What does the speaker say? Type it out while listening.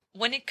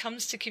when it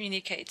comes to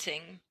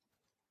communicating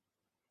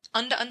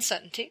under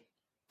uncertainty,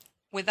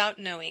 without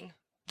knowing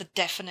the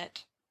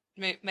definite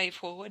way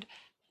forward,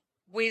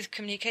 with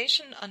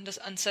communication under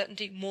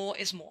uncertainty, more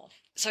is more.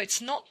 So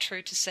it's not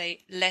true to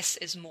say less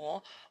is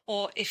more,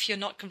 or if you're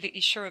not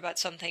completely sure about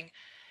something,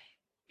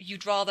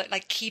 you'd rather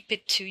keep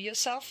it to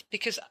yourself,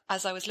 because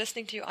as I was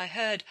listening to you, I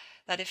heard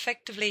that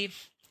effectively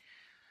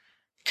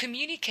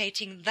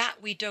communicating that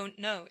we don't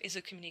know is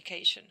a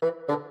communication.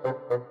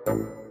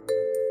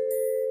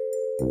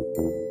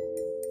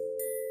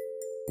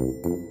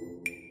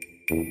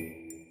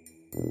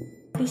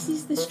 This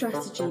is The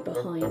Strategy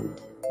Behind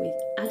with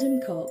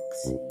Adam Cox,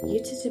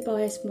 Jutta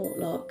Tobias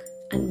Mortlock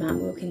and Matt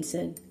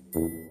Wilkinson.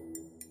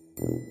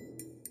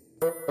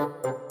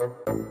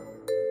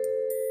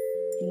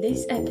 In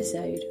this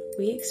episode,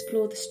 we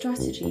explore the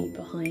strategy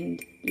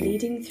behind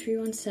leading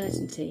through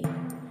uncertainty.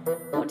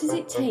 What does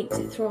it take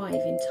to thrive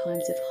in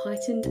times of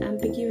heightened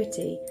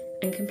ambiguity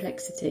and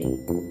complexity?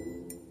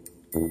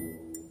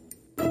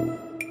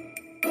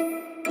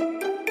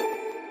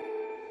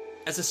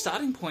 As a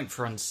starting point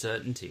for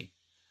uncertainty,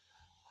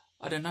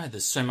 I don't know,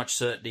 there's so much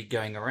certainty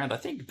going around. I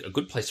think a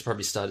good place to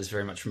probably start is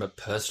very much from a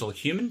personal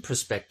human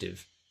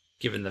perspective,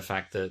 given the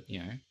fact that,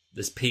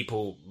 there's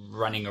people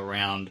running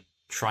around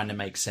trying to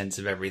make sense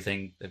of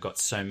everything. They've got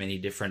so many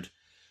different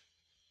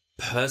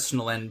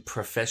personal and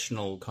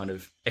professional kind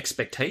of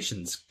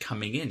expectations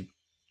coming in.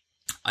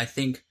 I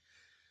think,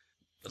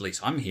 at least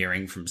I'm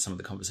hearing from some of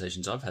the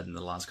conversations I've had in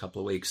the last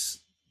couple of weeks,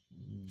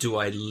 do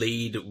I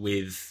lead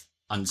with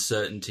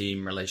uncertainty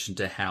in relation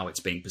to how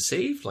it's being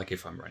perceived, like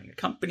if I'm running a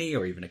company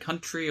or even a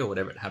country or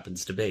whatever it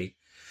happens to be?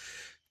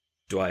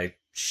 Do I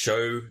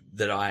show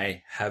that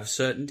I have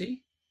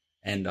certainty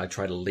and I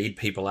try to lead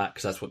people out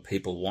because that's what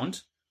people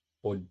want?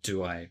 Or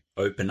do I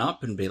open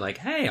up and be like,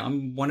 hey,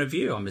 I'm one of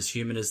you. I'm as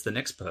human as the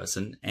next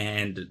person.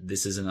 And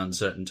this is an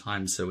uncertain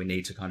time. So we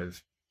need to kind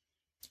of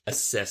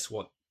assess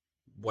what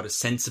a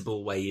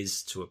sensible way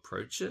is to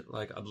approach it.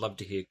 I'd love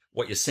to hear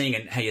what you're seeing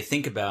and how you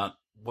think about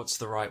what's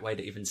the right way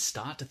to even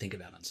start to think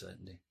about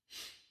uncertainty.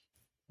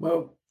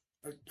 Well,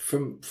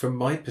 from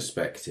my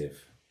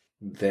perspective,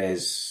 there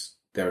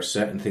are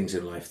certain things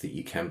in life that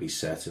you can be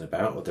certain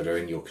about or that are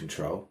in your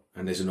control.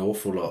 And there's an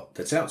awful lot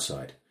that's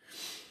outside.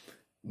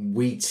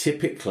 We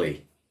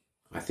typically,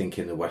 I think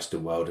in the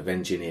Western world, have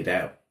engineered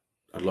out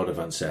a lot of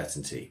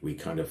uncertainty. We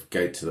kind of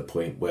go to the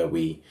point where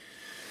we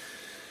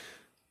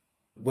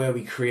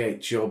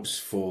create jobs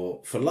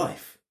for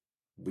life.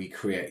 We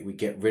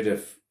get rid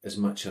of as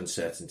much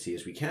uncertainty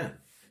as we can.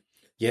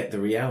 Yet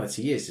the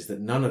reality is that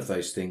none of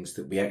those things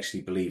that we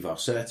actually believe are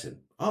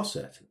certain are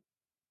certain.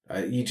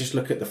 You just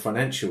look at the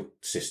financial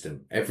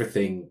system.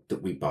 Everything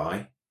that we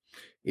buy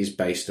is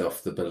based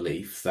off the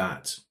belief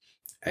that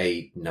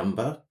a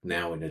number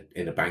now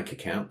in a bank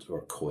account or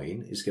a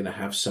coin is going to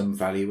have some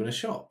value in a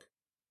shop.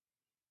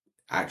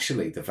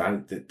 Actually,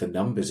 the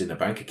numbers in a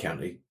bank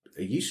account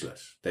are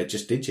useless. They're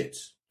just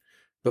digits.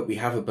 But we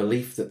have a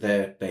belief that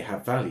they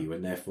have value,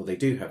 and therefore they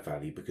do have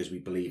value because we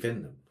believe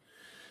in them.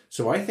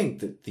 So I think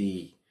that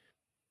the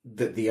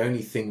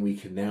only thing we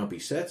can now be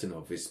certain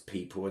of is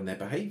people and their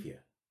behavior.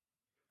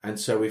 And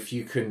so if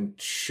you can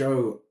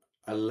show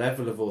a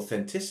level of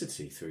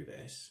authenticity through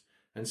this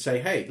and say,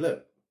 hey,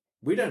 look,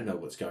 we don't know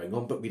what's going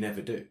on, but we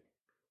never do.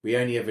 We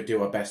only ever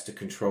do our best to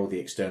control the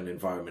external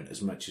environment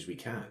as much as we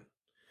can.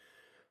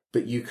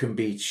 But you can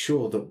be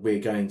sure that we're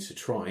going to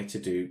try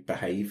to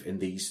behave in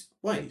these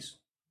ways.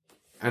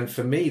 And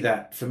for me,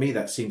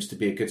 that seems to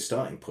be a good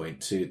starting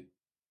point to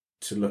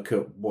look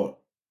at what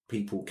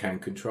people can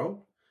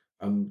control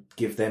and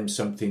give them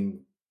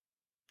something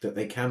that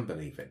they can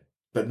believe in,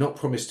 but not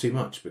promise too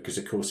much, because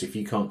of course, if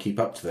you can't keep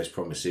up to those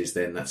promises,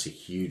 then that's a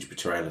huge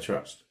betrayal of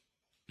trust.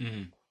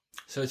 Mm.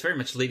 So it's very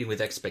much leading with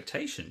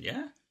expectation,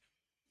 yeah?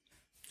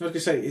 I was going to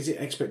say, is it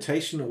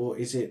expectation or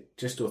is it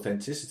just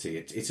authenticity?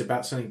 It's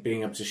about something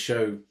being able to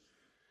show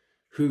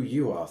who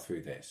you are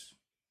through this.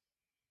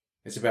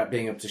 It's about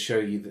being able to show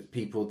you that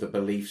people, the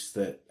beliefs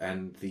that,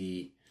 and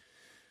the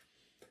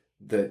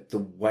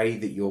way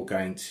that you're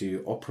going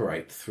to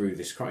operate through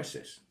this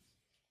crisis.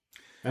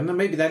 And then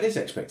maybe that is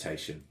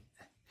expectation.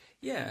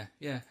 Yeah.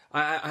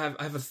 I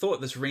have a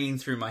thought that's ringing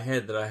through my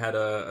head that I had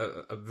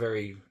a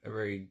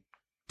very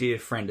dear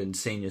friend and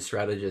senior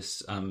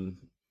strategist in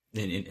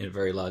a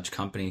very large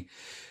company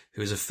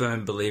who is a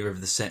firm believer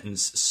of the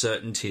sentence,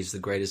 certainty is the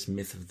greatest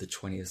myth of the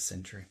 20th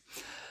century.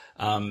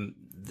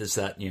 There's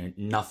that,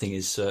 nothing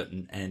is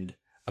certain, and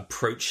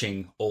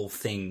approaching all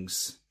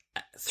things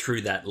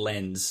through that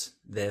lens,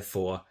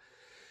 therefore,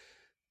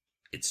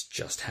 it's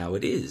just how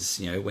it is.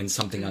 When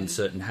something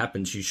uncertain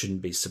happens, you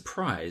shouldn't be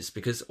surprised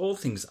because all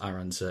things are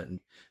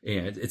uncertain.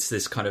 It's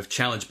this kind of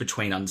challenge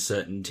between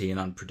uncertainty and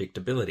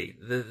unpredictability.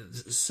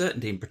 The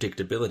certainty and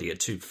predictability are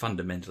two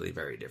fundamentally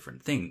very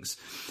different things.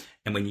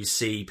 And when you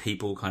see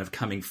people kind of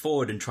coming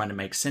forward and trying to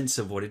make sense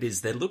of what it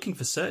is, they're looking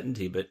for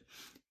certainty, but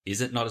is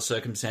it not a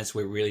circumstance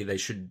where really they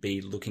should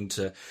be looking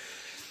to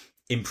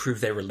improve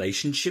their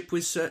relationship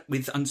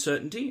with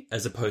uncertainty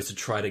as opposed to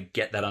try to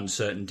get that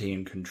uncertainty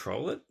and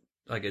control it?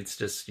 Like, it's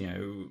just,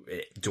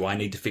 do I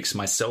need to fix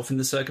myself in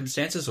the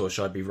circumstances, or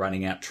should I be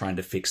running out trying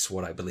to fix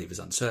what I believe is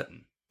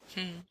uncertain?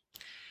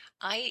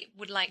 I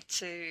like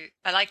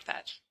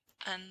that.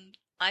 And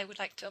I would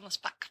like to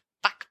almost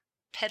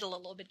backpedal a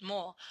little bit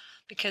more,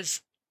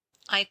 because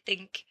I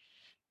think,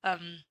 but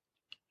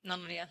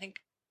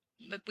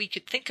we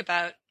could think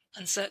about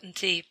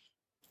uncertainty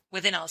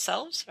within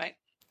ourselves, right?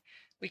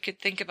 We could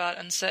think about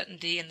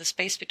uncertainty in the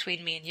space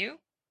between me and you,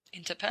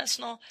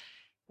 interpersonal.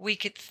 We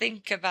could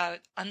think about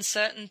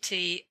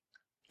uncertainty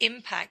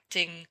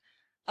impacting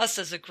us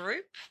as a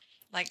group,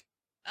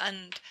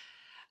 and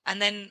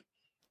then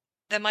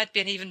there might be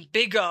an even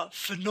bigger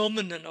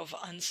phenomenon of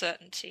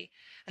uncertainty.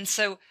 And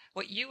so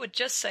what you were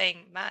just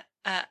saying,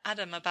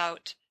 Adam,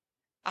 about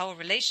our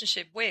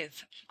relationship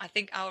I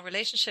think our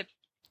relationship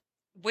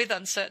with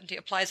uncertainty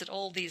applies at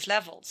all these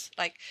levels.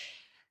 Like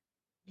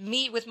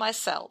me with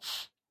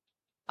myself,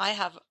 I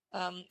have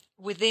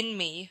within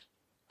me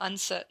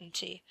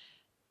uncertainty,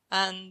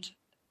 and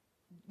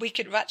we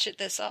could ratchet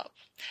this up.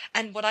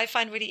 And what I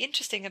find really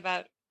interesting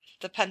about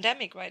the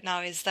pandemic right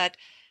now is that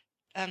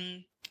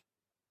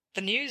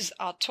the news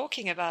are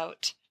talking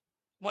about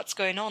what's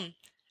going on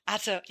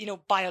at a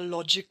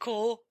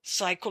biological,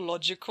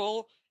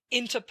 psychological,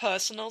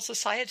 interpersonal,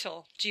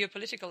 societal,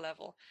 geopolitical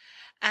level.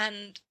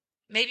 And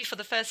maybe for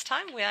the first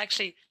time we're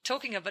actually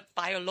talking about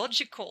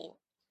biological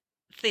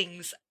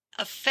things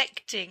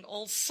affecting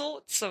all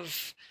sorts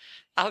of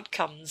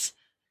outcomes,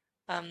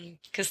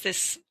 because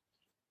this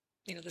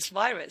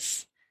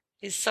virus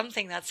is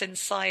something that's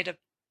inside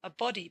a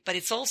body, but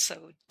it's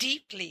also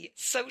deeply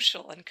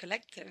social and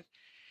collective.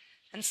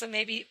 And so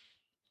maybe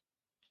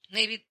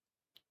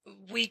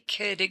we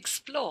could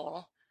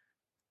explore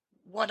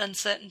what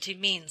uncertainty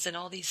means in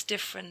all these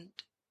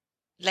different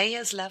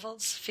layers,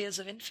 levels, spheres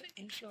of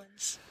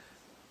influence.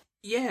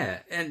 Yeah,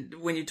 and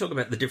when you talk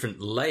about the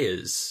different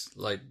layers,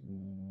 like,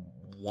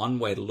 one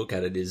way to look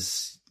at it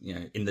is,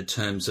 in the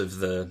terms of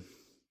the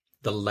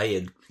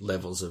layered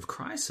levels of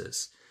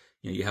crisis.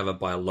 You have a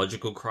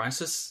biological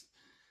crisis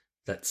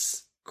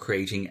that's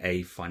creating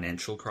a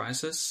financial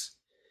crisis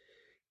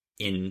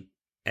in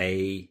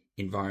a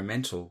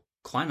environmental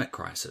climate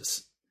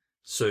crisis.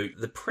 So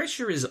the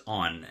pressure is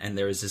on, and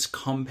there is this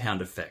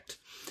compound effect.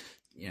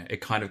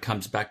 It kind of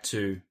comes back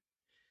to,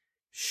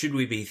 should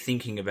we be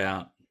thinking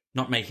about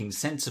not making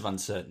sense of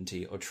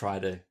uncertainty, or try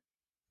to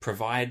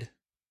provide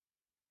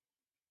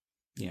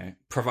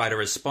a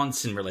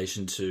response in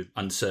relation to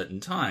uncertain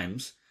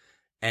times,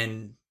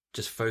 and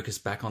just focus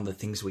back on the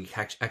things we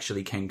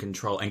actually can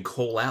control, and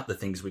call out the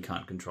things we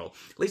can't control.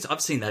 At least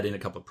I've seen that in a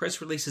couple of press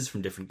releases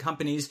from different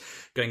companies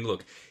going,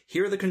 look,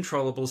 here are the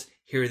controllables,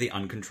 here are the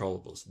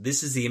uncontrollables.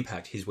 This is the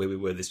impact. Here's where we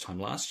were this time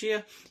last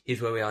year.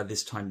 Here's where we are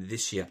this time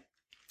this year.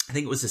 I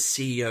think it was the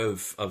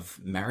CEO of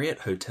Marriott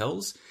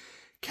Hotels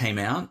came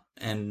out,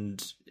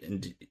 and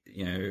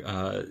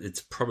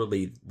it's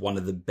probably one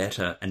of the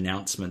better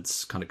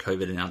announcements, kind of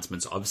COVID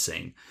announcements I've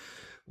seen,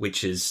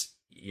 which is,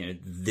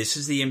 this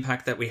is the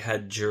impact that we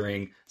had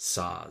during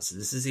SARS.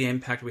 This is the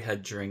impact we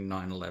had during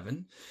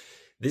 9/11.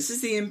 This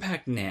is the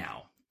impact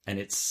now, and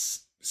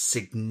it's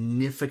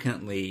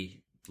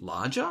significantly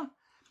larger.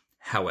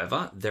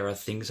 However, there are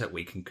things that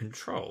we can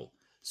control.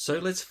 So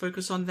let's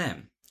focus on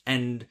them.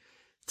 And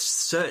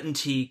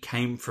certainty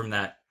came from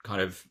that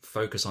kind of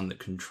focus on the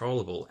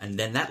controllable, and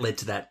then that led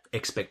to that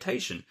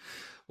expectation.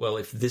 Well,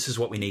 if this is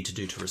what we need to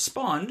do to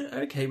respond,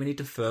 okay, we need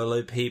to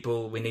furlough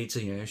people, we need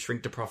to,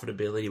 shrink to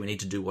profitability, we need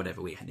to do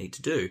whatever we need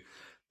to do.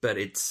 But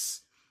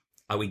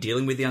are we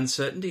dealing with the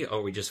uncertainty, or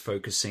are we just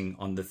focusing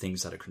on the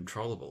things that are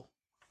controllable?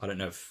 I don't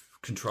know if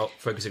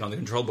focusing on the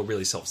controllable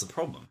really solves the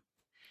problem.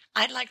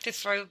 I'd like to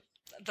throw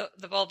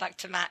the ball back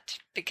to Matt,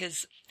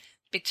 because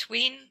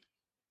between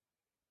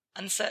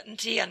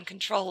uncertainty and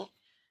control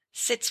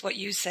sits what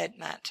you said,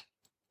 Matt.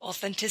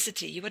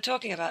 Authenticity. You were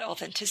talking about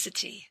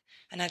authenticity.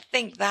 And I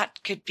think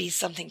that could be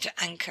something to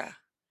anchor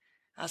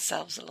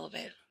ourselves a little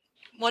bit.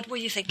 What were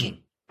you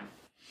thinking?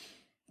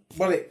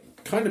 Well, it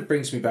kind of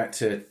brings me back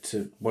to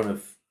one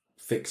of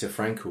Viktor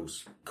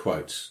Frankl's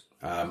quotes.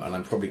 And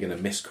I'm probably going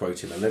to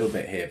misquote him a little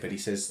bit here, but he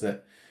says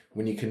that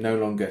when you can no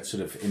longer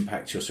sort of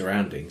impact your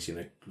surroundings,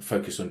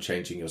 focus on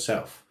changing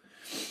yourself.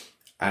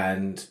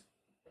 And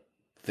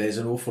there's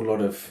an awful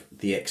lot of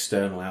the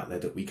external out there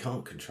that we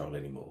can't control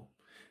anymore.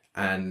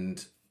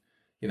 And,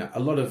 a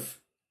lot of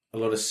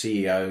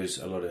CEOs,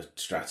 a lot of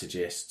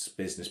strategists,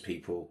 business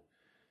people,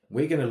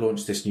 we're going to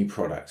launch this new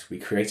product. We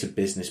create a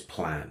business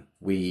plan.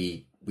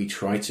 We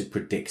try to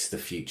predict the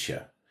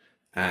future,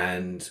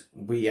 and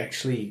we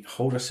actually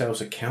hold ourselves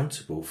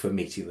accountable for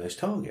meeting those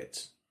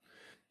targets.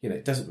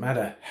 It doesn't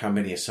matter how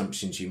many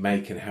assumptions you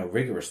make and how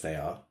rigorous they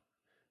are.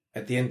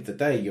 At the end of the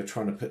day, you're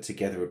trying to put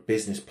together a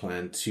business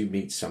plan to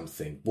meet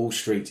something. Wall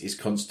Street is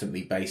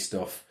constantly based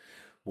off,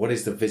 what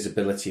is the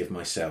visibility of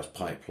my sales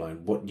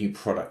pipeline? What new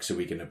products are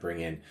we going to bring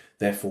in?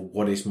 Therefore,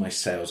 what is my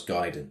sales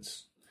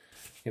guidance?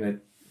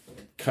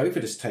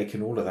 COVID has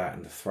taken all of that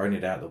and thrown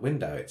it out the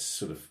window. It's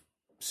sort of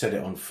set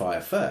it on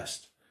fire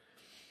first.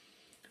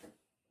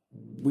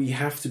 We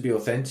have to be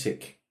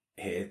authentic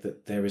here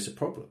that there is a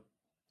problem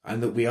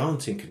and that we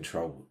aren't in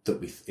control,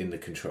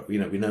 we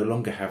no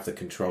longer have the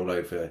control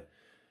over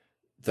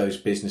those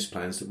business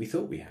plans that we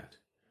thought we had,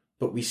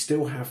 but we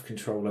still have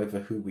control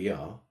over who we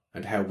are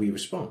and how we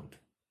respond.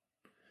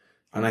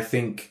 And I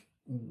think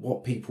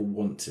what people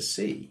want to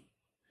see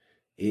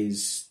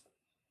is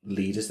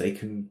leaders they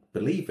can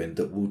believe in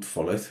that would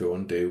follow through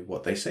and do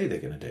what they say they're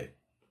going to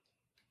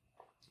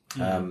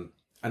do.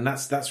 And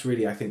that's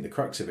really, I think, the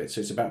crux of it.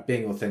 So it's about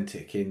being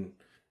authentic in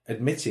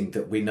admitting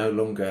that we no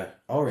longer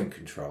are in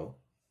control.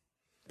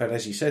 But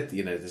as you said,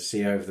 the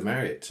CEO of the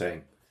Marriott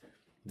saying,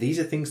 these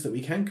are things that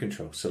we can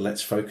control, so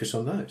let's focus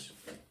on those.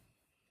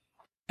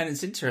 And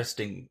it's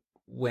interesting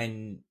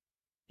when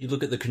you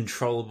look at the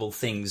controllable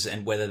things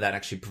and whether that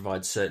actually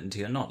provides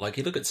certainty or not. Like,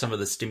 you look at some of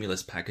the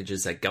stimulus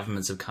packages that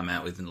governments have come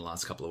out with in the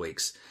last couple of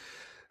weeks.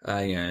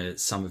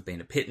 Some have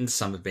been a pittance,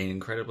 some have been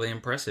incredibly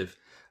impressive.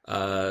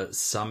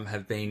 Some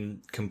have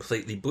been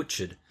completely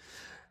butchered.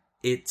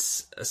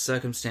 It's a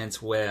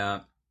circumstance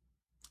where,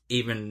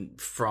 even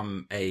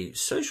from a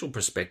social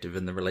perspective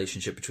in the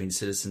relationship between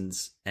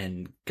citizens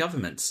and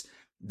governments,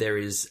 there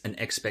is an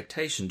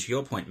expectation, to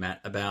your point,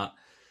 Matt, about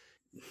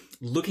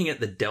looking at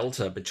the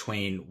delta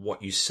between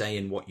what you say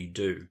and what you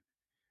do.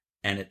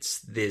 And it's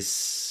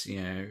this,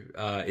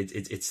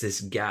 it's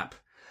this gap.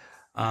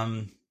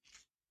 I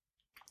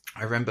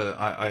remember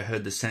I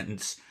heard the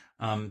sentence,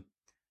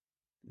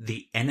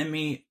 the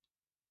enemy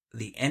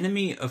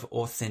of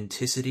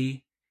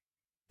authenticity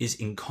is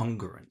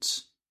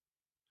incongruence.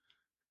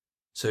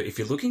 So if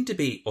you're looking to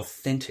be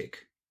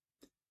authentic,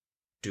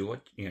 do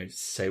what,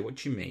 say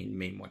what you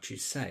mean what you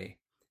say.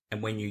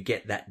 And when you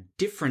get that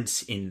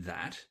difference in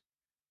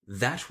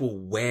that will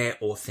wear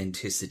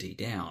authenticity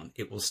down.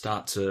 It will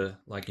start to,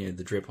 like,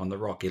 the drip on the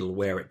rock, it'll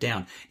wear it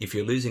down. If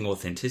you're losing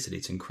authenticity,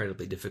 it's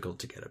incredibly difficult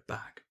to get it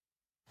back.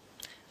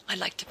 I'd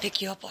like to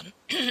pick you up on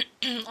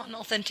on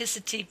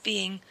authenticity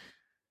being,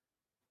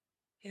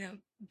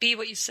 be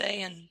what you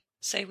say and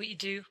say what you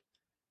do.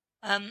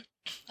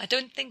 I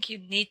don't think you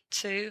need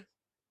to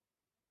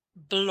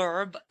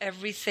blurb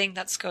everything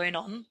that's going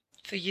on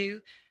for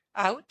you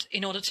out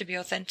in order to be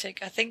authentic.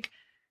 I think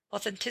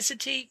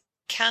authenticity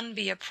can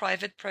be a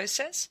private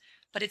process,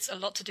 but it's a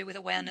lot to do with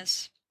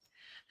awareness.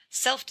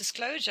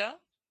 Self-disclosure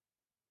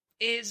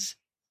is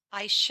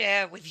I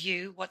share with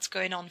you what's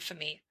going on for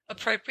me.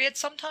 Appropriate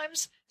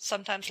sometimes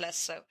less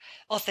so.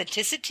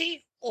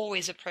 Authenticity,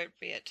 always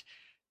appropriate.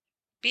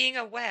 Being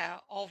aware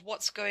of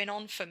what's going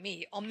on for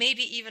me, or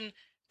maybe even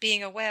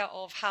being aware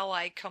of how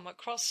I come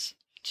across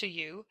to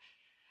you,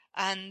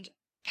 and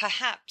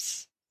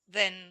perhaps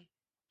then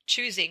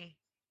choosing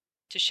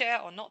to share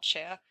or not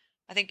share,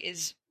 I think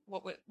is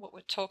what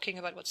we're talking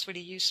about, what's really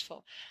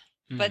useful.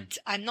 But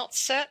I'm not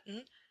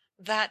certain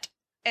that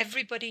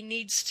everybody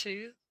needs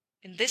to,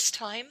 in this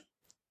time,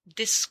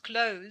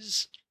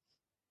 disclose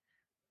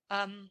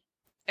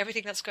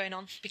everything that's going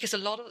on, because a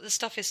lot of the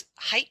stuff is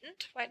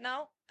heightened right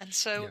now. And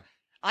so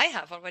I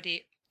have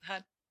already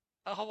had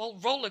a whole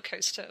roller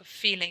coaster of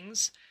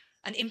feelings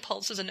and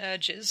impulses and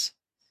urges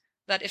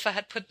that if I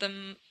had put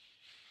them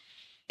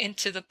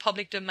into the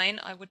public domain,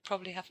 I would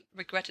probably have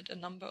regretted a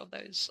number of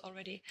those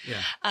already.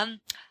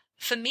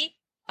 For me,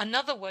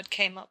 another word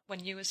came up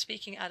when you were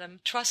speaking,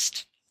 Adam,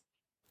 trust.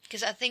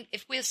 Because I think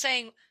if we're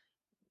saying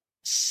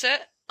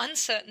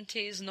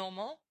uncertainty is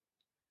normal,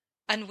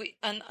 and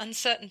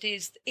uncertainty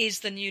is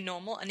the new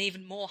normal, and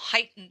even more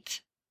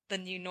heightened the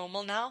new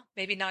normal now,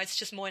 maybe now it's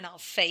just more in our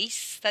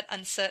face that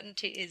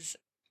uncertainty is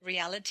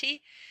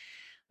reality,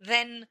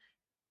 then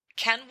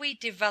can we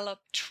develop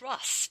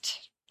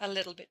trust a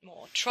little bit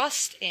more?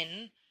 Trust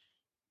in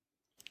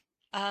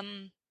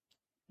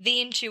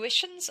the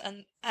intuitions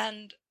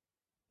and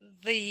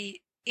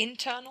the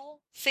internal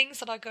things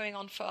that are going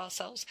on for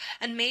ourselves,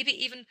 and maybe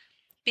even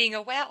being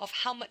aware of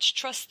how much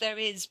trust there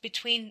is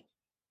between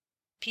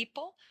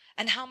people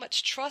and how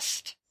much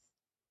trust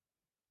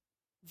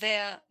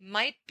there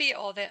might be,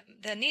 or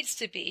there needs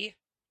to be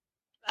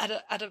at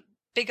a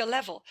bigger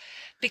level,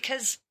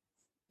 because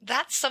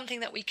that's something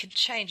that we can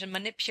change and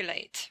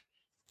manipulate.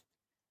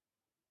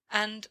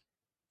 And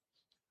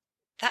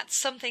that's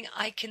something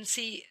I can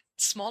see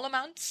small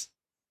amounts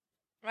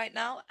right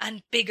now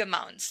and big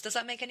amounts. Does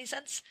that make any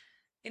sense?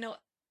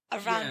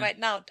 Right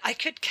now, I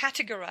could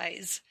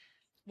categorize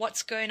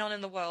what's going on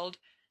in the world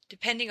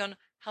depending on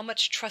how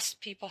much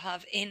trust people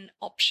have in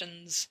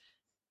options,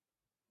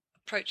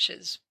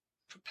 approaches,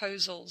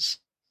 proposals,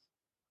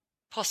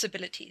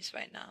 possibilities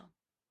right now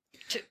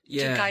to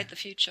guide the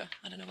future.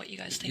 I don't know what you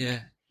guys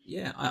think.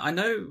 I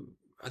know,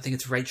 I think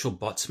it's Rachel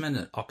Botsman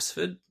at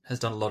Oxford has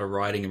done a lot of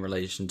writing in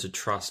relation to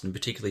trust, and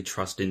particularly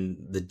trust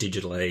in the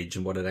digital age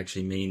and what it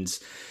actually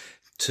means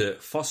to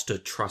foster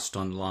trust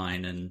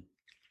online and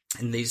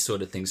these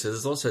sort of things. So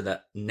there's also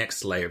that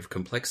next layer of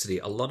complexity.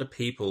 A lot of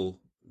people,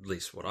 at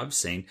least what I've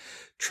seen,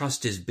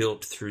 trust is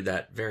built through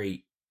that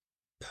very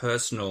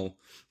personal,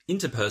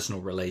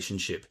 interpersonal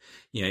relationship.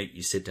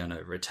 You sit down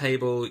over a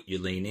table, you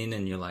lean in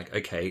and you're like,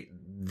 okay,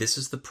 this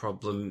is the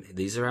problem.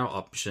 These are our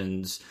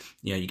options.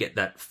 You get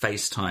that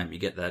FaceTime. You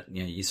get that,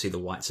 you see the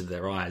whites of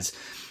their eyes.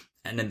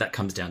 And then that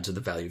comes down to the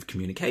value of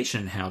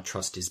communication and how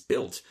trust is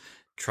built.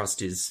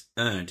 Trust is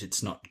earned,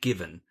 it's not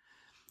given.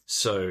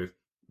 So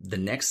the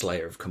next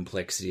layer of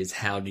complexity is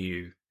how do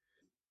you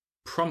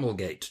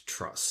promulgate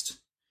trust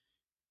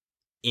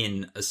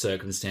in a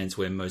circumstance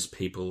where most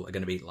people are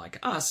going to be like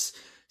us,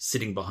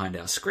 sitting behind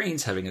our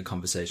screens having a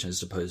conversation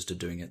as opposed to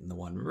doing it in the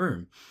one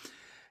room.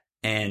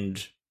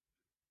 And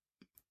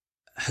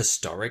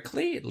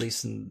historically, at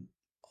least in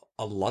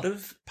a lot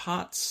of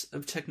parts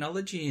of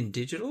technology and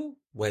digital,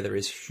 where there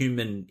is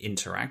human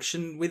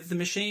interaction with the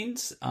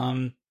machines,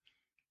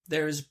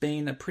 there has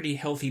been a pretty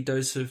healthy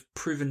dose of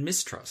proven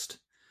mistrust.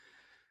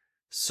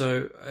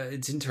 So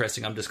it's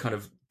interesting. I'm just kind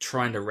of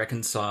trying to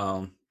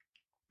reconcile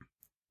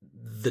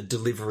the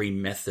delivery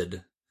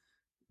method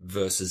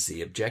versus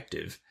the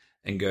objective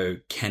and go,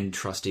 can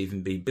trust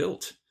even be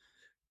built?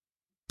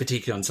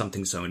 Particularly on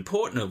something so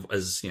important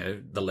as,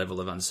 the level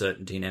of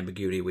uncertainty and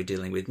ambiguity we're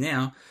dealing with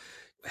now.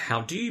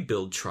 How do you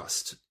build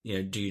trust? Do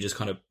you just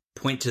kind of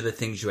point to the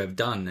things you have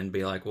done and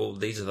be like, well,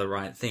 these are the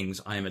right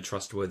things. I am a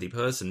trustworthy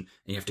person. And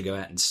you have to go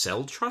out and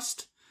sell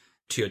trust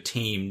to your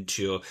team,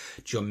 to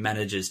your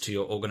managers, to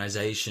your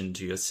organization,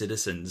 to your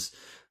citizens.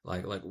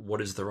 Like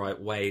what is the right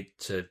way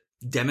to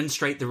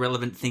demonstrate the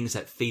relevant things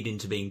that feed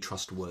into being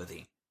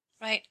trustworthy?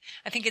 Right.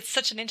 I think it's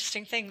such an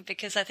interesting thing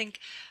because I think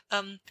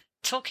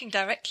talking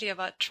directly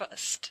about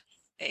trust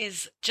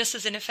is just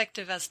as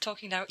ineffective as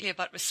talking directly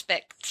about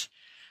respect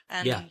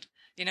and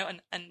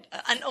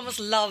and almost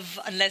love,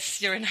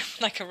 unless you're in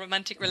like a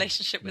romantic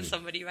relationship with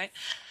somebody, right?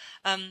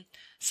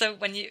 So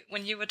when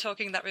you were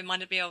talking, that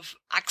reminded me of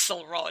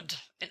Axelrod,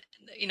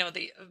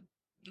 the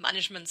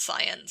management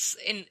science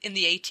in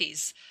the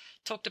 80s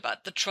talked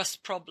about the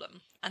trust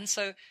problem. And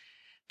so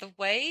the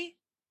way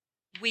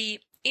we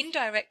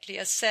indirectly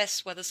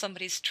assess whether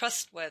somebody's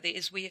trustworthy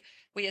is we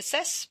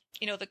assess,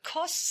 the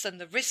costs and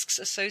the risks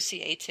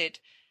associated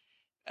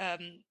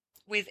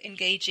with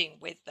engaging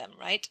with them,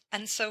 right?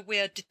 And so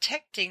we're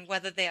detecting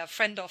whether they are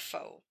friend or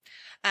foe.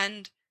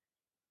 And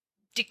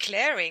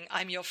declaring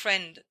I'm your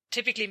friend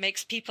typically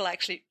makes people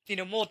actually,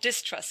 more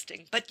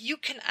distrusting. But you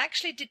can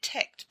actually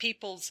detect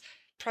people's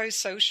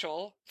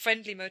pro-social,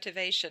 friendly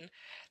motivation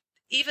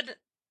even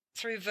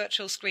through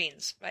virtual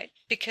screens, right?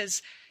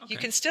 Because you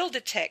can still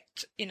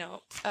detect,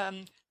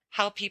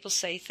 how people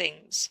say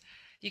things.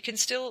 You can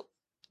still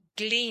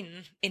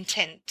glean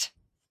intent,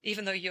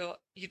 even though you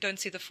don't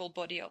see the full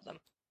body of them.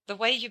 The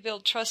way you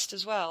build trust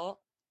as well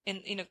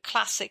in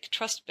classic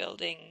trust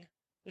building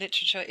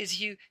literature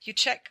is you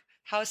check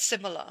how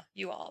similar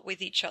you are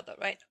with each other,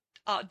 right?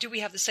 Do we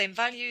have the same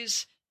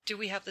values? Do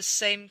we have the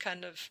same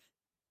kind of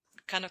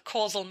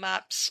causal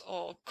maps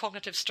or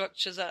cognitive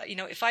structures?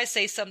 If I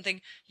say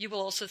something, you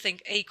will also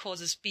think A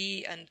causes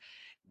B and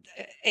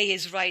A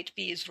is right,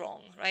 B is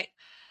wrong, right?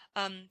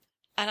 And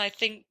I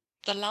think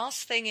the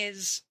last thing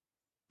is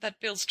that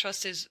builds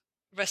trust is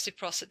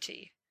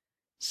reciprocity.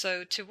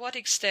 So to what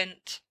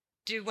extent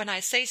when I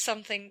say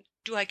something,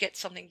 do I get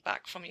something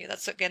back from you?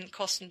 That's again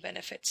cost and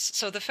benefits.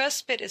 So the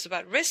first bit is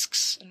about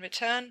risks and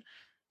return,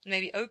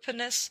 maybe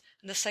openness,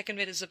 and the second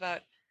bit is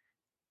about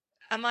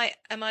am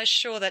I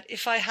sure that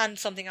if I hand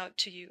something out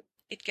to you,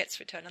 it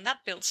gets returned, and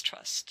that builds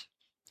trust.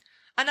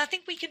 And I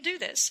think we can do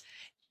this,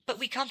 but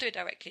we can't do it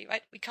directly,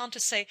 right? We can't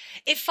just say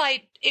if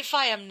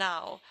I am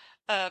now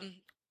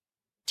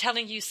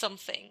telling you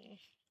something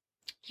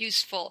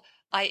useful,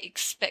 I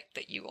expect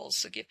that you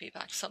also give me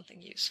back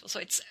something useful. So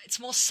it's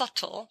more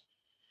subtle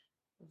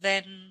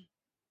than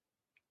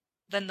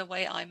the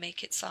way I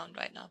make it sound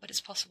right now, but it's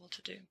possible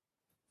to do.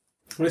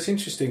 Well, it's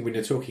interesting when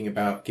you're talking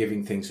about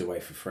giving things away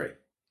for free.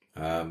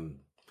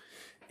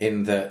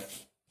 In that,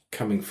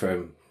 coming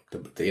from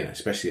the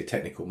especially the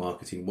technical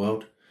marketing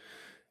world,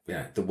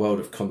 the world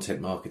of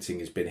content marketing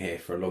has been here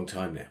for a long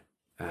time now,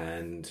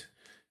 and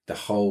the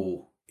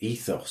whole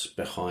ethos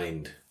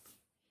behind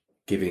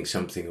giving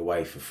something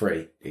away for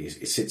free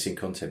it sits in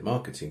content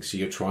marketing. So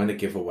you're trying to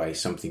give away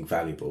something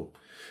valuable,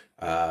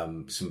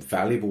 some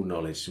valuable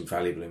knowledge, some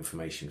valuable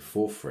information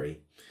for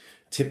free,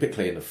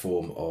 typically in the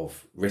form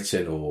of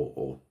written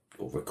or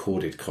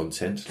recorded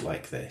content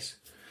like this.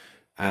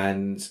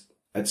 And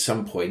at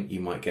some point you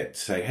might get to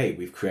say, hey,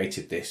 we've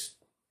created this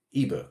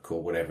ebook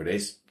or whatever it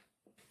is.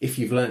 If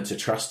you've learned to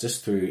trust us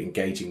through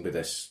engaging with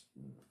us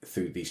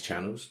through these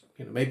channels,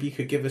 maybe you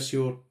could give us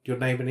your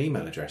name and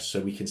email address so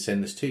we can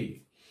send this to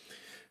you.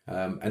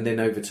 And then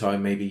over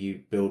time, maybe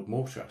you build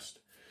more trust.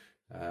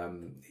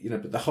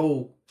 But the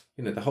whole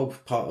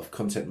part of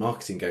content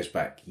marketing goes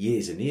back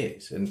years and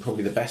years. And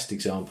probably the best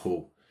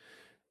example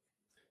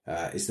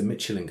is the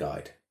Michelin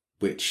Guide,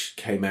 which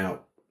came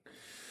out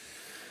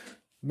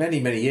many,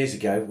 many years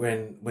ago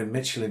when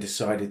Michelin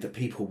decided that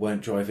people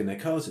weren't driving their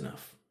cars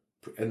enough.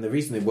 And the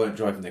reason they weren't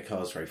driving their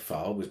cars very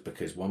far was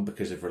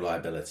because of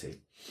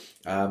reliability.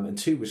 And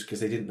two was because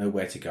they didn't know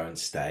where to go and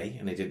stay,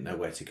 and they didn't know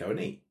where to go and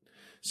eat.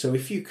 So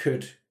if you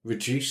could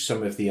reduce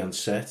some of the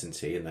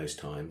uncertainty in those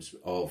times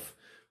of,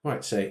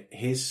 right, say,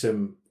 here's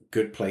some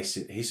good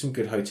places, here's some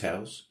good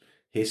hotels,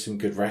 here's some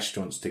good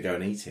restaurants to go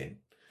and eat in,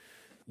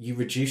 you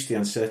reduce the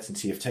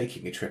uncertainty of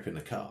taking a trip in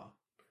the car.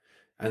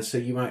 And so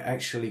you might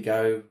actually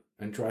go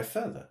and drive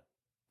further.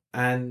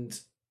 And,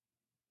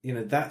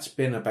 that's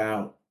been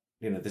about,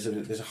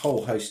 there's a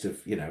whole host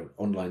of,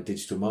 online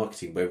digital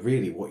marketing where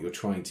really what you're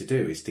trying to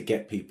do is to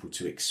get people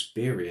to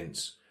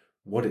experience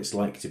what it's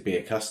like to be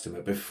a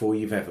customer before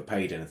you've ever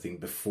paid anything,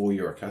 before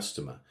you're a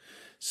customer,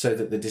 so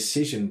that the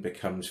decision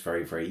becomes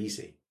very, very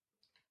easy.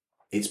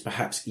 It's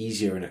perhaps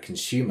easier in a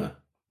consumer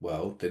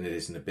world than it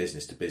is in a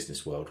business to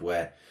business world,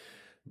 where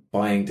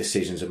buying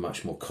decisions are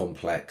much more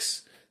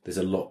complex.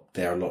 They're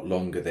a lot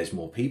longer. There's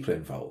more people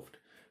involved.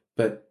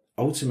 But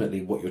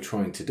ultimately what you're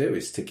trying to do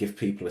is to give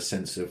people a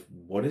sense of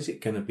what is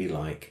it going to be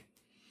like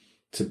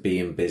to be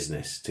in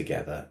business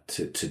together,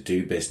 to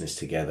do business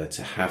together,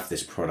 to have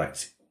this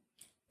product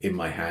in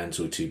my hands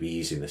or to be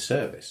using the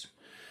service.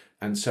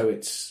 And so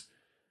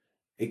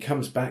it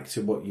comes back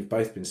to what you've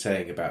both been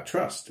saying about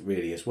trust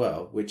really as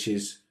well, which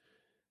is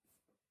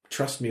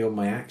trust me on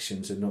my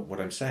actions and not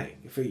what I'm saying.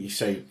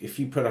 If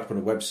you put up on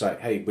a website,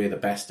 hey, we're the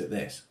best at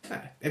this,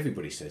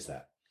 everybody says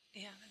that.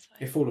 Yeah, that's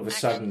right. If all of a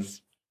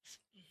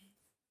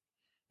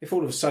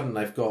sudden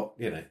I've got,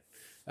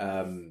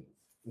 not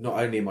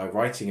only am I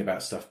writing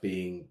about stuff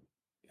being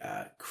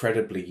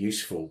credibly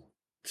useful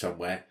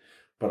somewhere,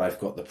 but I've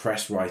got the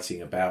press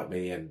writing about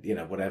me and,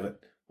 whatever,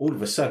 all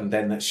of a sudden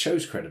then that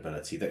shows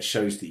credibility. That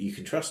shows that you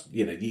can trust,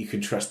 you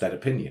can trust that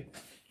opinion.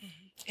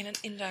 In an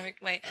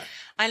indirect way.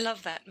 I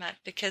love that, Matt,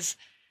 because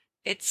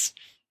it's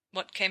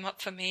what came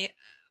up for me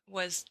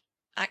was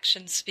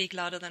actions speak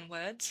louder than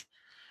words.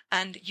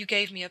 And you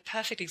gave me a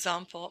perfect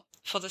example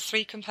for the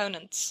 3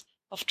 components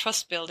of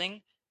trust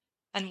building.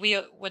 And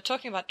we're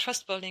talking about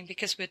trust building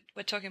because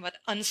we're talking about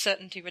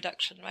uncertainty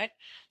reduction, right?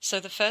 So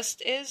the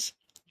first is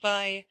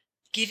by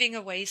giving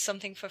away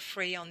something for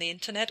free on the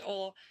internet,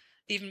 or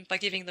even by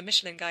giving the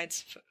Michelin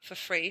guides for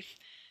free.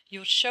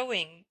 You're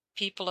showing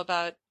people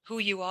about who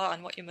you are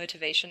and what your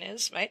motivation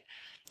is, right?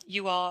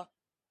 You are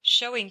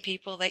showing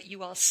people that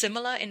you are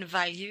similar in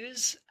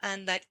values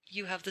and that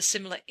you have the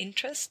similar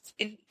interests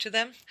into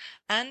them.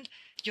 And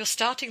you're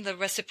starting the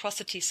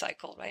reciprocity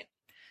cycle, right?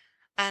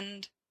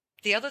 And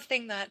the other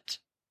thing that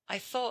I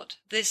thought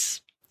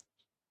this,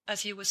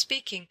 as you were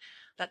speaking,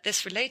 that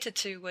this related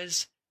to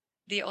was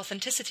the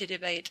authenticity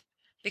debate,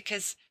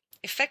 because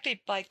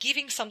effectively by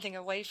giving something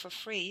away for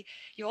free,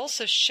 you're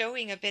also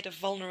showing a bit of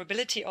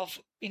vulnerability of,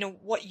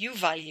 what you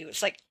value.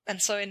 It's like, and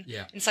so in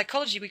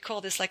psychology, we call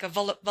this like a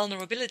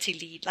vulnerability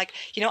lead. Like,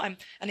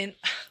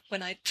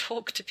 when I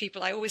talk to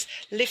people, I always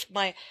lift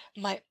my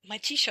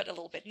t-shirt a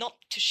little bit, not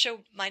to show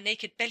my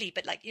naked belly,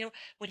 but like,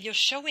 when you're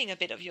showing a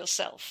bit of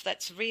yourself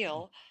that's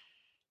real,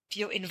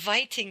 you're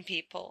inviting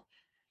people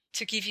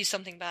to give you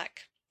something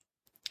back.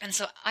 And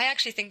so I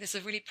actually think this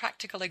is a really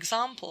practical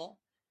example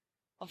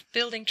of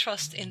building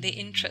trust in the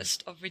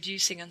interest of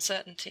reducing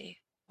uncertainty,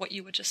 what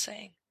you were just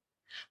saying.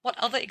 What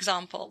other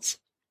examples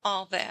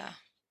are there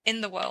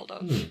in the world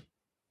of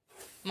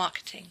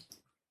marketing,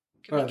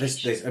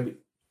 communication,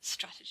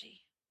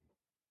 strategy?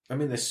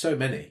 There's so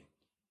many,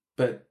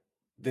 but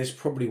there's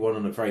probably one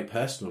on a very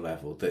personal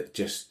level that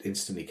just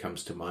instantly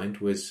comes to mind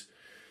was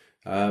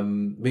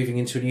moving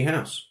into a new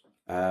house.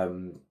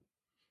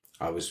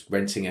 I was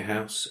renting a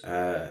house,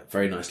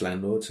 very nice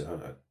landlord.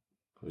 I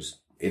was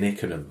in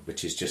Ickenham,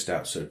 which is just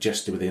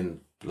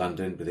within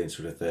London, within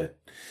sort of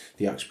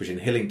the Uxbridge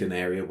and Hillingdon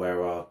area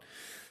where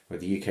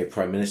the UK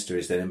Prime Minister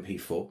is then MP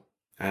for.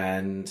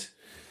 And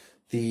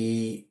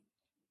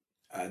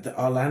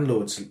our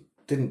landlords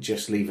didn't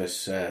just leave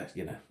us, a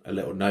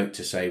little note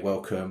to say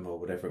welcome or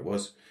whatever it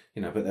was,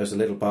 but there was a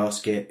little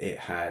basket. It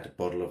had a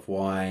bottle of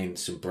wine,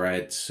 some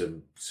bread,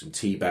 some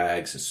tea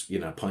bags,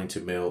 a pint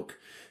of milk,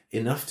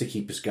 enough to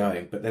keep us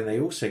going. But then they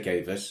also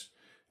gave us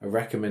a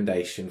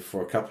recommendation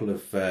for a couple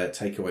of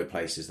takeaway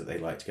places that they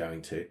liked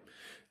going to,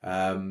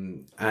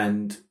 and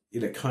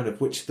kind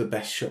of which are the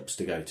best shops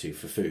to go to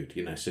for food.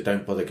 So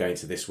don't bother going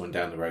to this one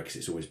down the road because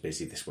it's always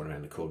busy. This one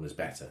around the corner is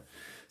better.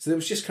 So there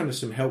was just kind of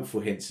some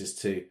helpful hints as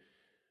to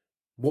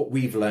what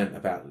we've learned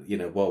about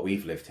while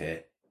we've lived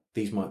here.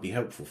 These might be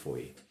helpful for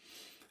you,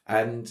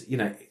 and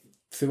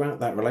throughout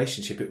that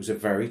relationship, it was a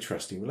very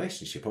trusting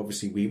relationship.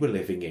 Obviously, we were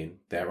living in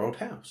their old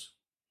house.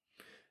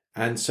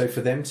 And so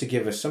for them to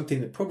give us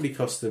something that probably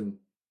cost them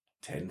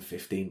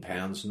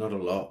 £10-15, not a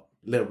lot,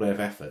 a little bit of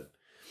effort,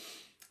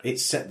 it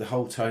set the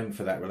whole tone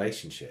for that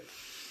relationship.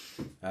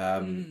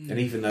 And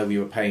even though we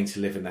were paying to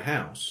live in the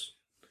house,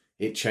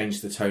 it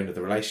changed the tone of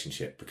the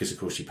relationship because, of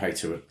course, you pay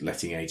to a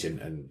letting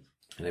agent and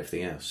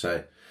everything else.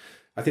 So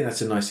I think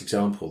that's a nice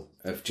example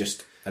of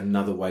just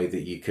another way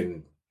that you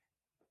can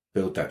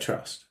build that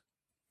trust.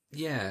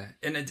 Yeah,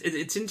 and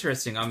it's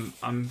interesting.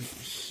 I'm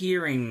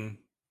hearing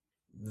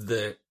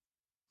the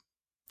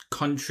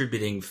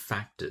contributing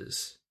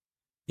factors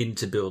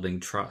into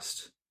building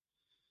trust: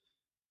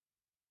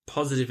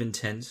 positive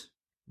intent,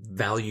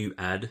 value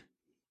add,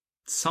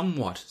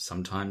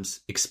 sometimes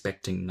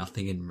expecting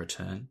nothing in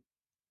return,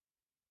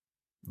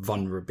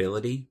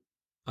 vulnerability.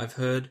 I've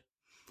heard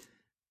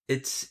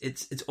it's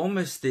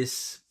almost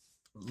this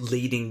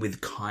leading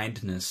with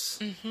kindness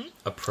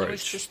approach. I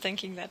was just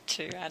thinking that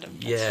too, Adam.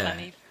 That's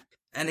funny.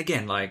 and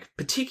again, like,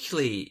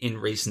 particularly in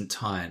recent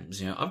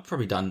times, I've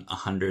probably done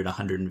 100,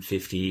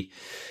 150,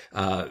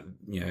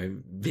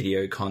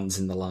 video cons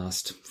in the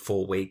last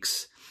 4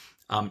 weeks.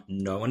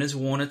 No one has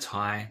worn a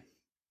tie.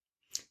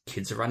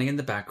 Kids are running in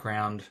the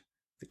background.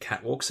 The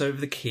cat walks over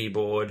the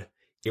keyboard,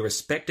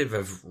 irrespective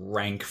of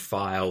rank,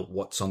 file,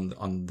 what's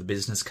on the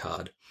business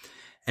card.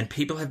 And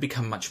people have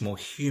become much more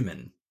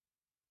human.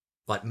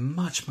 Like,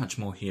 much, much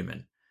more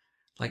human.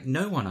 Like,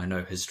 no one I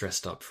know has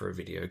dressed up for a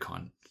video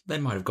con. They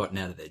might have gotten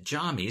out of their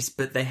jammies,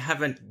 but they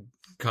haven't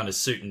kind of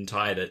suit and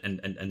tied it and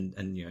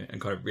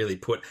kind of really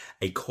put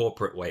a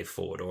corporate way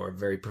forward or a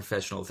very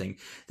professional thing.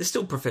 They're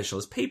still professional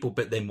as people,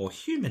 but they're more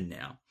human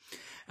now.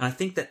 And I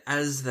think that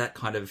as that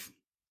kind of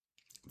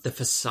the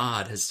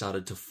facade has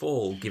started to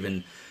fall,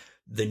 given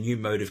the new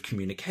mode of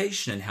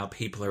communication and how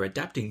people are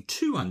adapting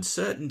to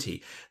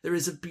uncertainty, there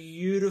is a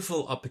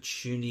beautiful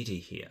opportunity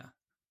here,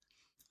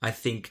 I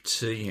think,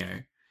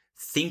 to,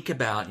 think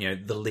about,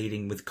 the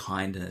leading with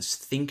kindness.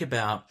 Think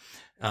about,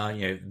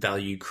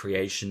 value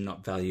creation,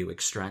 not value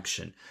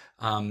extraction.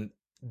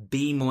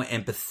 Be more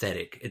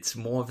empathetic. It's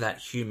more of that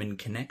human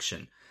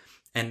connection.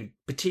 And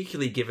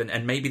particularly given,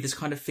 and maybe this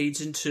kind of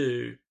feeds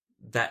into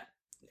that,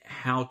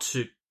 how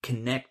to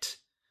connect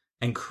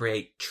and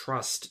create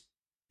trust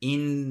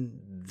in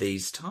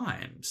these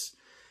times.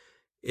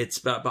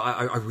 But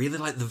I really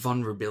like the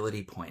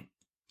vulnerability point.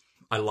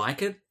 I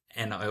like it.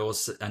 And I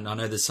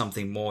know there's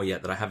something more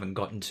yet that I haven't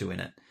gotten to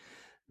in it.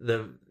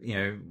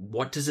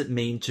 What does it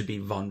mean to be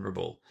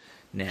vulnerable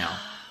now?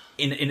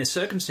 In a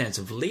circumstance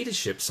of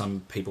leadership,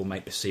 some people may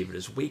perceive it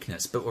as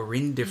weakness, but we're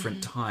in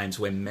different times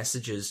where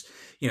messages,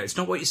 it's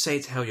not what you say,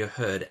 it's how you're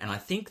heard. And I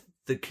think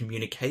the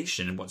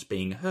communication and what's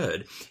being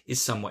heard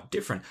is somewhat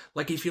different.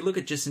 Like, if you look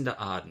at Jacinda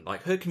Ardern,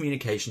 like, her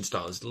communication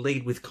style is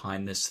lead with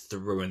kindness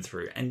through and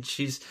through. And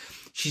she's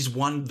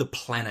won the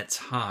planet's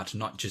heart,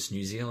 not just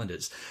New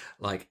Zealanders.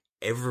 Like,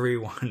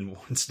 everyone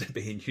wants to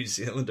be a New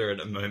Zealander at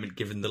a moment,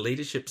 given the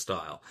leadership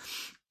style.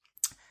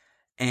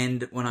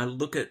 And when I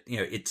look at,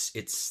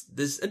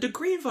 there's a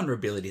degree of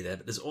vulnerability there,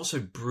 but there's also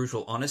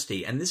brutal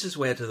honesty. And this is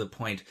where, to the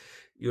point,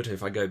 Jutta,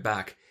 if I go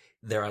back,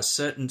 there are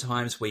certain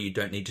times where you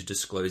don't need to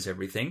disclose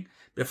everything.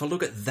 But if I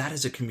look at that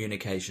as a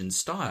communication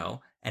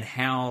style and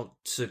how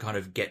to kind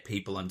of get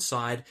people on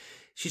side,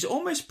 she's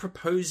almost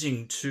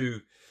proposing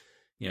to,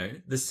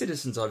 the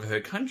citizens of her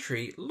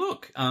country,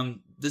 look,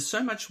 there's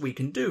so much we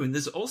can do. And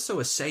there's also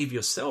a save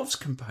yourselves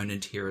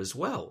component here as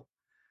well.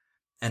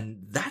 And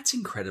that's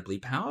incredibly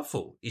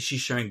powerful. Is she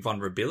showing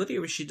vulnerability,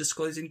 or is she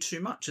disclosing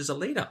too much as a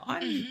leader?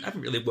 I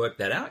haven't really worked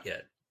that out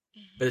yet.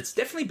 But it's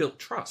definitely built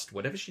trust,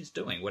 whatever she's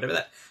doing, whatever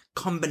that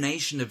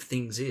combination of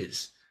things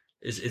is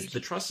the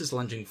trust is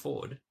lunging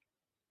forward.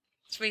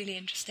 It's really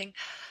interesting.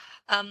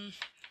 I'm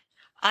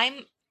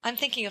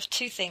thinking of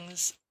two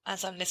things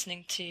as I'm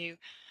listening to you.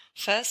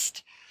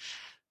 First,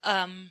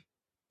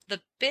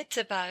 the bit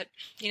about,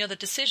 the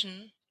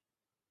decision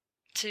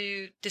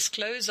to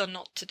disclose or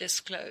not to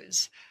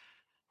disclose.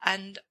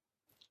 And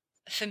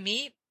for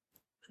me,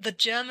 the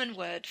German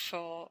word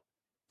for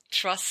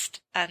trust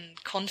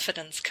and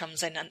confidence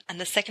comes in. And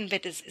the second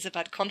bit is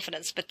about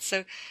confidence. But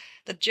so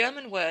the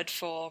German word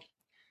for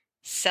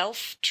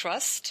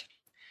self-trust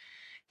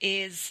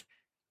is,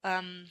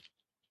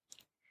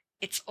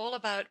 it's all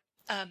about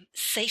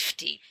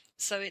safety.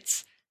 So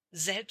it's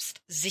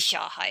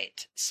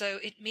Selbstsicherheit. So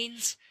it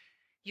means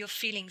you're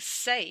feeling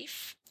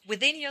safe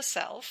within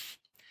yourself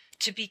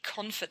to be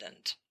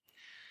confident.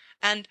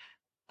 And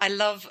I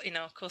love,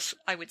 of course,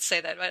 I would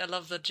say that, right? I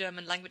love the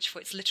German language for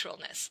its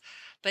literalness.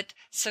 But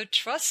so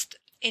trust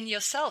in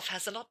yourself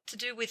has a lot to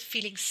do with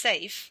feeling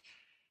safe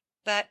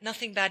that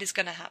nothing bad is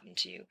going to happen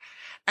to you.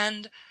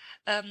 And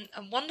a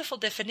wonderful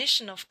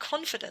definition of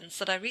confidence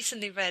that I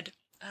recently read,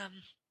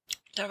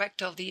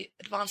 director of the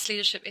Advanced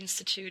Leadership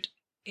Institute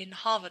in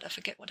Harvard, I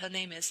forget what her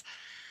name is,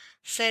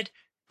 said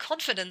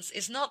confidence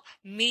is not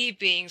me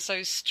being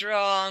so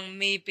strong,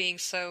 me being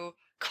so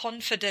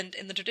confident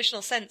in the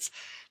traditional sense,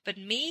 but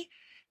me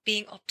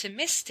being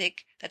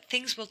optimistic that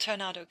things will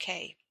turn out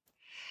okay.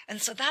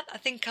 And so that, I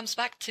think, comes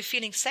back to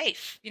feeling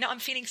safe. I'm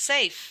feeling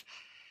safe.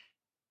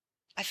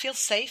 I feel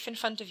safe in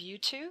front of you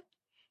two.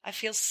 I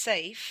feel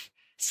safe,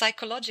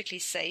 psychologically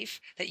safe,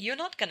 that you're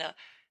not going to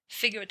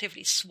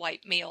figuratively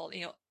swipe me or,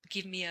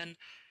 give me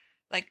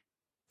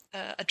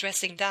a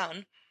dressing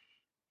down.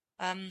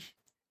 And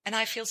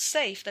I feel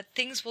safe that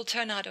things will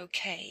turn out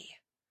okay.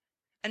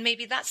 And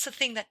maybe that's the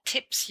thing that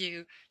tips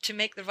you to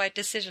make the right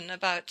decision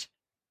about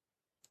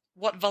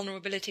what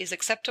vulnerability is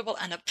acceptable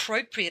and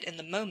appropriate in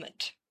the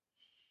moment.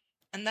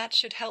 And that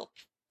should help.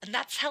 And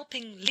that's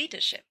helping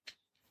leadership.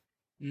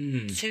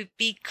 To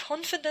be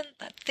confident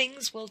that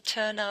things will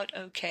turn out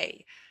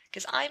okay.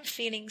 Because I'm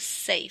feeling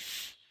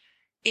safe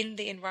in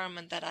the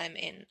environment that I'm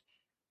in.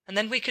 And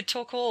then we could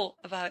talk a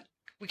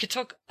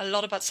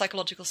lot about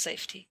psychological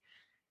safety.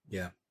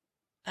 Yeah.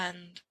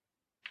 And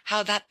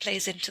how that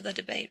plays into the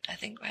debate, I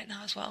think, right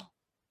now as well.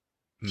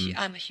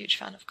 I'm a huge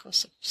fan, of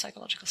course, of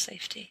psychological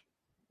safety.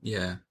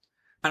 Yeah.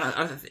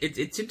 And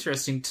it's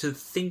interesting to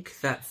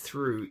think that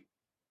through,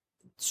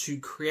 to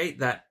create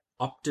that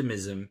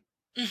optimism,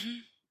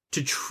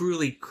 to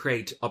truly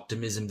create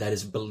optimism that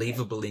is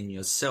believable in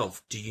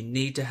yourself, do you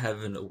need to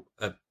have an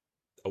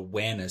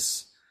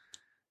awareness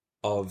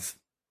of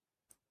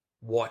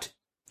what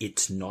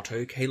it's not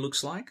okay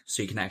looks like,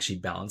 so you can actually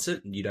balance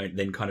it, and you don't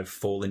then kind of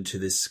fall into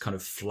this kind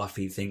of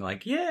fluffy thing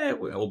like, yeah,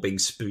 we're all being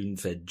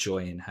spoon-fed joy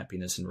and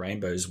happiness and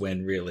rainbows,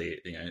 when really,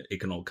 it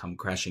can all come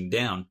crashing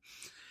down.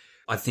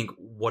 I think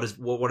what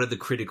are the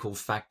critical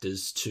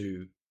factors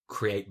to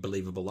create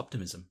believable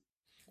optimism?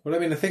 Well, I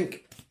mean, I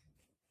think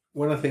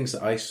one of the things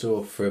that I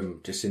saw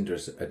from Jacinda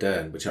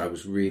Ardern, which I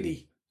was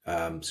really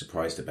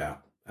surprised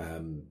about,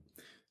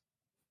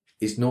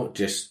 is not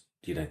just,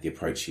 the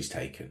approach she's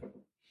taken.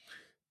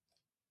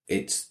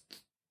 It's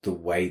the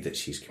way that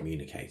she's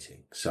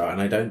communicating. So,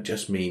 and I don't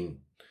just mean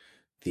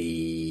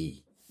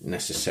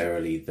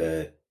necessarily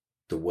the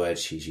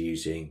words she's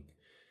using.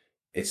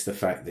 It's the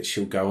fact that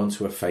she'll go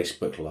onto a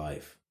Facebook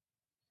Live.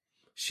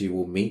 She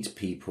will meet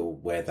people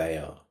where they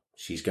are.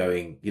 She's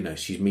going,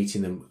 she's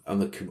meeting them on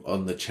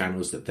the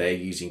channels that they're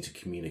using to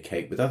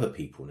communicate with other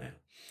people now.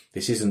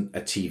 This isn't a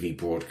TV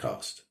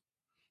broadcast.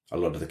 A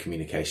lot of the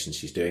communication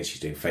she's doing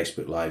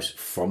Facebook Lives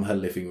from her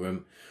living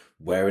room,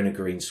 wearing a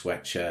green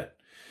sweatshirt.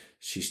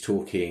 She's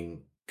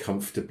talking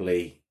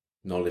comfortably,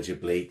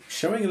 knowledgeably,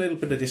 showing a little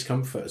bit of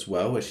discomfort as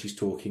well as she's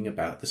talking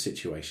about the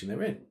situation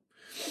they're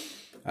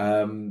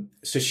in.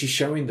 So she's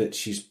showing that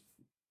she's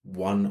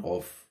one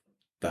of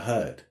the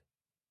herd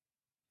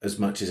as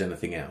much as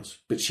anything else,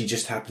 but she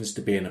just happens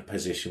to be in a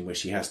position where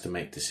she has to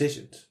make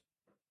decisions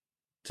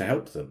to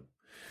help them.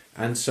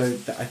 And so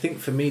I think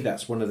for me,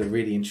 that's one of the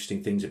really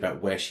interesting things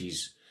about how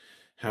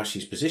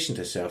she's positioned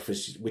herself,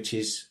 which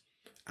is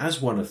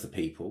as one of the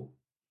people,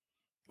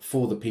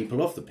 for the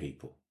people of the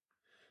people,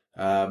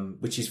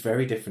 which is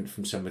very different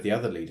from some of the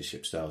other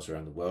leadership styles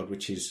around the world,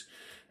 which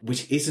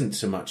isn't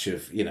so much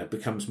of,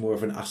 becomes more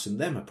of an us and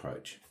them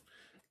approach.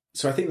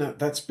 So I think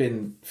that's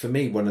been, for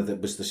me,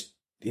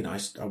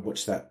 I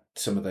watched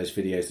some of those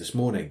videos this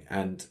morning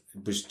and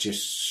was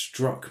just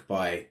struck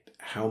by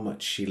how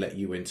much she let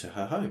you into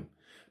her home.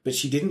 But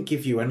she didn't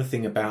give you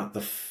anything about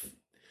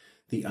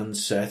the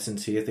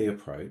uncertainty of the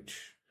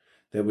approach.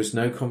 There was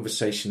no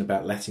conversation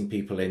about letting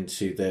people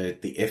into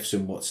the ifs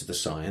and whats of the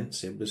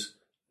science. It was,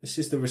 this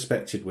is the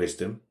respected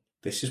wisdom.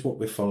 This is what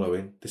we're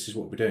following. This is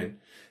what we're doing.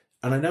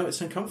 And I know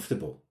it's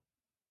uncomfortable.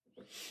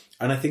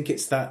 And I think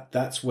it's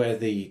that's where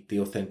the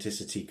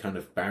authenticity kind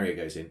of barrier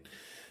goes in.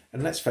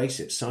 And let's face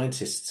it,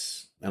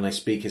 scientists, and I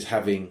speak as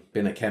having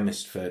been a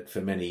chemist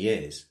for many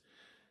years,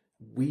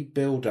 we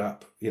build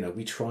up,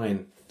 we try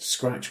and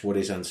scratch what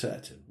is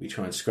uncertain. We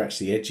try and scratch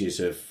the edges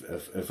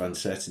of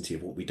uncertainty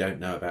of what we don't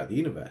know about the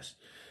universe.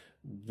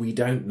 We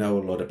don't know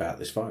a lot about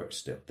this virus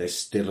still. There's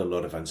still a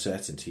lot of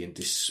uncertainty. And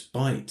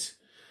despite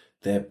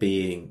there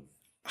being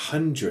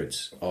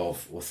hundreds or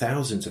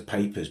thousands of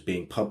papers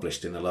being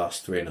published in the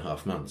last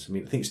 3.5 months, I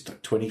mean, I think it's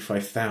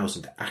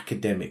 25,000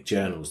 academic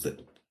journals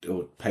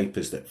or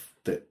papers that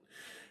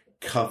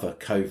cover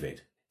COVID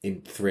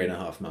in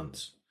 3.5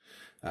 months.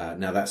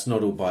 Now, that's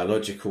not all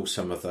biological.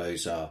 Some of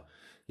those are,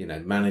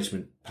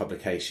 management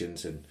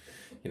publications, and,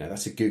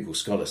 that's a Google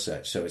Scholar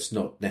search, so it's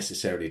not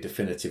necessarily a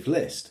definitive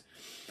list.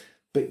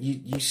 But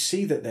you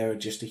see that there are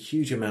just a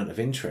huge amount of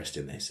interest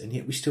in this, and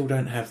yet we still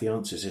don't have the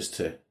answers as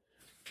to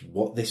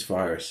what this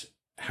virus,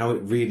 how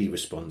it really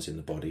responds in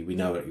the body. We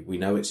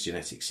know its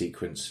genetic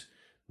sequence.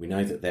 We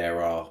know that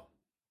there are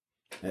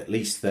at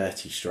least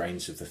 30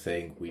 strains of the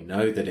thing. We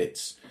know that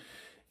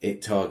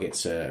it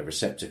targets a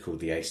receptor called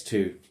the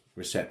ACE2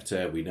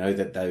 receptor. We know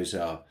that those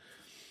are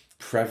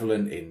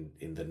prevalent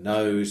in the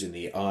nose, in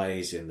the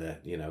eyes, in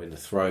the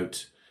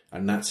throat,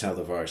 and that's how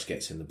the virus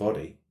gets in the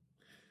body.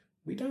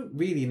 We don't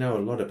really know a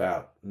lot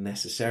about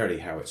necessarily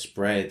how it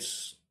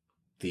spreads,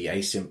 the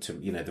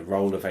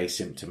role of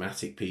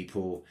asymptomatic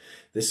people.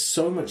 There's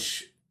so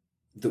much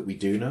that we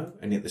do know,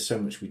 and yet there's so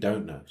much we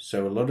don't know.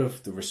 So a lot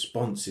of the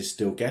response is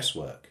still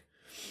guesswork.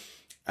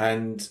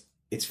 And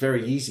it's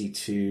very easy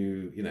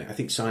to, I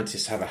think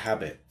scientists have a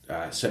habit,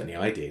 certainly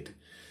I did,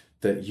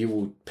 that you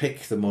will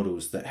pick the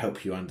models that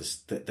help you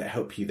that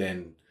help you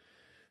then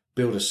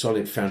build a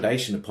solid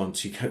foundation upon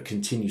to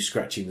continue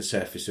scratching the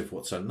surface of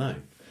what's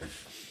unknown.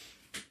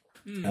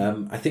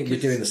 I think we're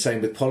doing the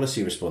same with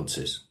policy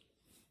responses.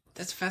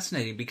 That's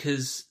fascinating,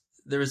 because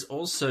there is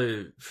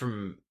also,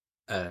 from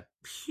a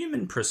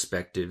human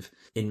perspective,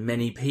 in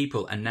many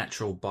people, a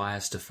natural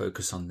bias to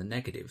focus on the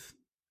negative,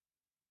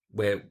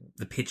 where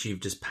the picture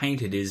you've just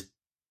painted is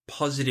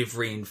positive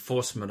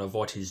reinforcement of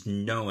what is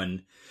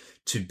known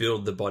to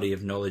build the body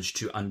of knowledge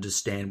to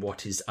understand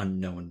what is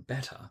unknown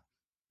better,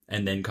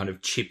 and then kind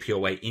of chip your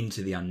way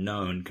into the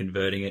unknown,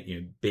 converting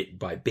it, bit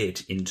by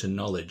bit into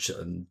knowledge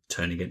and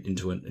turning it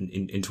into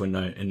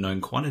a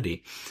known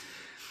quantity.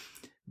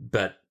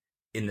 But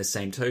in the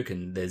same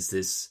token, there's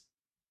this,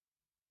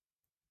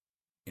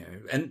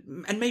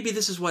 and maybe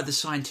this is why the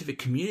scientific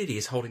community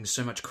is holding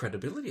so much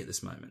credibility at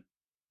this moment.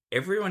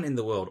 Everyone in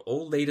the world,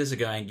 all leaders are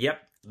going,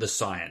 yep, the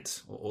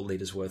science, or all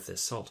leaders worth their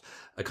salt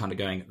are kind of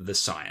going, the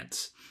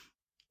science.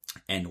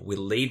 And we'll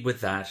lead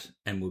with that,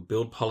 and we'll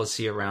build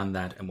policy around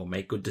that, and we'll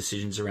make good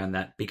decisions around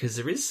that, because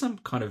there is some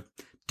kind of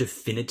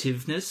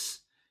definitiveness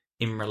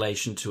in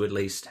relation to at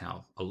least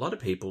how a lot of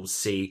people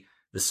see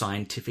the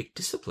scientific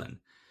discipline.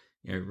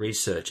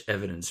 Research,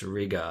 evidence,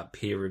 rigor,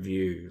 peer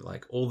review,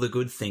 like all the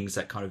good things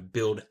that kind of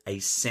build a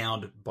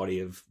sound body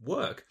of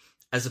work,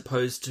 as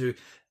opposed to,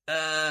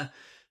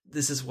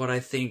 this is what I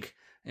think.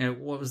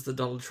 What was the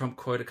Donald Trump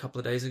quote a couple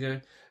of days ago?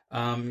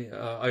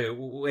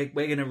 We're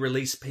going to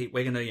release Pete.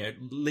 We're going to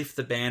lift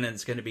the ban, and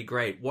it's going to be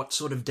great. What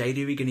sort of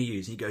data are we going to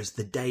use? And he goes,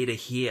 the data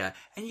here,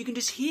 and you can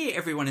just hear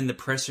everyone in the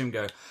press room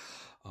go,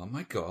 "Oh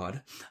my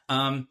god!"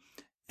 And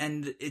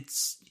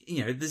it's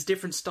there's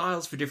different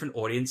styles for different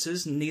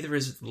audiences. Neither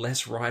is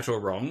less right or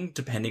wrong,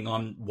 depending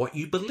on what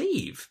you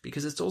believe,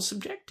 because it's all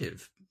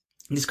subjective.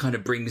 And this kind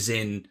of brings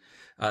in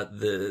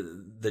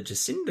the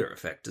Jacinda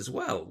effect as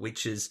well,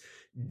 which is,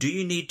 do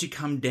you need to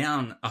come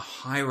down a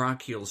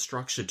hierarchical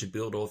structure to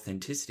build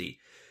authenticity?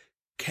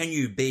 Can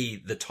you be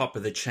the top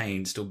of the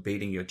chain, still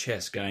beating your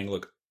chest, going,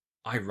 look,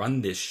 I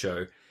run this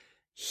show.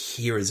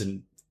 Here is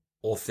an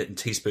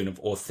teaspoon of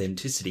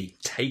authenticity.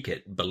 Take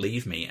it,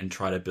 believe me, and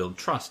try to build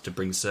trust to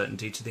bring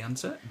certainty to the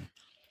uncertain.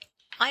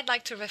 I'd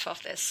like to riff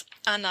off this,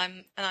 and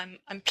I'm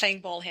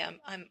playing ball here.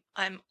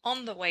 I'm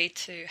on the way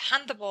to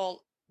hand the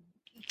ball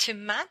to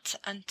Matt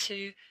and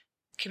to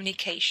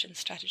communication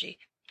strategy.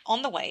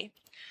 On the way,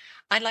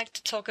 I'd like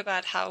to talk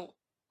about how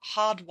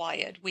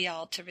hardwired we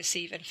are to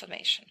receive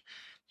information.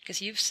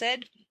 Because you've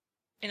said,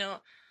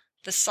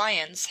 the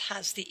science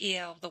has the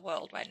ear of the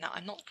world right now.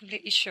 I'm not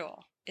completely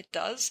sure it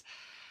does.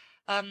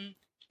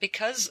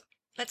 Because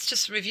let's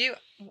just review,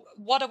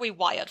 what are we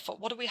wired for?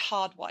 What are we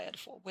hardwired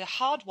for? We're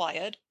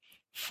hardwired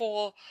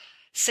for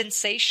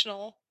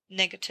sensational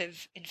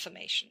negative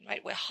information,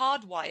 right? We're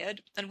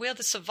hardwired, and we're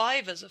the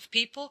survivors of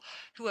people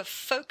who are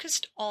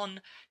focused on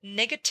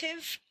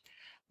negative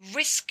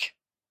risk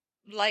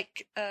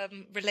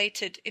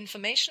related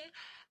information,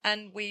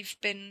 and we're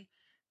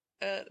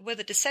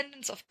the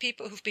descendants of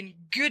people who've been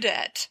good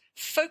at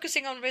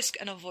focusing on risk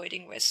and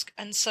avoiding risk,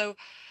 and so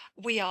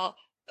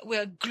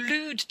we're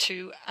glued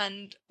to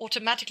and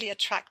automatically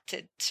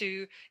attracted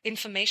to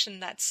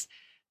information that's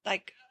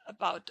like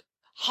about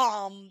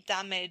harm,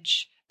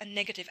 damage, and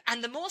negative.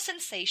 And the more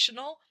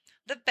sensational,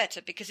 the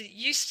better, because it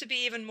used to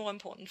be even more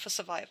important for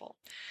survival.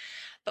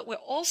 But we're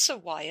also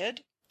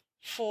wired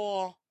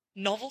for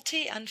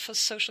novelty and for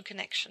social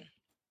connection.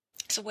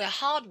 So we're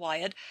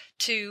hardwired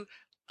to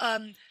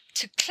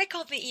click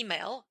on the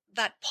email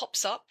that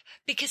pops up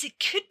because it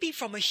could be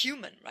from a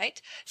human,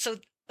 right? So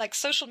like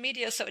social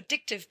media is so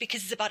addictive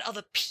because it's about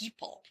other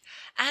people.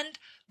 And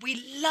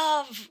we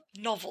love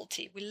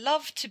novelty. We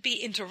love to be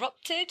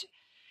interrupted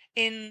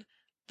in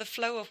the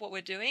flow of what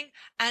we're doing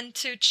and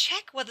to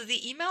check whether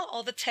the email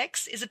or the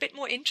text is a bit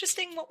more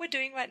interesting what we're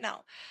doing right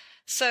now.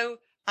 So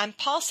I'm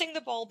passing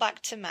the ball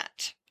back to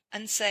Matt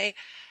and say,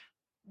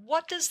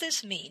 what does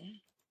this mean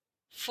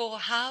for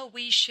how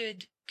we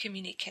should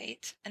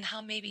communicate and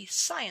how maybe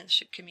science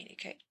should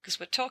communicate? Because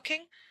we're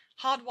talking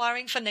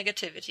hardwiring for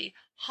negativity,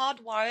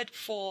 hardwired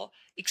for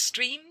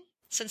extreme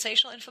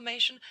sensational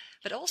information,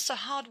 but also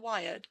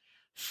hardwired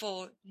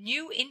for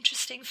new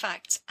interesting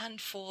facts and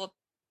for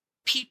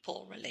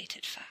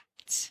people-related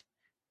facts.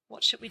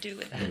 What should we do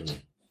with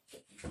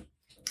that?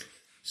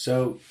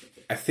 So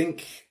I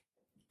think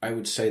I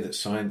would say that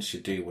science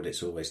should do what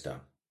it's always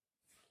done,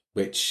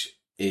 which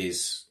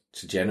is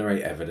to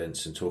generate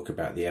evidence and talk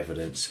about the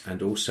evidence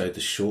and also the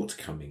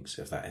shortcomings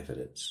of that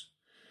evidence.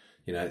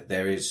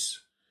 There is,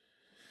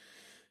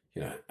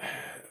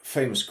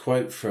 famous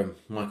quote from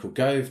Michael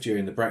Gove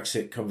during the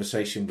Brexit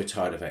conversation, we're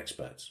tired of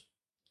experts.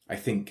 I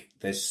think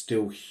there's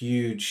still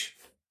huge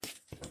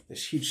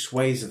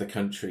swathes of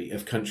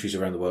countries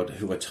around the world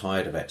who are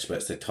tired of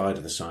experts. They're tired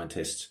of the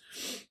scientists.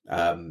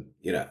 I'm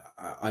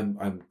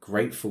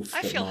grateful that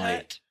I feel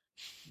hurt.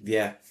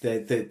 Yeah,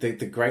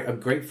 I'm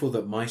grateful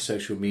that my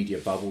social media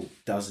bubble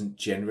doesn't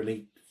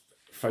generally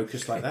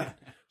focus like that.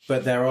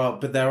 But there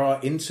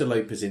are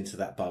interlopers into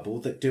that bubble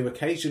that do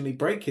occasionally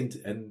break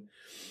into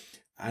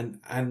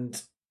and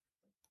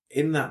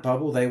in that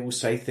bubble they will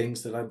say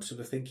things that I'm sort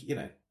of thinking,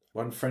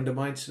 one friend of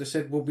mine sort of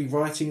said, we'll be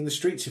rioting in the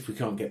streets if we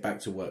can't get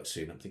back to work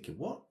soon. I'm thinking,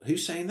 what?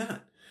 Who's saying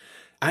that?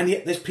 And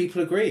yet there's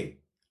people agreeing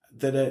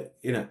that are,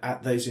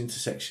 at those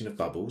intersection of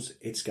bubbles,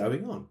 it's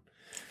going on.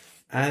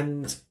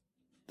 And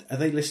are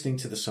they listening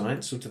to the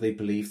science or do they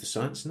believe the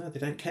science? No, they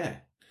don't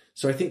care.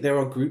 So I think there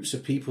are groups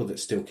of people that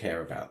still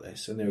care about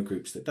this and there are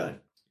groups that don't.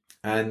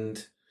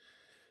 And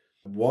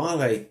while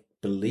I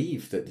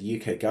believe that the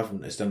UK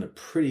government has done a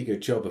pretty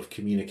good job of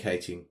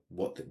communicating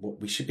what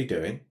we should be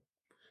doing,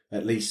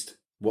 at least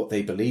what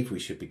they believe we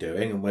should be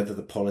doing, and whether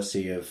the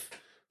policy of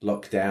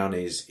lockdown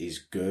is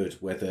good,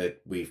 whether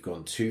we've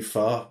gone too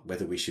far,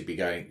 whether we should be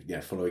going,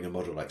 following a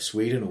model like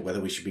Sweden, or whether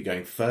we should be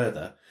going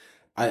further,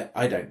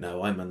 I don't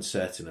know. I'm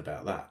uncertain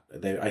about that.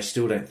 I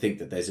still don't think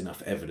that there's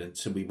enough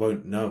evidence, and we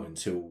won't know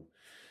until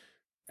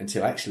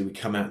actually we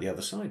come out the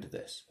other side of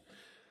this.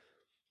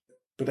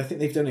 But I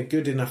think they've done a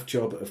good enough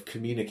job of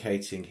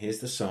communicating, here's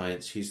the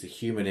science, here's the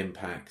human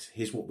impact,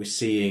 here's what we're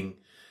seeing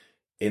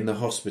in the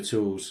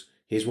hospitals,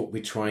 here's what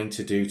we're trying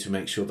to do to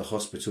make sure the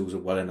hospitals are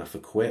well enough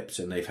equipped.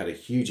 And they've had a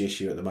huge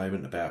issue at the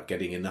moment about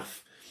getting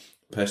enough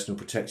personal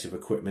protective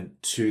equipment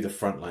to the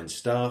frontline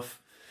staff.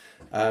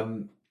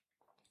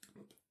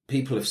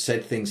 People have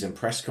said things in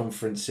press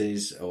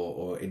conferences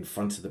or in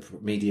front of the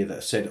media that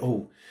have said,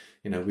 oh,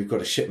 we've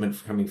got a shipment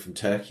coming from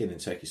Turkey. And then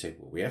Turkey say,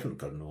 well, we haven't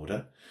got an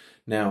order.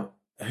 Now,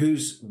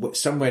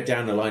 somewhere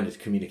down the line of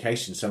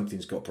communication,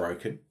 something's got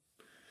broken.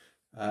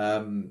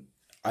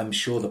 I'm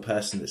sure the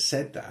person that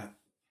said that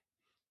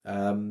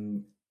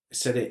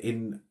said it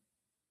in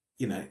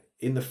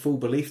the full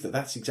belief that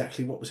that's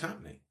exactly what was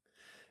happening.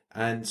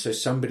 And so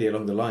somebody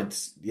along the line,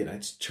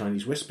 it's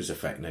Chinese whispers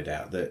effect, no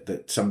doubt,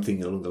 that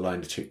something along the line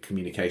of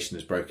communication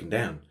has broken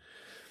down.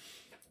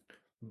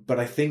 But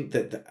I think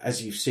that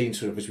as you've seen,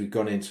 sort of as we've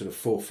gone in sort of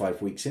 4 or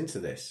 5 weeks into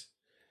this,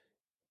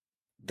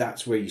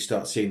 that's where you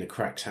start seeing the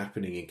cracks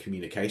happening in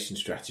communication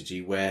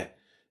strategy, where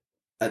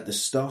at the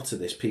start of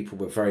this, people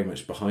were very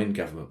much behind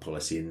government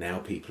policy, and now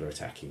people are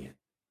attacking it.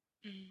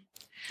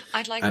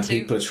 Mm.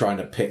 People are trying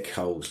to pick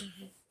holes.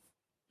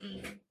 Mm-hmm.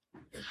 Mm.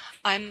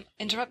 I'm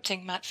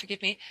interrupting, Matt,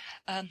 forgive me,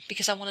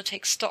 because I want to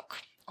take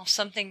stock of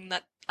something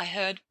that I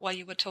heard while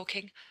you were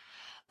talking.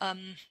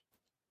 And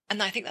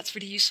I think that's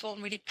really useful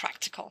and really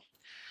practical.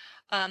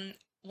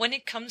 When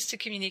it comes to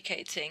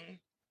communicating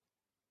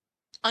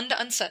under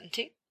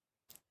uncertainty,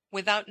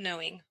 without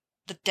knowing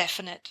the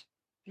definite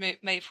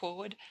way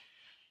forward,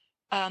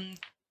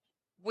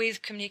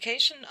 with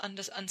communication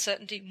under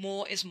uncertainty,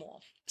 more is more.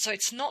 So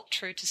it's not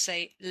true to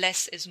say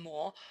less is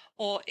more,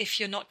 or if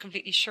you're not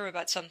completely sure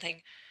about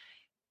something,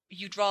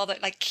 you'd rather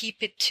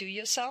keep it to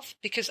yourself.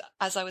 Because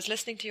as I was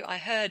listening to you, I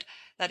heard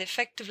that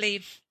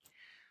effectively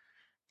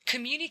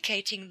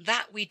communicating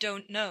that we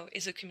don't know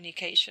is a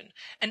communication.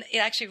 And it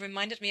actually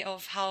reminded me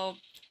of how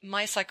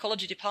my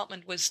psychology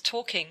department was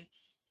talking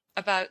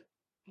about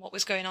what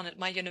was going on at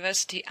my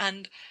university.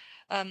 And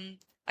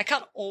I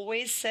can't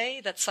always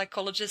say that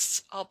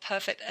psychologists are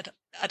perfect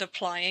at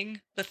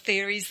applying the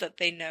theories that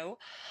they know,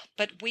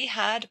 but we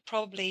had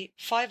probably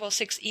 5 or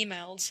 6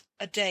 emails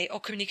a day, or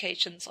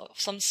communications of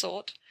some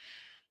sort,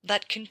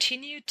 that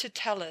continued to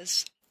tell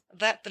us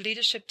that the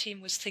leadership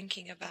team was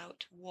thinking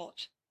about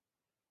what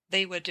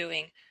they were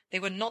doing. They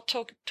were not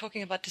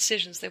talking about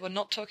decisions. They were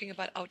not talking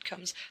about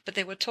outcomes, but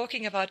they were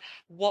talking about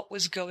what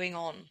was going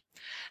on.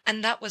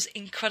 And that was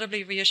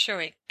incredibly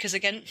reassuring, because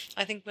again,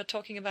 I think we're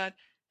talking about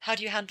how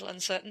do you handle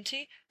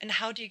uncertainty and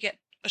how do you get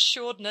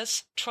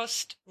assuredness,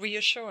 trust,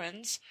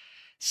 reassurance.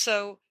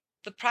 So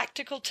the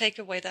practical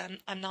takeaway that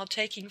I'm now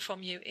taking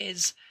from you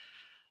is,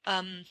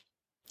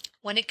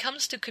 when it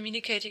comes to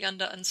communicating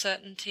under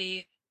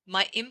uncertainty,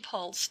 my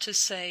impulse to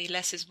say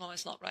less is more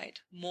is not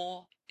right.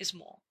 More is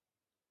more.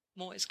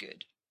 More is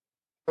good.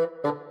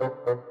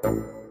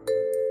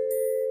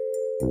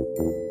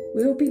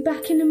 We'll be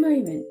back in a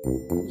moment.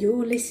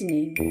 You're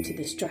listening to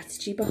The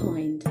Strategy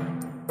Behind.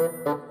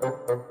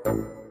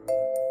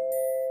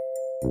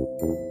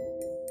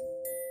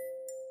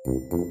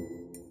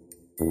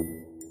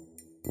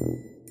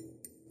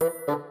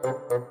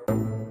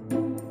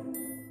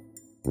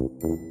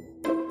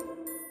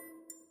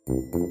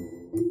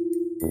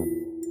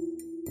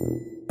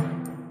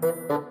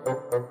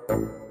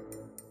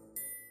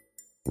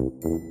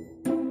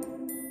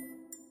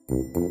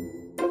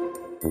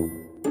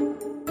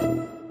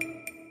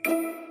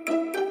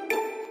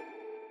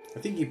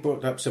 I think you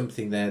brought up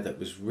something there that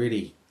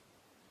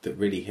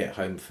really hit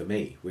home for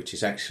me, which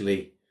is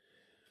actually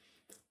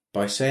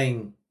by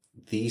saying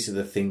these are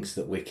the things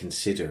that we're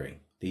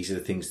considering, these are the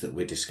things that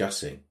we're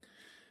discussing.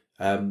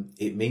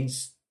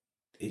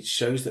 It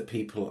shows that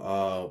people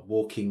are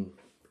walking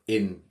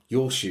in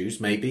your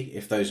shoes, maybe,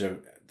 if those are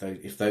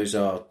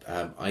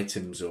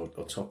items or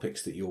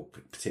topics that you're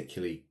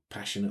particularly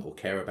passionate or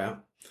care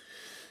about.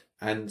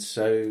 And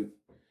so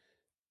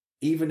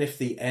even if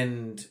the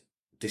end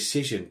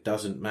decision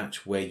doesn't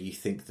match where you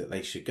think that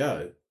they should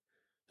go,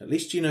 at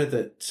least you know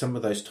that some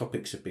of those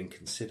topics have been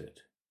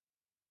considered.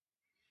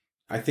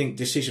 I think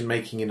decision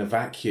making in a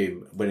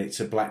vacuum, when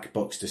it's a black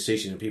box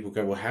decision and people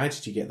go, well, how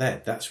did you get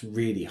there? That's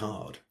really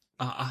hard.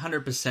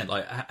 100%.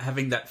 Like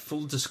having that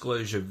full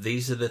disclosure of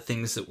these are the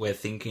things that we're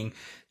thinking,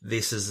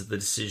 this is the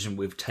decision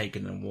we've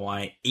taken, and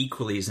why.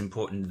 Equally as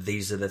important,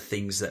 these are the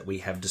things that we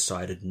have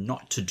decided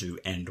not to do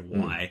and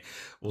why.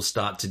 Will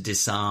start to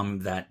disarm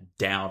that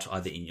doubt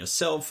either in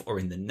yourself or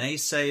in the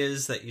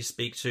naysayers that you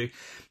speak to.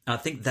 And I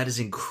think that is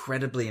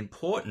incredibly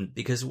important,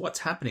 because what's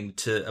happening,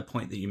 to a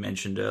point that you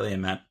mentioned earlier,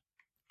 Matt,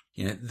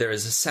 there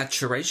is a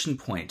saturation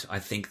point, I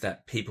think,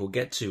 that people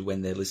get to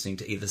when they're listening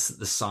to either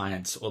the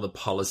science or the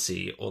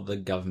policy or the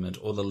government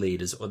or the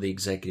leaders or the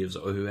executives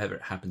or whoever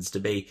it happens to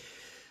be.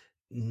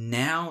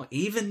 Now,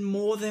 even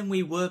more than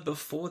we were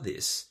before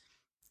this,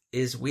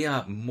 is we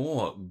are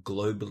more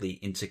globally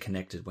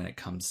interconnected when it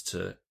comes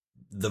to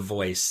the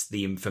voice,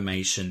 the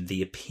information,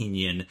 the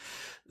opinion,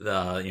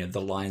 the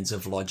lines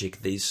of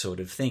logic, these sort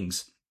of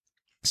things.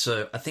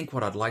 So I think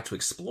what I'd like to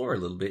explore a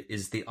little bit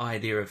is the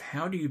idea of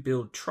how do you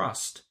build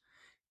trust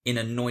in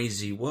a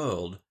noisy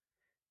world?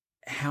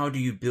 How do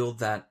you build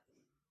that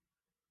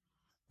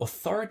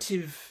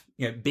authoritative,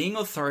 being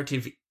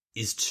authoritative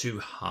is too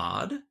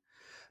hard,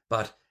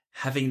 but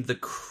having the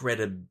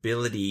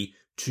credibility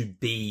to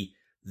be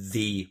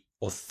the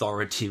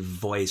authoritative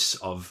voice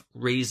of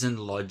reason,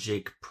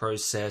 logic,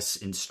 process,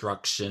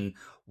 instruction,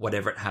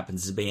 whatever it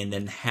happens to be, and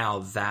then how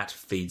that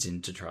feeds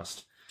into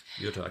trust.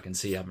 Jutta, I can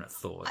see you having a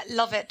thought. I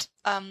love it.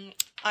 I'm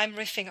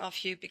riffing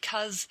off you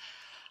because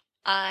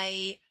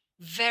I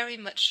very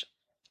much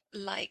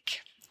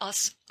like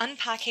us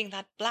unpacking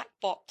that black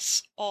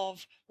box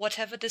of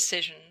whatever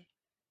decision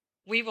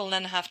we will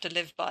then have to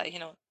live by,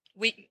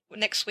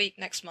 next week,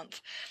 next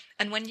month.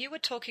 And when you were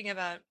talking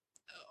about,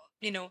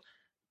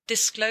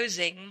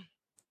 disclosing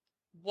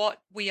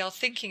what we are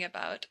thinking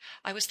about,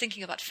 I was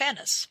thinking about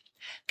fairness,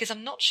 because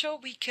I'm not sure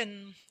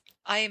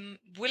I'm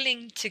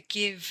willing to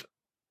give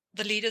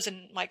the leaders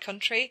in my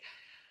country,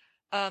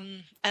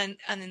 and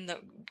in the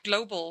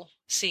global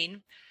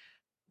scene,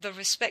 the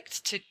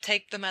respect to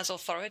take them as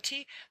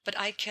authority, but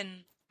I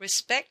can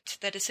respect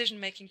their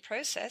decision-making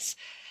process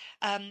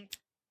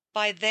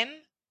by them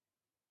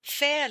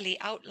fairly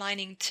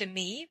outlining to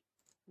me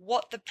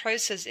what the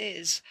process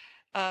is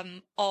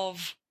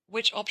of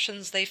which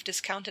options they've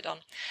discounted on.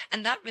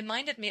 And that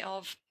reminded me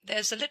of,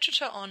 there's a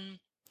literature on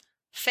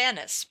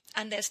fairness,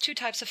 and there's two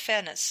types of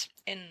fairness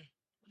in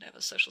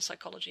whatever social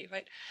psychology,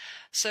 right?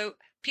 So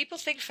people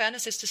think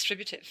fairness is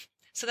distributive.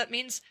 So that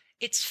means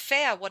it's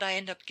fair what I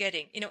end up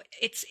getting.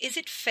 Is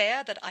it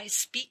fair that I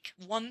speak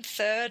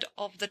 1/3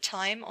 of the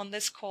time on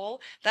this call?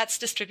 That's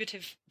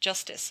distributive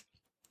justice.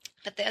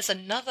 But there's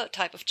another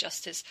type of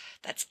justice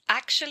that's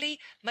actually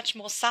much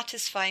more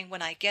satisfying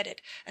when I get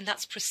it, and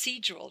that's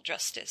procedural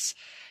justice.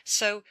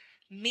 So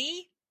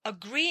me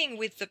agreeing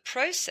with the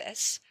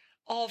process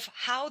of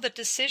how the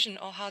decision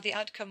or how the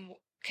outcome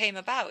came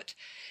about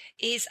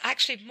is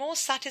actually more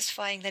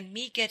satisfying than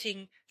me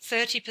getting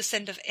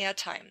 30% of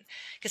airtime.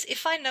 Because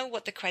if I know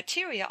what the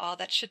criteria are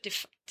that should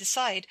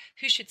decide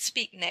who should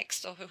speak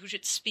next or who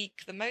should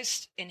speak the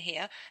most in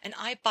here, and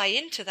I buy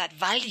into that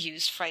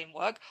values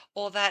framework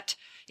or that,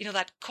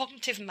 that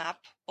cognitive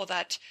map or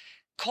that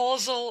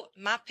causal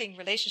mapping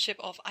relationship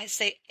of, I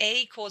say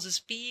A causes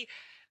B,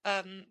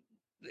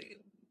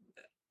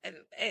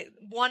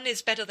 one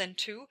is better than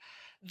two,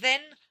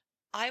 then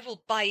I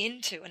will buy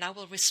into and I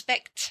will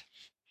respect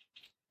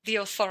the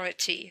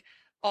authority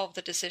of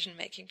the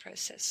decision-making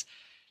process.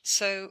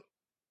 So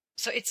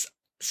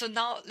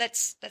now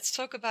let's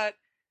talk about,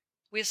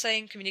 we're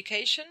saying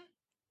communication,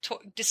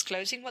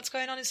 disclosing what's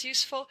going on is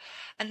useful,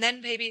 and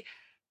then maybe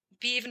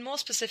be even more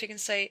specific and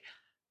say,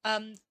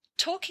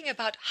 talking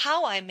about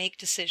how I make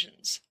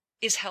decisions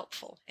is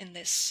helpful in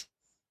this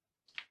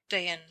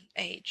day and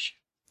age.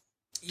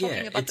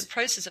 Talking about the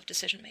process of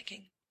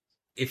decision-making.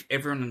 If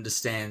everyone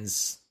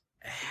understands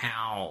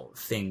how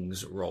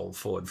things roll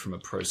forward from a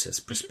process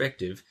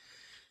perspective,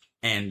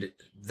 and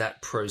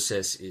that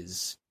process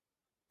is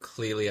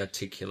clearly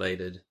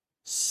articulated,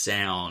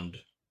 sound,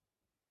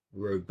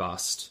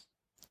 robust,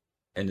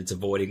 and it's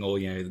avoiding all,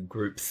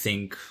 group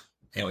think,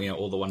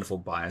 all the wonderful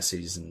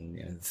biases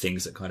and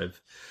things that kind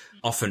of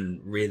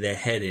often rear their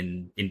head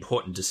in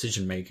important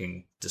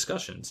decision-making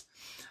discussions,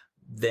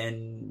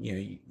 then,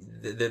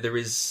 there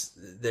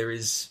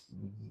is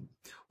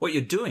what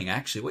you're doing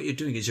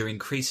is you're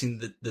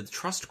increasing the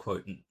trust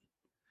quotient.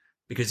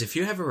 Because if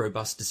you have a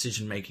robust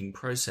decision-making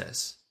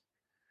process,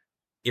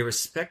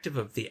 irrespective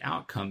of the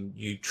outcome,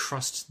 you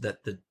trust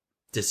that the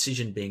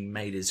decision being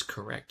made is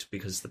correct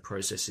because the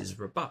process is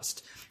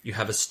robust. You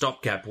have a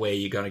stopgap where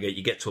you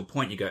get to a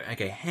point, you go,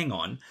 okay, hang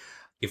on.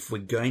 If we're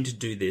going to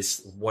do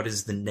this, what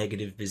is the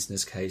negative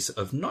business case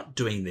of not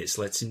doing this?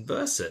 Let's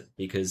inverse it,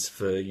 because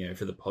for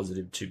the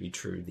positive to be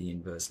true, the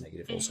inverse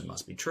negative also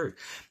must be true.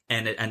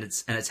 And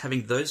it's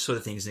having those sort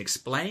of things and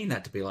explaining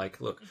that to be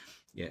like, look,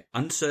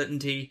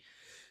 uncertainty,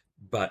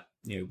 but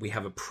we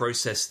have a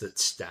process that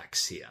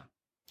stacks here,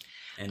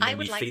 and then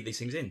we feed these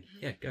things in.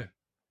 Yeah, go.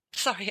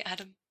 Sorry,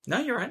 Adam. No,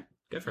 you're right.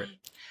 Go for it.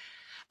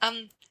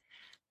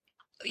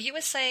 You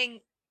were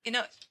saying,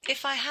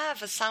 if I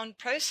have a sound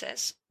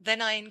process,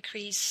 then I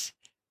increase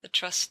the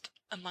trust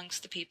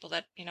amongst the people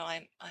that,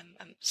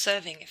 I'm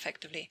serving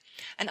effectively.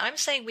 And I'm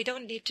saying we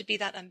don't need to be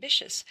that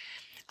ambitious.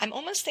 I'm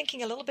almost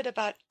thinking a little bit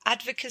about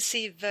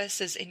advocacy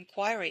versus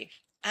inquiry.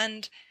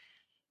 And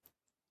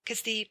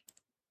because the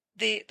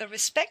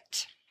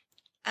respect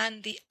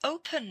and the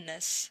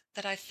openness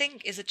that I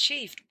think is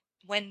achieved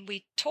when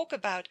we talk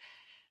about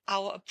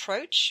our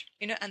approach,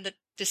 and the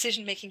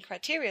decision-making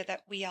criteria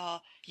that we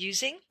are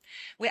using,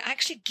 we're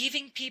actually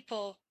giving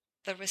people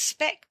the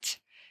respect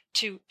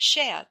to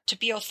share, to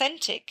be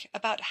authentic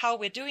about how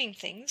we're doing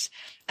things.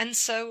 And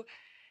so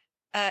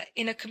I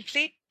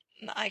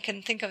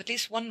can think of at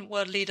least one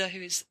world leader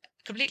who's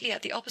completely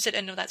at the opposite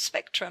end of that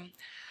spectrum.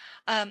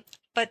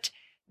 But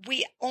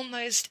we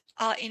almost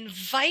are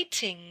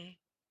inviting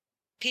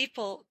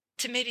people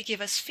to maybe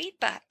give us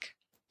feedback.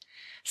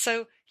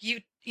 So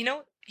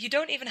you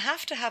don't even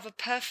have to have a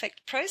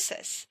perfect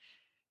process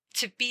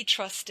to be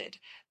trusted.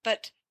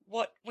 But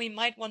what we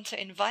might want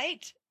to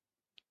invite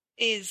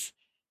is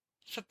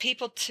for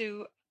people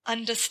to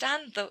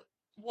understand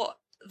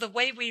the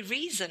way we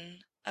reason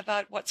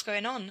about what's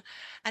going on.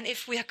 And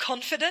if we are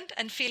confident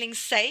and feeling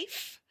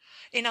safe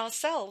in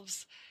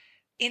ourselves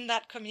in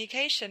that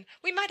communication,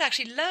 we might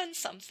actually learn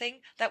something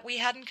that we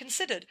hadn't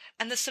considered,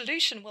 and the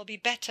solution will be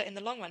better in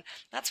the long run.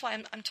 That's why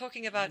I'm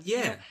talking about,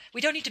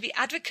 we don't need to be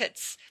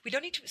advocates. We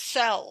don't need to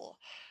sell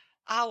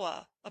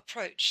our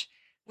approach.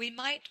 We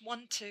might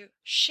want to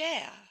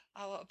share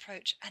our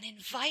approach and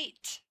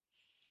invite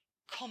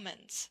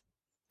comments.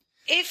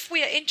 If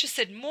we are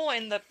interested more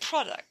in the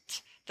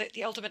product,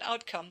 the ultimate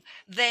outcome,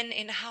 than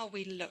in how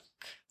we look.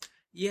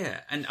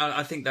 Yeah, and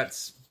I think that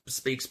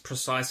speaks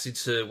precisely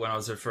to when I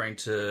was referring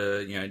to,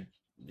 the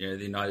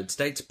United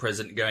States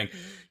president going,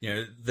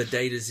 the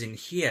data's in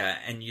here,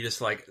 and you're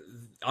just like,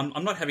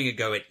 I'm not having a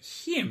go at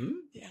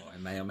him. Yeah. Or I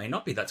may or may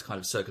not be. That's kind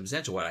of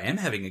circumstantial. What I am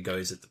having a go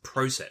is at the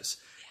process,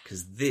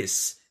 because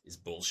this is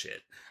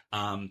bullshit.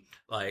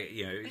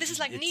 This is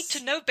like need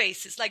to know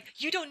basis. Like,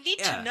 you don't need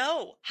to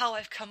know how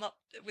I've come up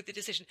with the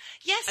decision.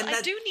 Yes, and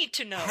I do need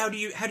to know. How do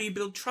you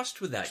build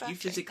trust with that? Exactly. You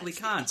physically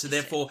can't. So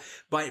therefore,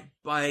 by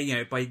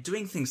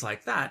doing things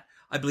like that,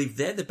 I believe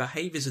they're the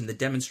behaviors and the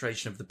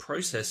demonstration of the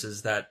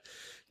processes that,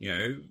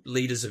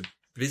 leaders of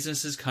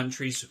businesses,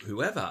 countries,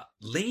 whoever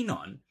lean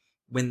on.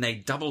 When they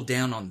double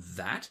down on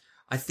that,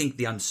 I think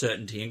the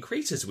uncertainty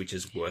increases, which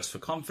is worse for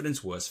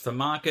confidence, worse for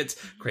markets,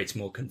 creates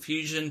more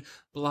confusion,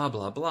 blah,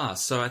 blah, blah.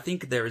 So I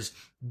think there is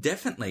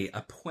definitely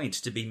a point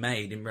to be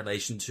made in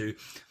relation to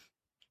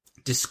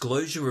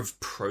disclosure of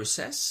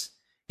process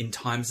in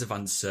times of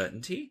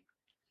uncertainty.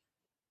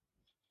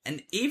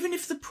 And even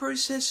if the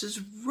process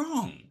is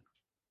wrong,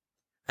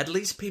 at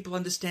least people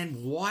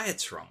understand why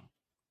it's wrong,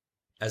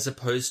 as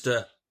opposed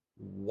to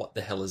what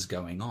the hell is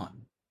going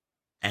on.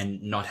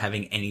 And not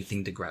having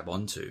anything to grab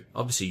onto.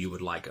 Obviously, you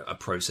would like a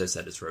process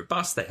that is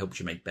robust, that helps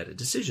you make better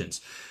decisions.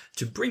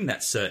 To bring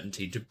that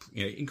certainty, to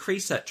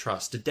increase that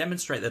trust, to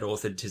demonstrate that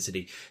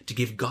authenticity, to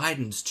give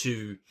guidance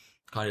to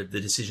kind of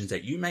the decisions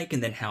that you make,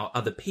 and then how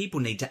other people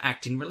need to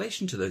act in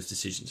relation to those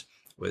decisions,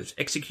 whether it's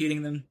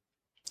executing them,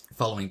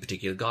 following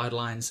particular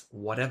guidelines,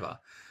 whatever.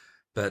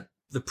 But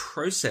the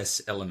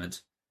process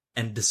element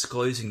and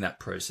disclosing that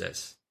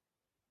process,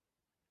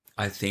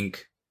 I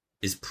think,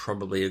 is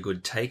probably a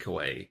good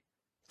takeaway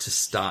to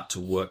start to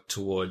work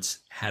towards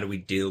how do we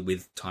deal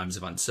with times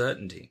of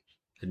uncertainty,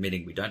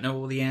 admitting we don't know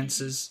all the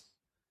answers,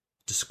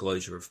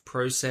 disclosure of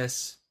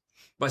process.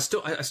 But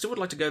I still would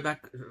like to go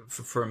back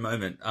for a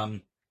moment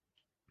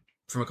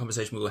from a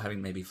conversation we were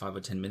having maybe 5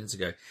 or 10 minutes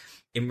ago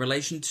in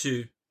relation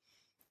to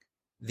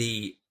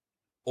the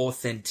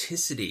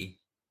authenticity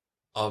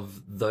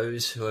of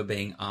those who are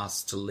being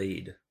asked to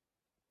lead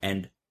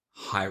and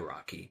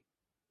hierarchy.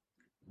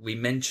 We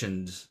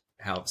mentioned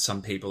how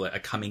some people are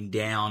coming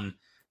down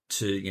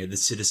to the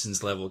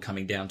citizens level,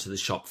 coming down to the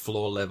shop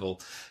floor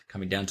level,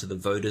 coming down to the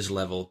voters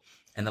level,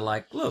 and they're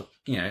like, look,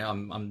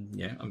 I'm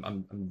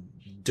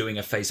doing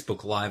a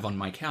Facebook Live on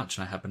my couch,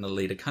 and I happen to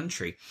lead a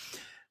country.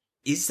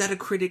 Is that a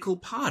critical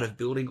part of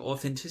building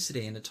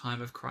authenticity in a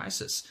time of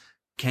crisis?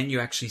 Can you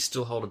actually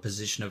still hold a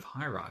position of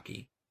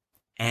hierarchy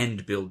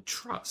and build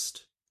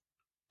trust?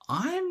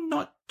 I'm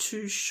not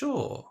too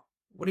sure.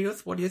 What are you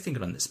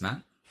thinking on this,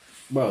 Matt?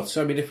 Well,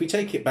 so if we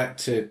take it back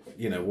to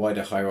why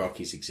do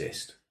hierarchies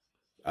exist?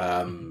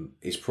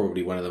 Is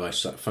probably one of the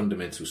most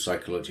fundamental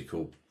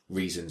psychological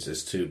reasons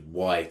as to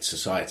why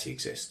society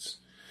exists.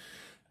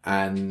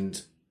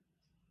 And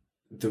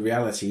the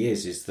reality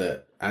is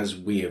that as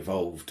we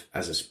evolved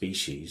as a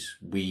species,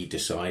 we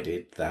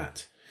decided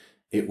that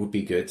it would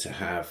be good to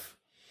have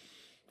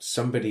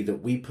somebody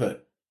that we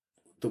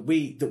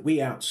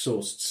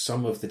outsourced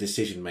some of the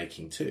decision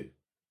making to.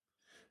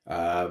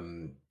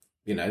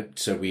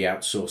 So we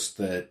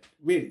outsourced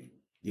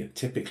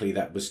typically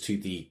that was to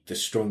the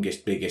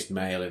strongest, biggest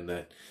male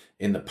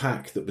in the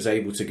pack that was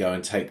able to go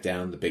and take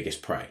down the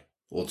biggest prey,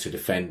 or to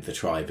defend the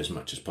tribe as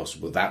much as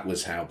possible. That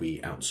was how we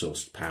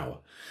outsourced power.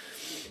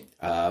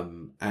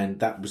 And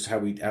that was how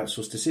we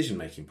outsourced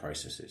decision-making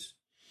processes.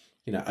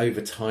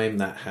 Over time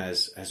that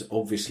has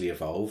obviously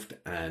evolved,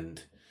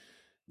 and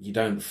I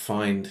don't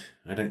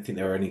think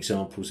there are any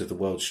examples of the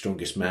world's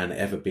strongest man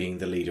ever being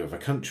the leader of a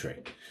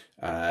country.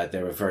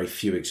 There are very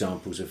few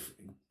examples of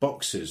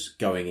boxers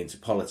going into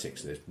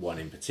politics. There's one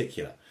in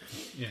particular.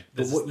 Yeah,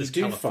 there's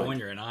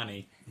California and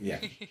Arnie.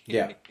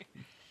 Yeah.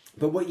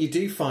 But what you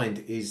do find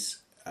is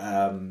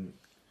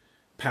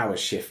power's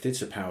shifted,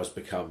 so power's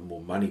become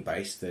more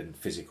money-based than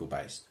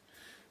physical-based.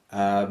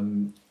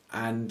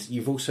 And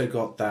you've also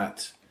got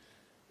that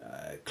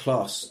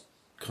class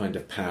kind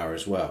of power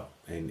as well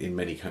in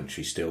many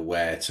countries still,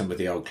 where some of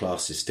the old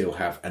classes still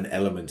have an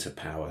element of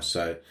power.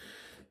 So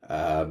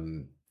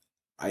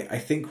I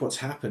think what's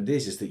happened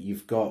is that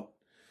you've got,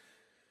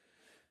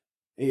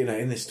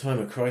 in this time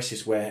of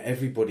crisis where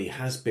everybody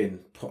has been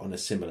put on a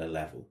similar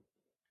level,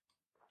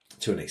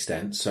 to an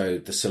extent. So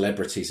the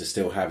celebrities are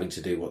still having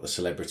to do what the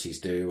celebrities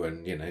do.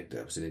 And,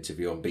 there was an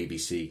interview on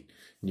BBC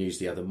News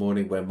the other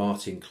morning where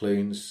Martin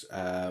Clunes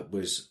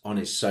was on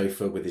his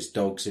sofa with his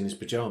dogs in his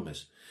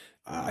pajamas.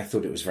 I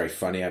thought it was very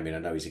funny. I mean, I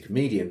know he's a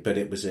comedian, but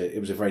it was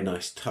a very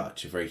nice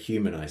touch, a very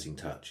humanising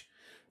touch.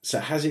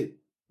 So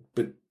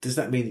but does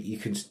that mean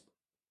that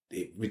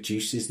it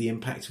reduces the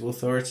impact of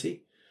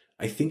authority?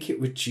 I think it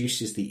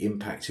reduces the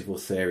impact of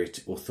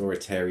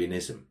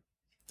authoritarianism,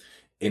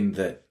 in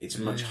that it's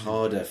much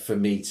harder for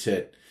me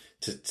to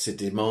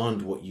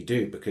demand what you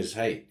do, because,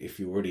 hey, if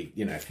you're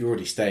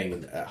already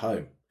staying at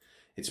home,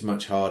 it's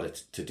much harder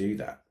to do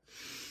that.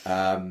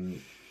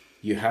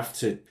 You have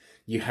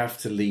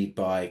to lead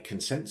by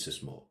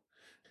consensus more.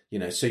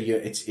 So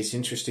it's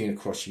interesting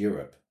across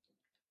Europe.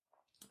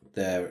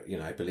 There,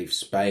 I believe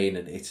Spain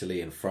and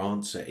Italy and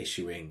France are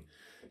issuing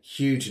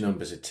huge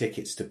numbers of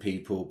tickets to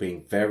people,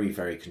 being very,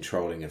 very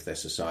controlling of their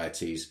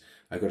societies.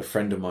 I've got a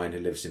friend of mine who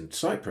lives in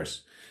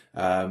Cyprus,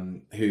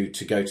 who,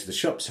 to go to the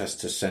shops, has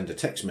to send a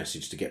text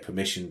message to get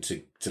permission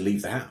to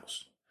leave the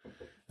house.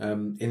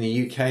 In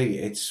the UK,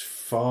 it's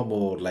far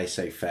more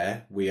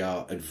laissez-faire. We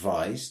are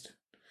advised.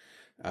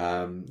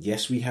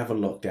 Yes, we have a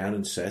lockdown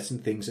and certain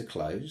things are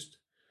closed,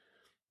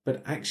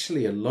 but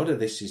actually a lot of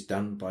this is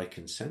done by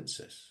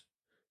consensus.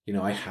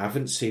 I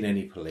haven't seen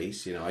any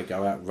police. I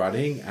go out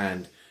running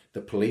and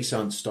the police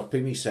aren't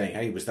stopping me saying,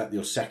 hey, was that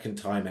your second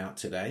time out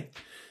today?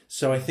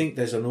 So I think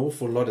there's an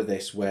awful lot of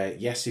this where,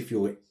 yes, if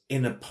you're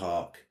in a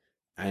park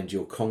and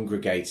you're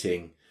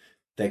congregating,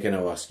 they're going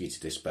to ask you to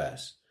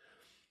disperse.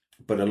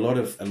 But a lot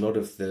of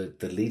the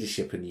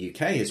leadership in the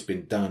UK has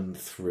been done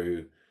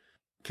through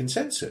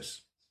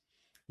consensus.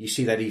 You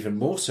see that even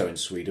more so in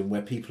Sweden,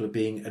 where people are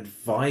being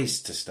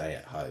advised to stay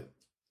at home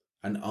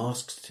and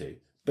asked to,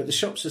 but the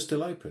shops are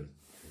still open.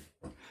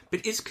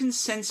 But is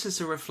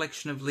consensus a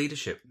reflection of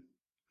leadership?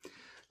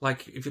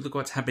 Like, if you look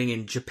what's happening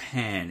in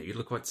Japan, you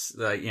look what's,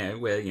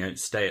 where,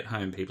 stay at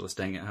home, people are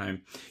staying at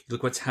home. You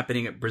look what's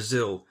happening at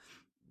Brazil.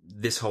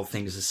 This whole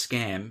thing is a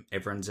scam.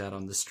 Everyone's out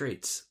on the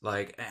streets.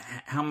 Like,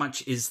 how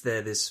much is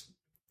there this,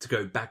 to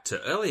go back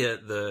to earlier,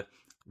 the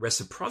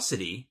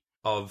reciprocity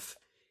of,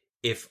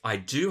 if I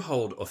do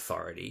hold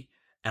authority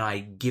and I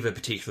give a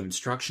particular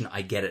instruction,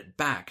 I get it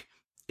back.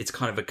 It's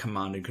kind of a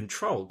command and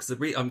control, because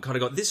I'm kind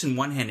of got this in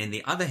one hand. In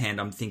the other hand,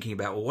 I'm thinking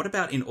about, well, what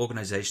about in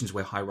organizations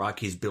where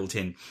hierarchy is built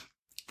in?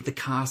 The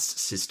caste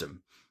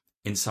system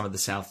in some of the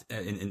South,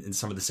 in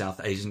some of the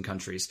South Asian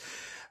countries,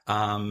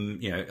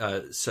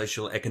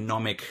 social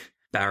economic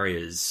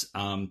barriers,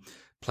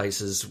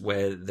 places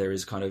where there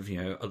is kind of,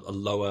 a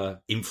lower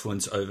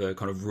influence over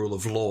kind of rule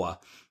of law,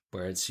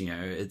 where it's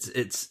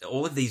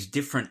all of these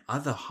different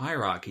other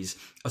hierarchies.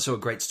 I saw a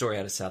great story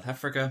out of South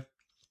Africa,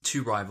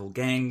 2 rival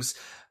gangs,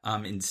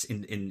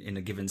 in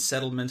a given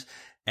settlement,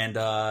 and,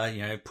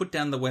 put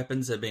down the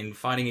weapons. They've been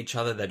fighting each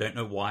other. They don't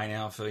know why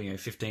now for,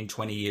 15,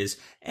 20 years.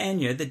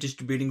 And, they're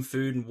distributing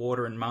food and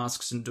water and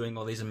masks and doing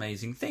all these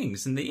amazing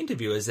things. And the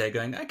interviewers, they're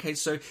going, okay,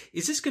 so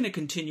is this going to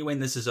continue when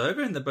this is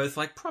over? And they're both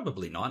like,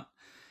 probably not.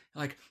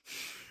 Like,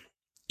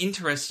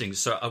 interesting.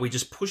 So are we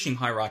just pushing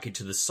hierarchy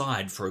to the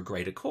side for a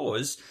greater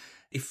cause?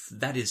 If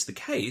that is the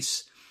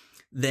case,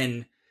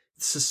 then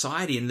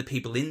society and the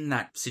people in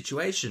that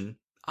situation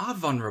are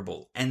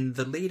vulnerable, and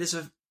the leaders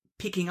are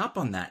picking up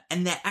on that,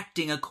 and they're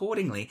acting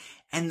accordingly,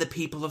 and the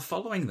people are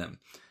following them.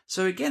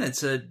 So again,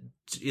 it's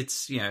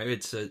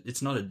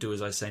not a do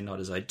as I say,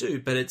 not as I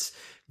do, but it's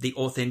the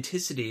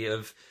authenticity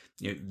of,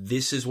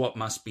 this is what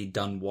must be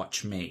done,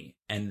 watch me.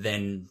 And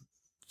then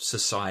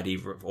society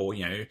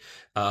or,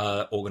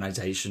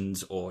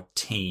 organizations or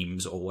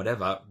teams or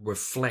whatever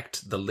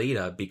reflect the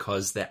leader,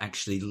 because they're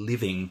actually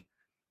living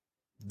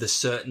the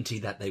certainty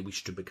that they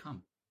wish to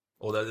become,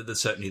 or the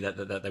certainty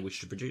that they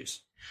wish to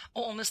produce.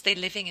 Or almost they're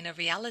living in a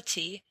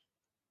reality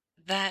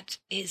that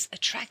is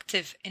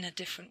attractive in a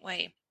different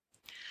way.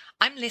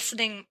 I'm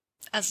listening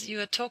as you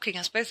were talking,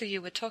 as both of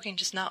you were talking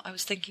just now. I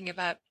was thinking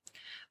about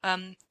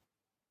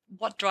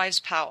what drives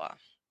power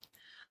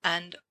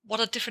and what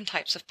are different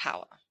types of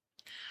power.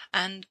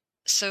 And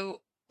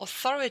so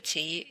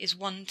authority is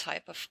one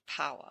type of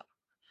power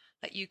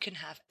that you can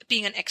have,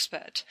 being an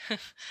expert.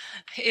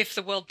 If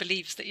the world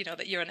believes that,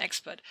 that you're an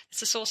expert,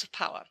 it's a source of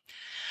power.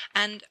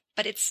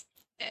 But it's,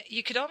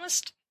 you could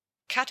almost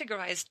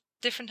categorize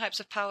different types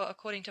of power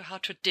according to how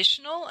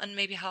traditional and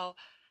maybe how,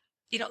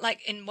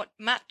 like in what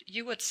Matt,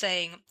 you were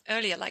saying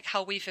earlier, like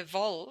how we've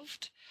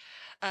evolved,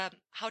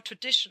 how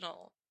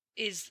traditional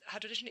is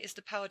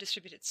the power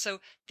distributed. So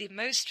the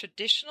most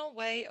traditional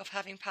way of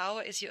having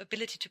power is your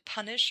ability to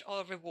punish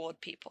or reward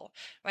people,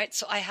 right?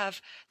 So I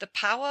have the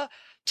power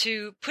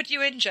to put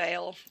you in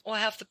jail, or I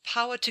have the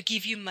power to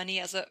give you money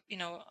as a,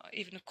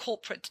 even a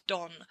corporate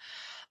don.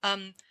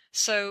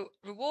 So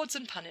rewards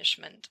and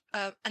punishment.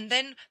 And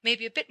then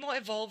maybe a bit more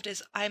evolved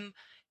is I'm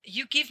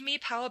you give me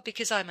power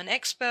because I'm an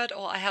expert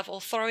or I have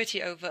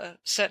authority over a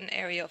certain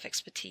area of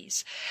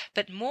expertise.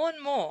 But more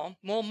and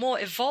more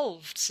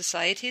evolved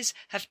societies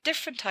have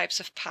different types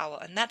of power,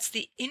 and that's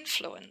the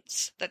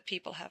influence that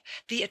people have.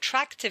 The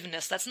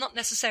attractiveness, that's not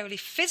necessarily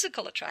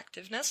physical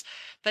attractiveness,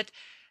 but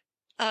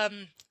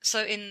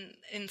so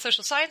in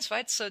social science,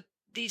 right? So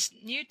these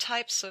new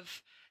types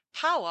of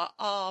power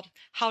are,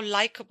 how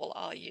likable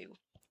are you?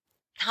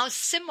 How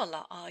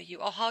similar are you,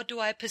 or how do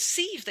I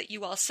perceive that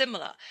you are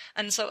similar?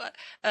 And so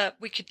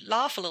we could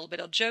laugh a little bit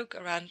or joke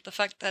around the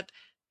fact that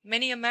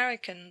many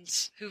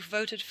Americans who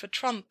voted for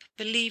Trump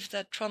believed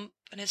that Trump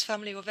and his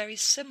family were very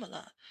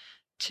similar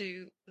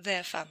to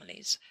their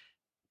families.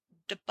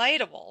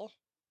 Debatable,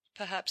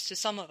 perhaps, to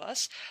some of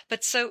us,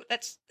 but so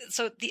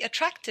the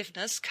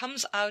attractiveness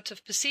comes out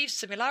of perceived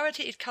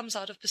similarity. It comes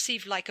out of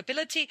perceived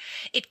likability.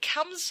 It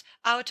comes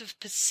out of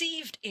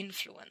perceived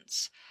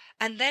influence,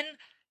 and then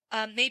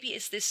maybe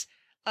it's this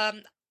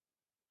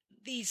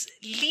these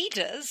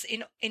leaders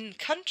in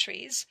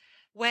countries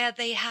where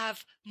they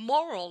have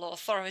moral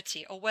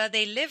authority, or where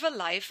they live a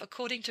life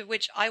according to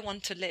which I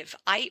want to live.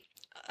 I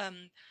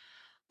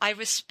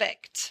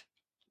respect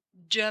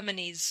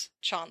Germany's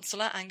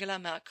Chancellor, Angela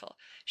Merkel.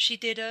 She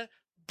did a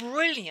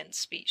brilliant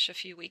speech a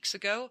few weeks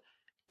ago,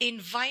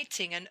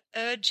 inviting and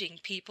urging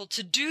people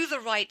to do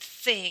the right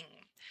thing.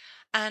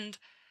 And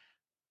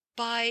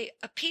by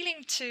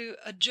appealing to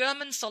a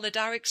German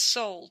solidaric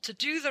soul to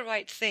do the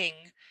right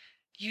thing,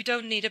 you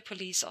don't need a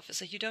police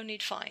officer, you don't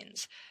need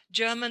fines.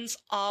 Germans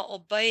are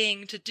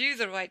obeying to do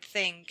the right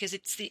thing because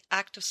it's the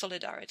act of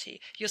solidarity.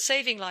 You're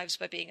saving lives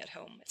by being at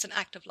home. It's an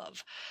act of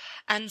love.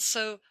 And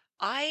so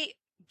I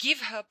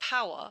give her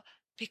power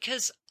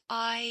because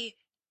I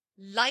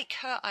like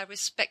her, I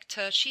respect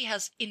her, she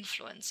has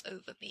influence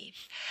over me.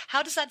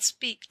 How does that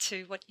speak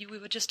to what we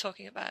were just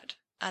talking about,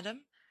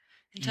 Adam,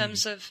 in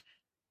terms of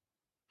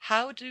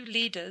how can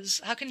leaders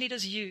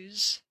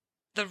use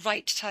the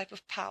right type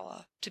of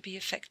power to be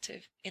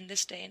effective in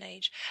this day and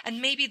age?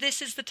 And maybe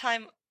this is the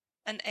time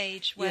and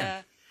age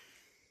where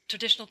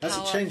traditional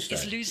power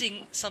is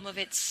losing some of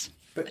its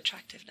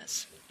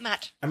attractiveness.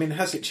 Matt? I mean,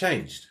 has it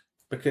changed?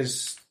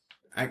 Because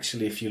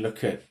actually, if you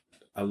look at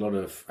a lot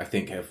of, I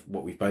think, of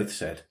what we've both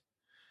said,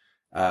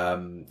 a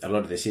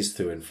lot of this is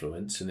through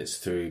influence, and it's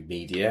through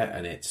media,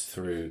 and it's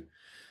through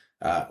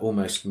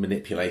almost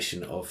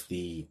manipulation of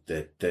the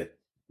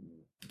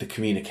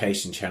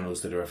communication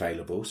channels that are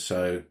available.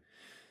 So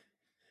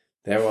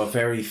there are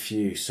very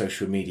few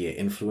social media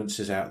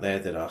influencers out there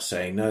that are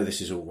saying, no,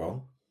 this is all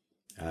wrong.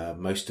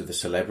 Most of the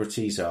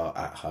celebrities are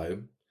at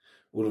home.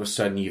 All of a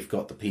sudden, you've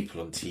got the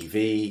people on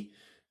TV.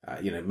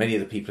 Many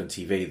of the people on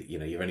TV,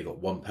 you've only got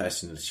one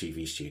person in the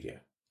TV studio.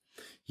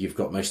 You've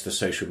got most of the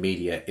social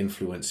media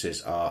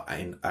influencers are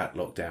at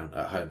lockdown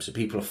at home. So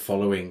people are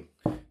following,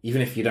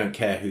 even if you don't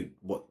care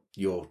what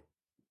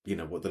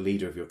the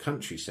leader of your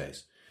country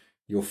says,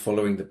 you're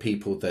following the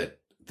people that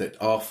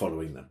are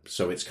following them.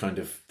 So it's kind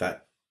of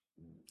that.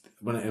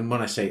 When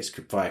I say it's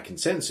via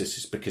consensus,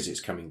 it's because it's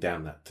coming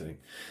down that thing,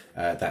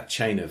 that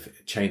chain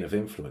of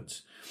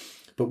influence.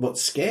 But what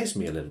scares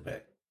me a little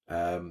bit,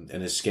 and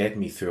has scared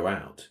me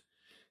throughout,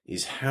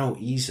 is how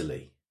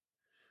easily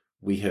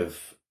we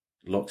have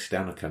locked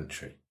down a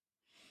country,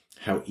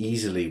 how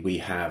easily we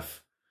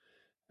have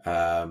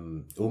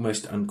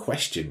almost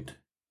unquestioned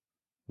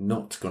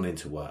not gone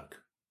into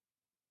work,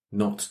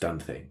 not done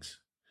things,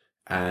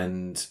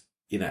 and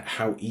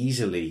how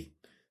easily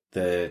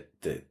the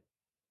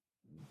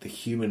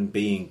human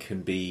being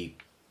can be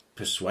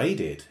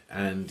persuaded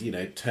and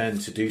turn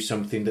to do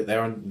something that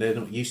they're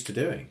not used to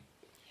doing.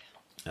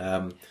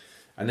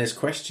 And there's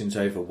questions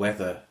over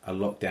whether a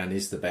lockdown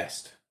is the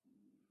best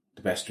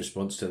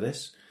response to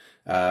this.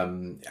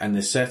 And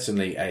there's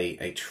certainly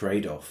a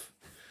trade-off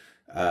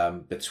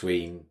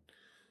between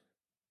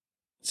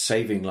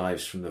saving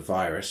lives from the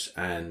virus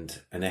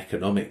and an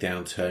economic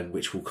downturn,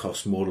 which will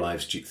cost more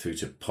lives through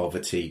to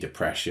poverty,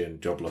 depression,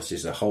 job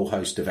losses, a whole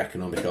host of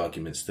economic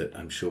arguments that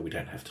I'm sure we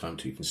don't have time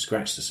to even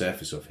scratch the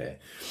surface of here.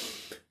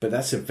 But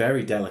that's a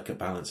very delicate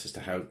balance as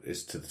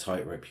to the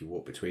tightrope you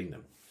walk between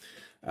them.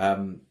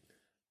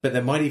 But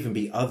there might even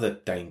be other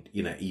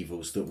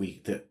evils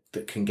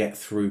that can get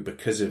through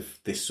because of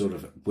this sort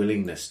of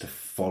willingness to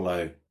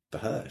follow the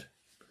herd.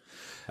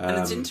 And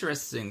it's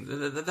interesting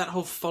that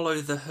whole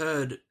follow the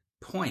herd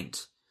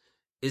point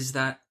is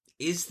there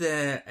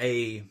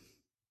a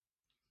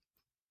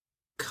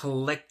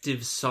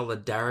collective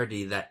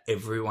solidarity that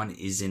everyone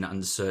is in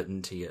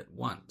uncertainty at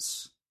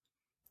once?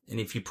 And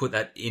if you put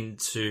that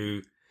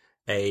into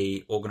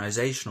a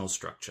organizational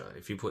structure,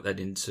 if you put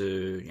that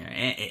into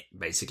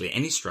basically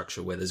any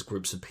structure where there's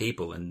groups of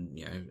people and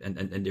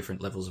and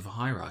different levels of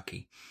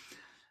hierarchy,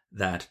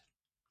 that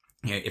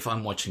if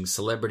I'm watching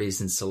celebrities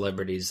and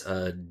celebrities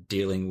are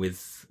dealing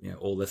with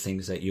all the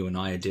things that you and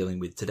I are dealing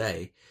with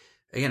today,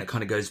 again, it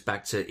kind of goes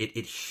back to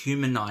it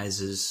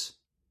humanizes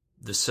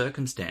the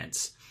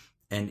circumstance.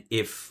 And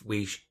if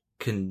we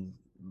can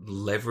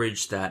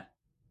leverage that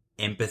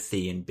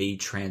empathy and be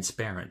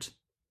transparent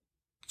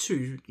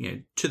to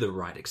the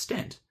right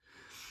extent,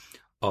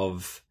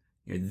 of,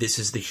 this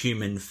is the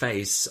human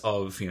face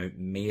of,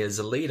 me as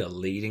a leader,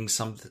 leading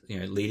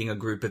leading a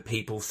group of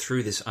people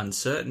through this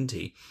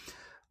uncertainty.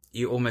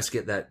 You almost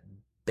get that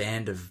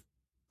band of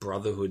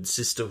brotherhood,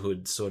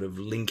 sisterhood, sort of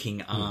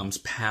linking arms,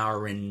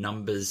 power in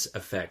numbers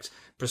effect.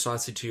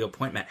 Precisely to your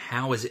point, Matt,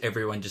 how has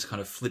everyone just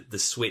kind of flipped the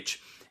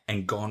switch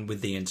and gone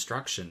with the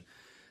instruction?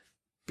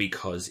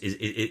 Because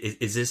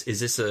is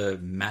this a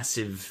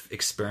massive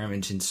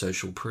experiment in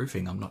social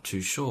proofing? I'm not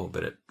too sure,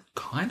 but it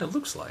kind of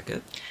looks like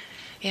it.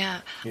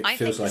 Yeah, I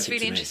think it's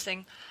really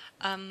interesting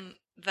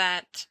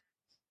that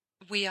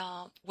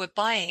we're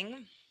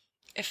buying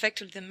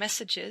effectively the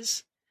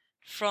messages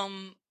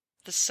from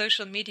the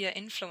social media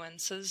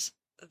influencers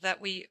that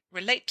we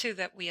relate to,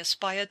 that we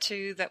aspire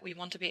to, that we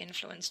want to be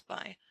influenced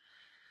by.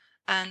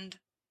 And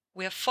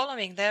we're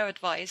following their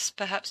advice,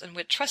 perhaps, and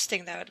we're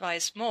trusting their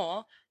advice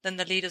more than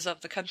the leaders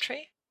of the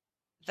country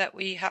that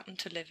we happen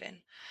to live in.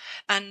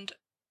 And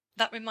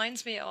that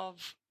reminds me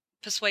of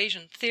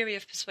persuasion, theory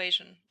of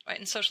persuasion, right?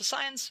 In social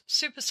science,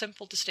 super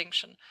simple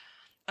distinction.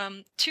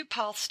 Two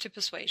paths to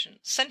persuasion.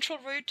 Central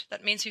route,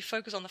 that means you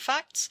focus on the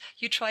facts.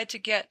 You try to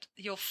get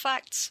your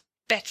facts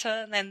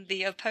better than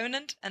the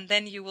opponent, and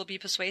then you will be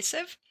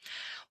persuasive.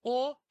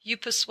 Or you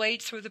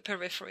persuade through the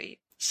periphery.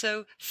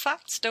 So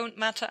facts don't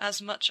matter as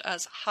much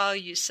as how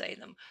you say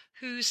them,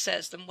 who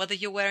says them, whether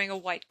you're wearing a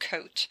white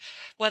coat,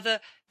 whether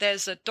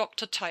there's a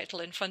doctor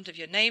title in front of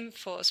your name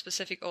for a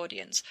specific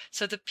audience.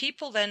 So the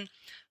people then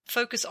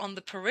focus on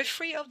the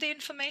periphery of the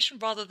information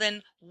rather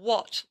than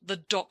what the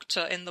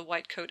doctor in the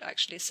white coat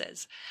actually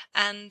says.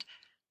 And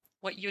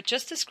what you're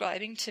just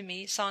describing to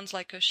me sounds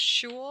like a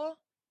sure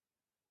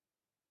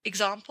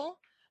example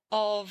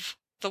of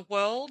the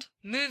world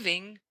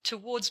moving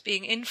towards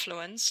being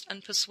influenced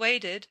and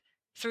persuaded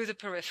through the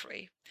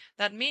periphery.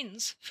 That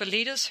means for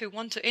leaders who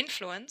want to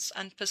influence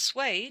and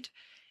persuade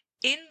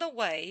in the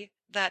way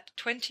that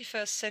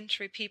 21st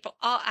century people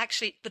are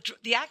actually,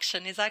 the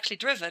action is actually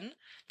driven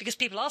because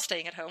people are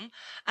staying at home.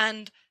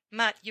 And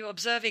Matt, you're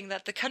observing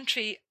that the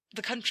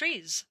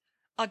countries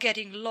are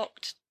getting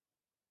locked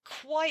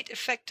quite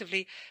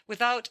effectively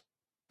without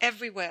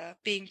everywhere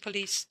being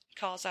police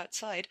cars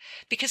outside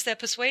because they're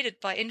persuaded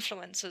by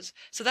influencers.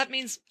 So that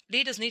means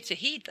leaders need to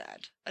heed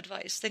that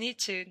advice. They need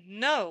to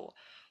know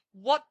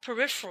what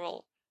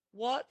peripheral,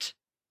 what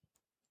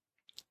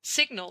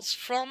signals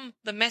from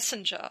the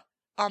messenger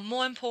are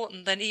more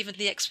important than even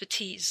the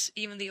expertise,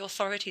 even the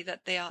authority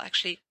that they are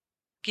actually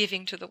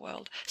giving to the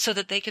world, so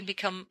that they can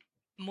become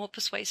more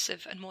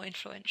persuasive and more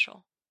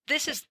influential.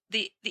 This is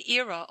the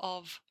era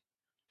of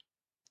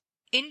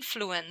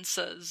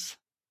influencers,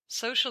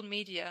 social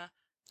media,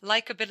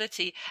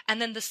 likability, and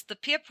then the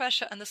peer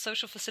pressure and the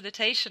social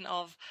facilitation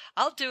of,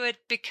 I'll do it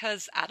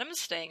because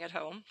Adam's staying at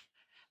home.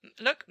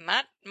 Look,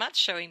 Matt's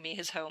showing me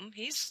his home.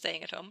 He's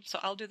staying at home, so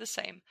I'll do the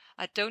same.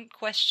 I don't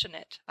question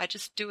it. I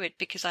just do it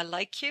because I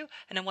like you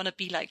and I want to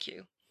be like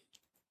you.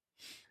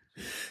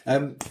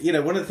 One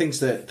of the things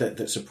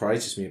that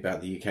surprises me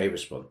about the UK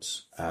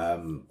response,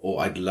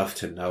 or I'd love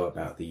to know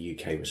about the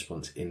UK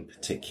response in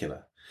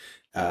particular,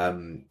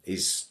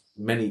 is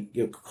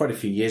quite a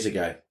few years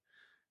ago,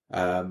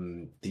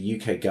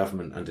 the UK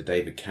government under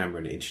David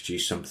Cameron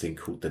introduced something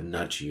called the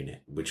Nudge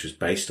Unit, which was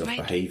based off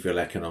behavioural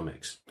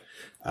economics.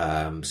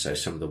 So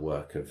some of the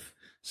work of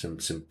some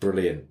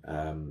brilliant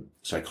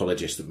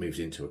psychologists that moved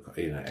into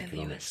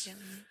economics,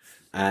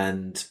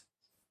 and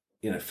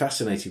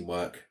fascinating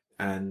work.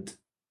 And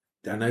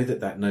I know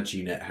that Nudge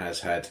Unit has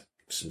had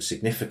some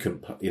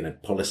significant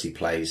policy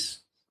plays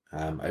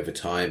over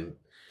time.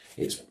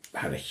 It's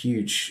had a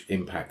huge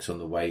impact on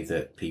the way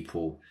that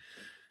people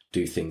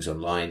do things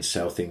online,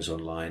 sell things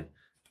online,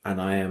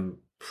 and I am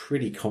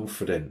pretty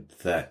confident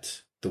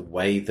that the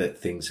way that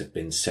things have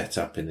been set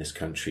up in this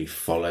country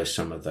follow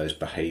some of those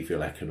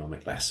behavioural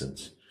economic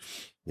lessons.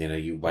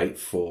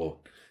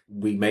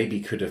 We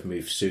maybe could have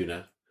moved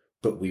sooner,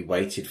 but we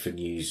waited for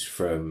news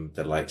from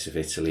the likes of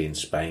Italy and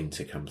Spain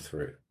to come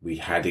through. We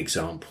had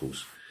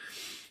examples.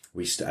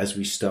 As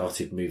we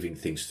started moving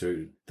things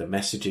through, the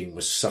messaging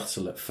was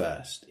subtle at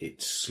first.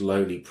 It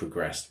slowly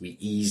progressed. We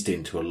eased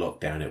into a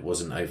lockdown. It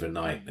wasn't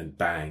overnight and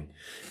bang.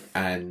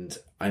 And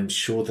I'm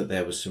sure that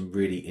there was some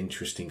really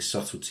interesting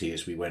subtlety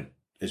as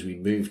we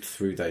moved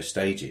through those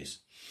stages,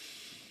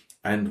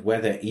 and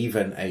whether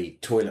even a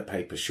toilet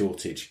paper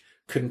shortage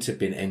couldn't have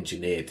been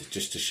engineered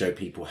just to show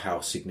people how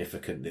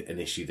significant an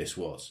issue this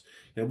was.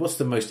 What's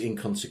the most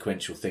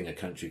inconsequential thing a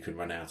country can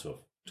run out of?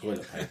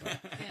 Toilet paper.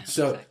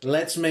 So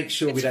let's make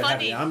sure we don't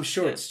have it. I'm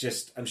sure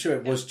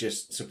it was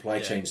just supply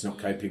chains not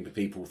coping with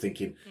people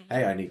thinking,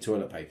 hey, I need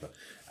toilet paper.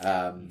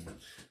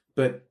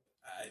 But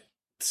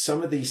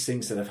some of these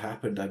things that have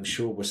happened, I'm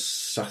sure, were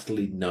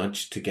subtly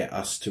nudged to get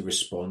us to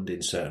respond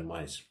in certain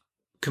ways.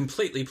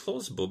 Completely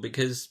plausible,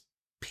 because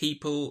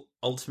people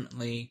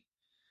ultimately,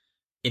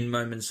 in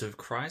moments of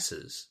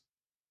crisis,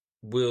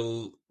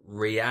 will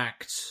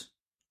react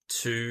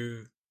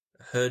to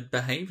herd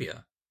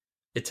behavior.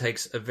 It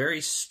takes a very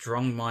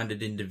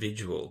strong-minded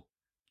individual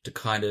to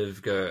kind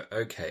of go,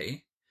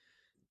 okay,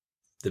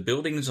 the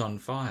building's on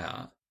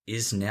fire.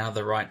 is now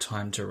the right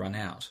time to run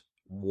out?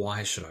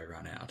 Why should I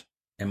run out?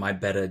 Am I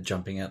better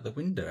jumping out the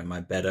window? Am I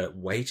better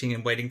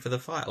waiting for the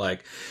fight?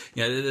 Like,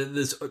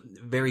 there's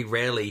very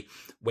rarely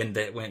when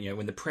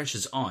the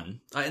pressure's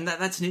on, and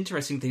that's an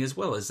interesting thing as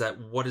well. Is that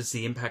what is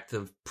the impact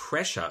of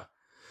pressure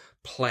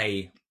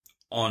play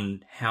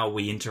on how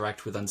we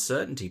interact with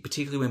uncertainty,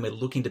 particularly when we're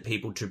looking to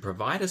people to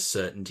provide us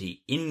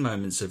certainty in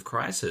moments of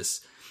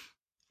crisis?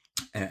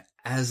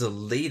 As a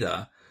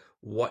leader,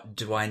 what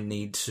do I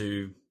need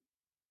to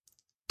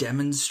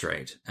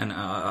demonstrate? And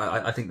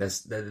I think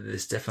this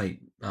definitely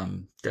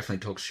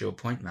talks to your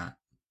point, Matt.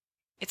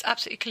 It's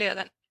absolutely clear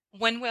that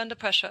when we're under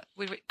pressure,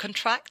 we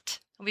contract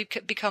and we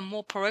become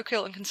more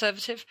parochial and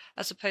conservative,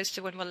 as opposed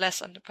to when we're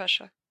less under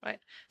pressure, right?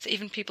 So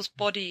even people's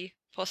body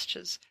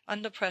postures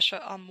under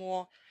pressure are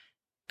more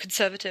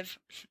conservative.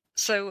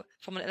 So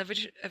from an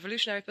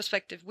evolutionary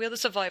perspective, we're the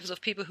survivors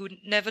of people who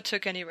never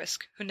took any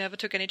risk, who never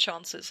took any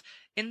chances.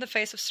 In the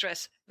face of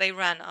stress, they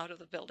ran out of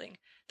the building.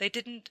 They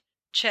didn't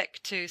check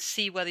to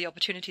see where the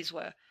opportunities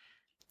were.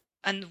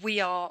 And we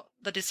are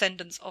the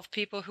descendants of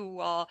people who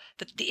are,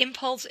 the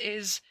impulse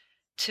is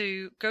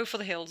to go for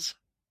the hills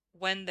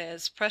when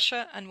there's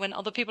pressure, and when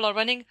other people are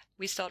running,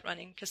 we start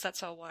running, because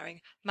that's our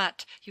wiring.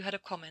 Matt, you had a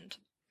comment.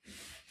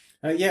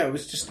 Yeah, it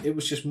was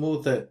just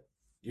more that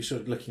you're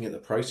sort of looking at the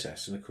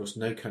process, and of course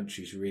no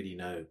countries really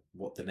know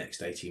what the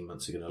next 18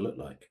 months are going to look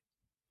like.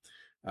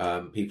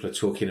 People are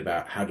talking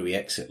about, how do we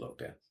exit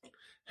lockdown?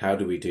 How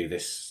do we do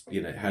this?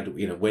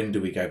 When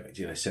do we go,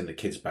 send the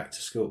kids back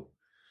to school?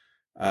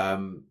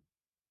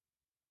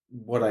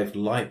 What I've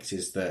liked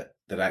is that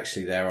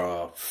actually there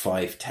are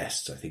 5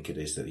 tests, I think it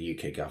is, that the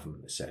UK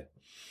government has said.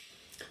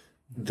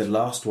 The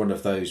last one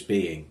of those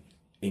being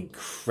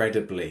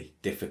incredibly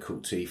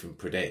difficult to even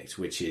predict,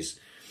 which is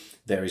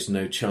there is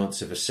no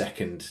chance of a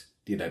second,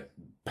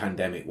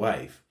 pandemic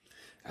wave.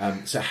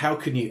 So how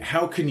can you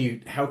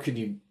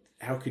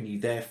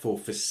therefore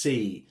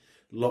foresee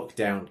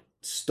lockdown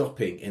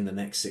stopping in the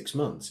next 6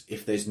 months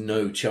if there's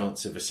no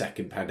chance of a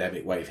second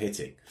pandemic wave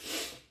hitting?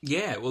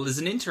 Yeah, well, there's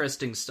an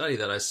interesting study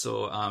that I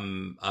saw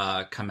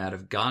come out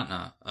of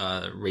Gartner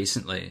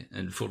recently.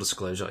 And full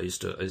disclosure, I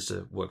used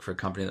to work for a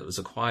company that was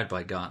acquired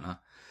by Gartner,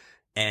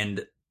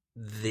 and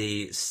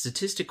the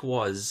statistic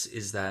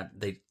is that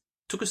they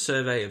took a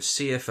survey of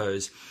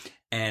CFOs,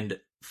 and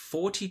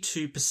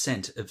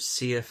 42% of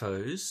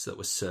CFOs that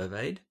were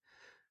surveyed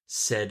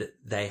said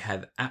they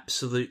have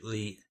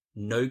absolutely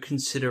no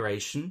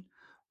consideration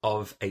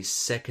of a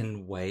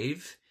second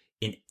wave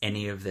in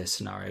any of their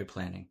scenario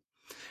planning.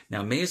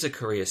 Now, me as a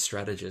career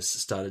strategist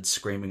started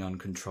screaming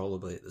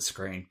uncontrollably at the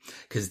screen,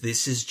 because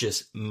this is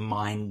just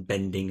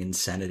mind-bending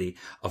insanity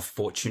of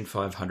Fortune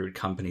 500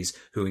 companies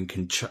who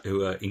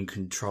are in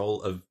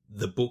control of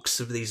the books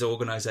of these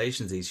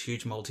organizations, these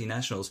huge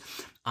multinationals,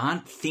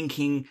 aren't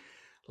thinking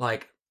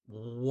like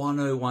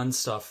 101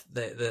 stuff.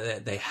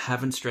 They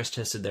haven't stress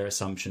tested their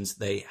assumptions.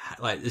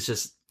 It's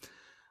just,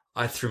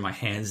 I threw my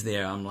hands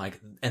there. I'm like,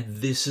 and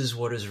this is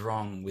what is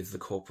wrong with the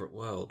corporate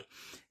world,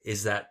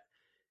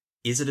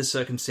 is it a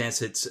circumstance?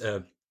 It's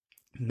a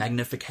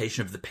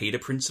magnification of the Peter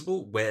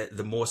principle, where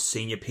the more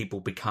senior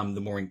people become,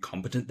 the more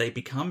incompetent they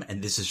become,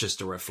 and this is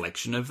just a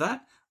reflection of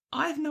that?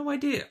 I have no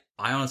idea.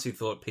 I honestly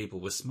thought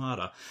people were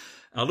smarter.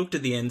 I looked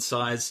at the end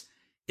size.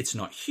 It's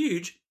not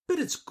huge, but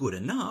it's good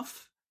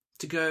enough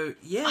to go,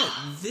 yeah,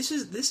 this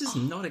is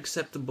not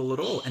acceptable at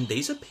all. And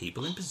these are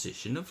people in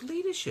position of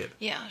leadership.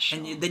 Yeah, sure.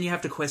 And then you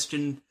have to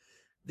question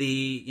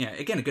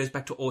again, it goes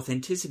back to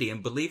authenticity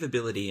and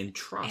believability and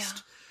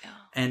trust. Yeah.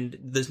 And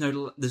there's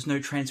no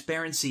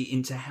transparency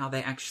into how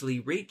they actually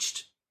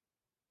reached,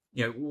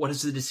 what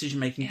is the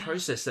decision-making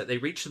process that they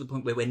reach to the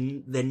point where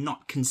they're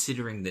not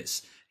considering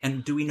this?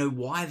 And do we know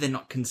why they're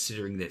not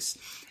considering this?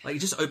 Like, it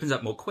just opens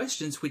up more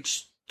questions,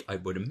 which I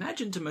would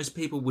imagine to most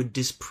people would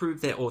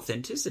disprove their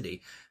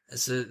authenticity.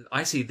 So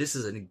I see this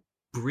as a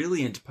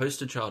brilliant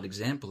poster child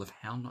example of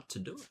how not to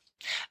do it.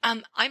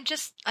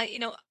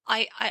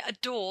 I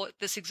adore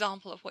this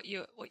example of what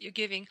you're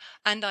giving,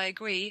 and I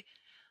agree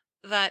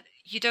that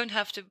you don't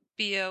have to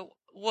be a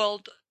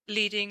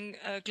world-leading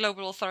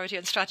global authority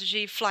on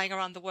strategy flying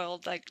around the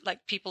world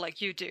like people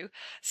like you do.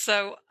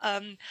 So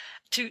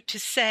to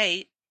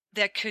say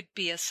there could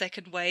be a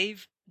second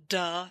wave,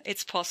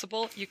 it's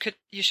possible.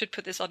 You should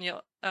put this on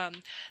your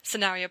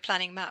scenario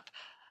planning map.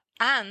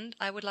 And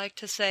I would like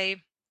to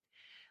say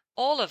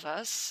all of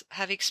us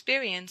have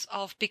experience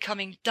of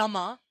becoming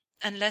dumber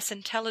and less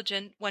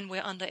intelligent when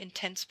we're under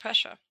intense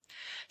pressure.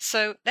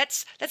 So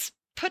let's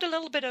put a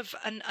little bit of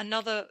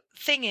another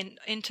thing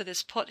into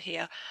this pot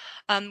here.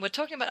 We're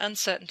talking about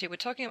uncertainty. We're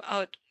talking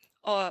about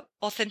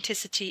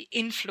authenticity,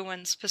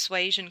 influence,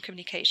 persuasion,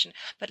 communication.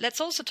 But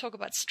let's also talk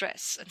about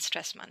stress and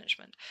stress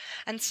management.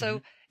 And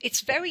so it's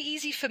very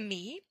easy for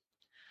me,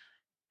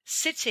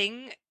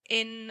 sitting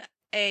in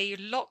a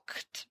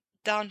locked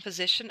down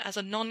position as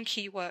a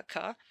non-key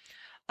worker,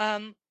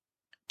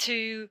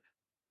 to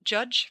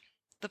judge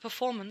the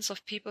performance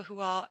of people who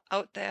are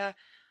out there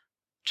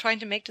trying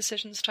to make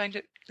decisions, trying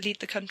to lead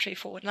the country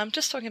forward. And I'm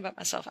just talking about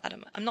myself,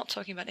 Adam. I'm not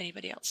talking about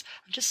anybody else.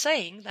 I'm just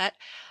saying that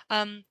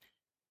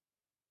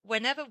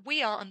whenever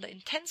we are under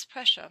intense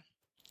pressure,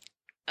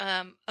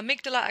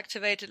 amygdala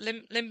activated,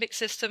 limbic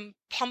system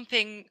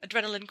pumping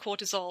adrenaline,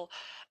 cortisol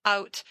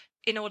out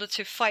in order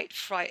to fight,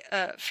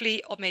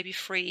 flee, or maybe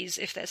freeze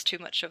if there's too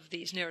much of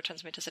these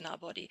neurotransmitters in our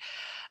body.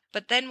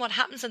 But then what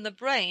happens in the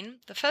brain,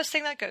 the first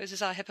thing that goes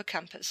is our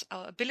hippocampus,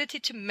 our ability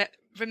to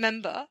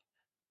remember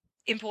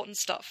important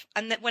stuff.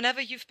 And that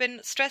whenever you've been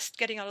stressed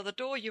getting out of the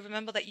door, you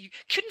remember that you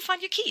couldn't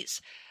find your keys.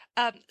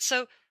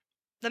 So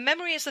the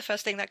memory is the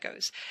first thing that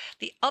goes.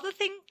 The other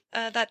thing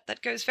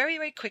that goes very,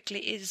 very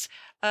quickly is,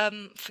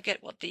 forget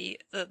what the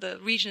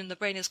region in the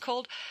brain is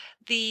called,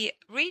 the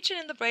region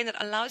in the brain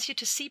that allows you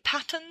to see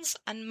patterns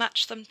and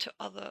match them to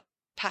other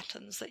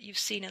patterns that you've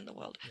seen in the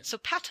world. Yeah. So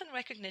pattern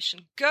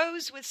recognition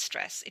goes with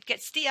stress. It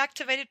gets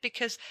deactivated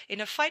because in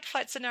a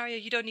fight-flight scenario,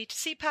 you don't need to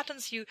see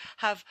patterns. You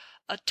have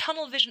a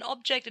tunnel vision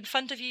object in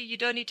front of you. You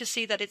don't need to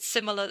see that it's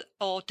similar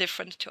or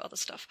different to other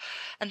stuff.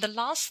 And the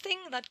last thing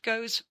that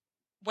goes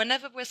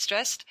whenever we're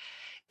stressed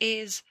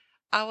is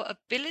our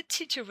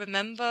ability to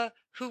remember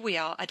who we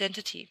are,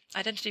 identity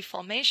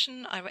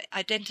formation,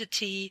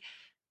 identity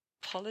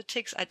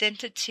politics,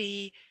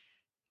 identity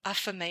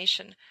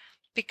affirmation.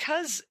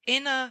 Because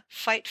in a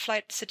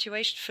fight-flight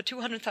situation for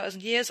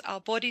 200,000 years,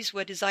 our bodies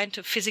were designed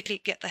to physically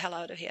get the hell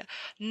out of here,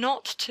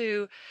 not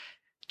to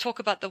talk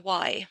about the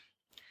why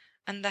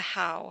and the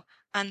how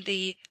and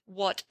the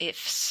what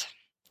ifs.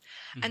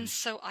 Mm-hmm. And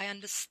so I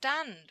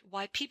understand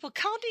why people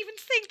can't even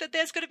think that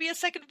there's going to be a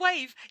second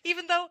wave,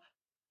 even though,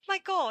 my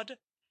God,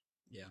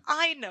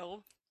 I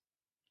know.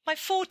 My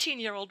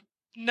 14-year-old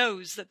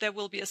knows that there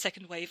will be a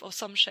second wave of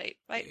some shape,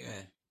 right?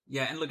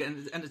 Yeah, and look,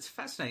 and it's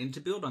fascinating to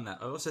build on that.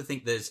 I also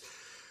think there's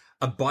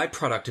a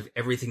byproduct of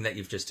everything that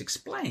you've just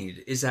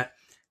explained is that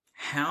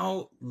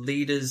how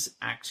leaders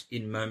act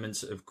in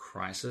moments of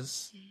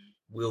crisis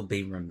will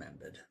be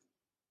remembered.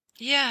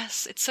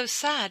 Yes, it's so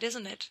sad,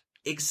 isn't it?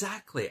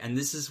 Exactly, and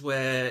this is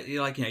where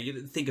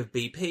you think of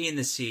BP and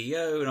the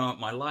CEO, and I want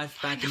my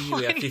life back, and here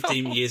we are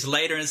 15 years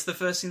later, and it's the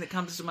first thing that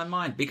comes to my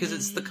mind because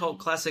it's the cult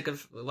classic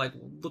of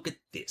look at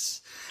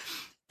this,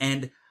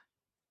 and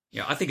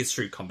I think it's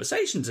through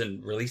conversations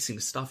and releasing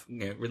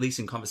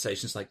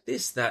conversations like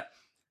this that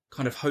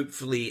kind of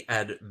hopefully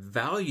add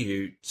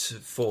value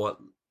for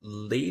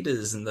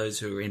leaders and those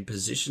who are in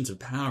positions of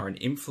power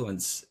and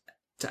influence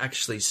to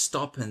actually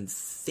stop and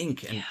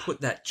think and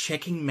put that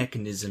checking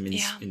mechanism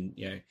in.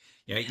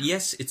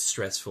 Yes, it's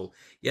stressful.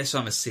 Yes,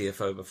 I'm a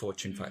CFO of a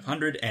Fortune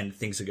 500 and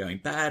things are going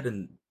bad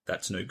and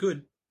that's no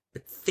good.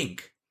 But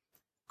think.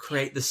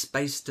 Create the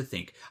space to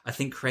think. I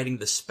think creating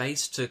the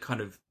space to kind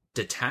of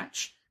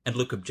detach and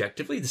look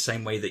objectively the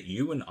same way that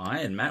you and I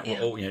and Matt were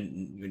all,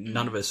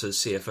 none of us are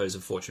CFOs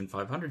of Fortune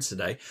 500s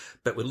today,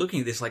 but we're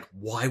looking at this like,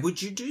 why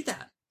would you do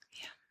that?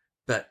 Yeah.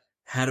 But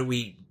how do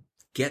we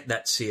get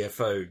that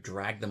CFO,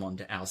 drag them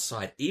onto our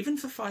side, even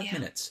for 5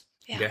 minutes?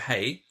 Yeah. And go,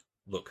 hey,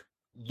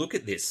 look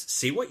at this.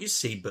 See what you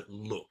see, but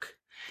look.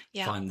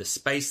 Yeah. Find the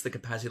space, the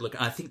capacity to look.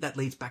 And I think that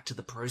leads back to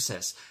the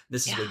process.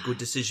 This is where good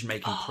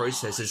decision-making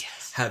processes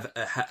have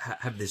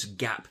this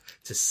gap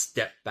to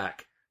step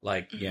back.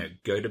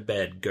 Go to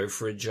bed, go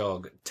for a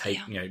jog,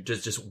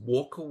 just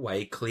walk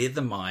away, clear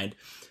the mind,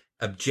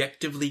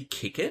 objectively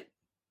kick it,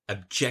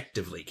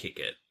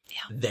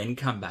 then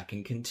come back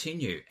and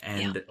continue.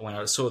 And when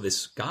I saw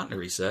this Gartner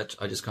research,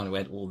 I just kind of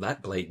went, well,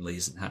 that blatantly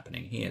isn't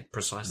happening here,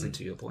 precisely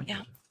to your point.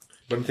 Yeah.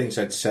 One of the things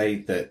I'd say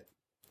that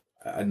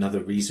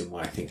another reason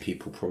why I think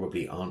people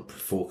probably aren't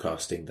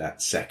forecasting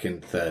that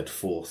second, third,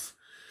 fourth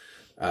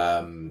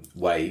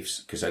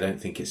waves, because I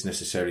don't think it's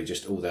necessarily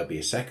just, there'll be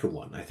a second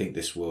one. I think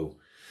this will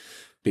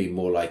be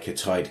more like a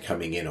tide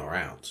coming in or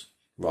out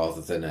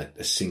rather than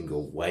a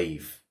single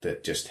wave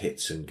that just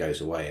hits and goes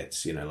away.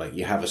 It's, like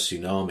you have a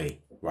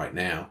tsunami right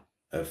now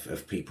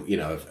of people,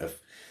 of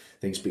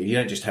things, but you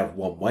don't just have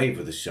one wave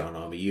of the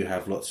tsunami, you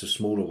have lots of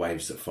smaller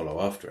waves that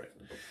follow after it.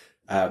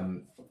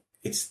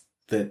 It's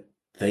that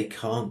they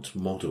can't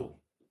model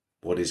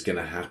what is going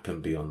to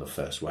happen beyond the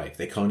first wave.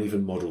 They can't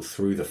even model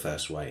through the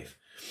first wave.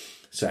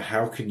 So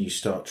how can you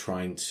start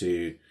trying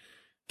to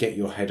get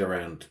your head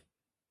around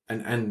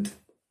and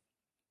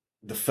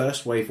the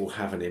first wave will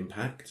have an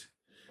impact.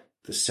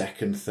 The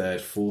second,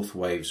 third, fourth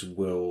waves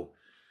will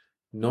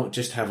not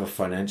just have a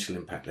financial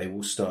impact, they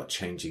will start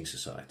changing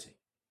society.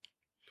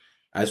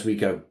 As we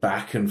go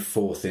back and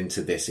forth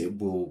into this, it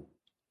will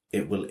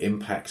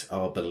impact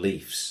our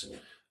beliefs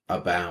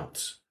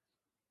about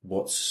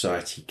what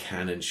society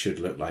can and should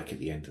look like at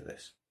the end of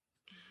this.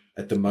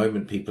 At the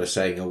moment, people are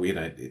saying,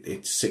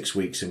 it's 6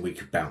 weeks and we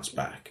could bounce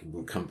back and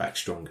we'll come back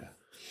stronger.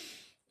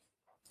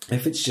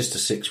 If it's just a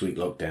 6-week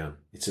lockdown,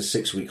 it's a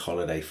 6-week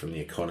holiday from the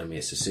economy,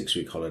 it's a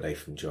 6-week holiday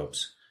from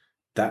jobs,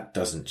 that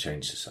doesn't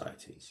change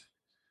societies.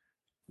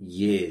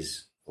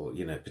 Years or,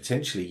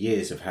 potentially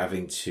years of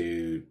having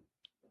to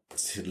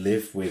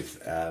live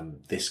with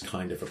this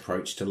kind of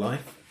approach to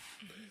life,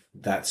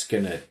 that's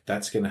gonna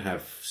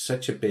have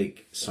such a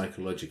big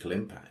psychological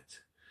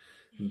impact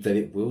that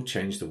it will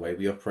change the way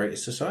we operate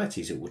as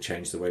societies. It will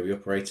change the way we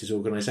operate as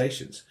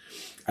organisations.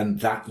 And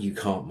that you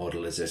can't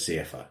model as a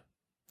CFO.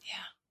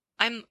 Yeah.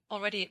 I'm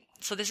already,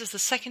 so this is the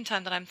second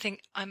time that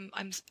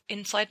I'm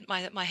inside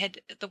my head,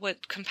 the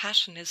word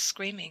compassion is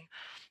screaming,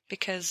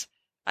 because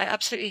I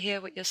absolutely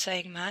hear what you're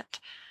saying, Matt.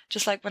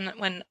 Just like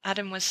when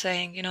Adam was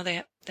saying, you know,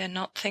 they're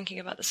not thinking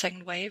about the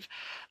second wave.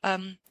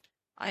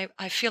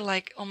 I feel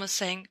like almost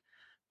saying,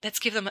 let's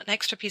give them an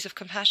extra piece of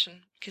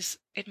compassion, because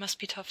it must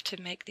be tough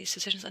to make these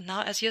decisions. And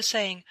now, as you're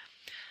saying,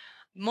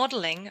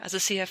 modeling as a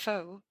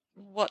CFO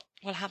what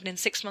will happen in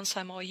 6 months'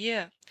 time or a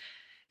year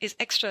is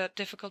extra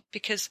difficult,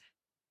 because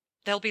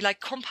there'll be like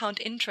compound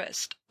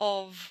interest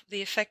of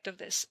the effect of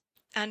this.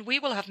 And we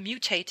will have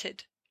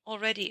mutated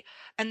already,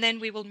 and then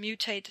we will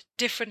mutate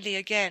differently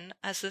again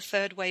as the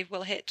third wave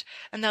will hit.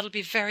 And that'll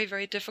be very,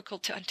 very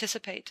difficult to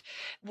anticipate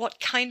what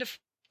kind of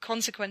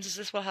consequences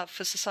this will have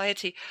for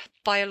society: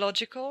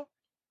 biological,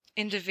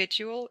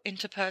 individual,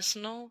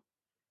 interpersonal,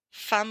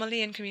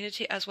 family and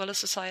community, as well as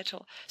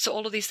societal. So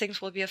all of these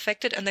things will be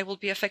affected, and they will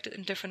be affected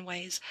in different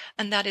ways.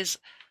 And that is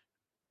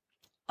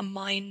a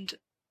mind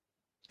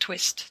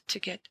twist to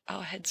get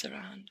our heads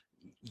around.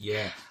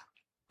 Yeah.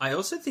 I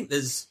also think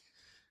there's,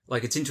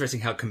 like, it's interesting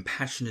how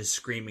compassion is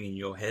screaming in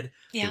your head.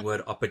 Yeah. The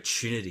word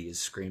opportunity is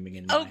screaming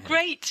in my head. Oh,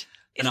 great.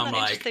 Isn't and I'm that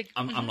like, interesting?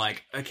 I'm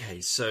like,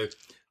 okay, so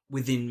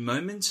within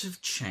moments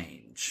of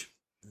change,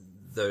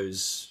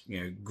 those,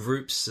 you know,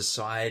 groups,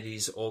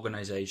 societies,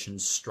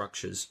 organizations,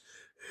 structures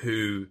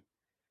who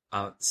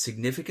are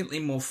significantly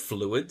more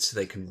fluid, so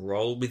they can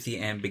roll with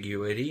the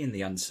ambiguity and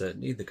the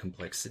uncertainty, the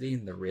complexity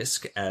and the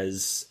risk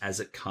as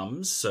it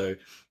comes. So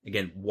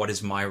again, what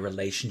is my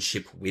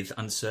relationship with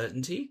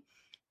uncertainty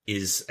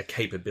is a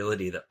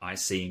capability that I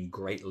see in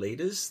great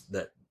leaders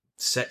that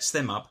sets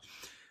them up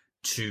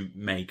to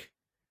make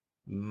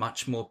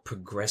much more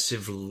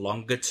progressive,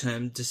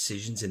 longer-term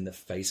decisions in the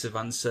face of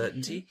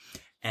uncertainty.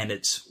 And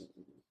it's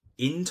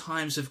in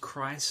times of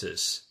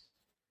crisis,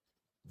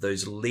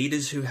 those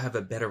leaders who have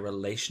a better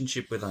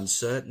relationship with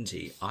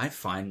uncertainty, I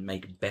find,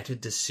 make better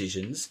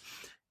decisions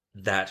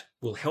that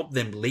will help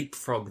them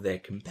leapfrog their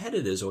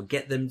competitors or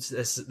get them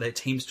their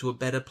teams to a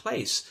better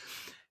place.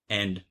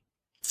 And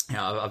you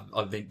know,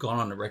 I've been gone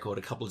on the record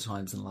a couple of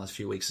times in the last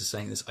few weeks of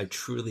saying this. I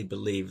truly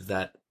believe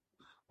that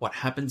what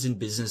happens in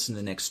business in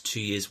the next 2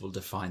 years will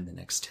define the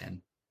next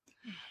 10.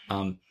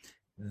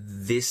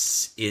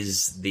 This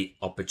is the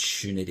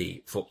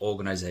opportunity for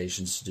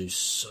organizations to do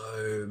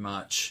so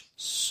much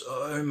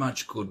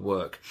good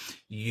work.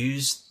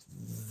 Use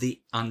the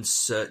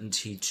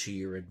uncertainty to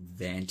your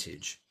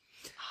advantage.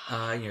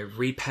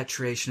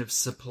 Repatriation of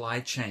supply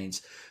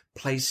chains,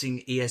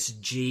 placing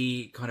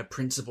ESG kind of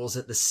principles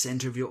at the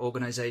center of your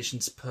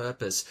organization's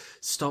purpose.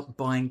 Stop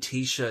buying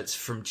t-shirts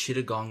from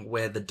Chittagong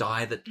where the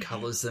dye that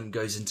colors them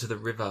goes into the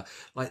river.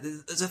 Like,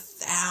 there's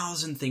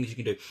 1,000 things you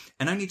can do.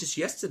 And only just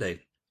yesterday,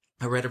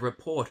 I read a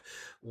report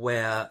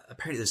where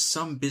apparently there's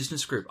some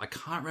business group, I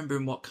can't remember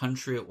in what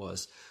country it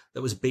was,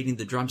 that was beating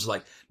the drums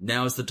like,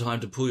 now is the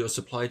time to pull your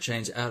supply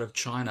chains out of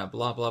China,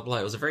 blah, blah, blah.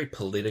 It was a very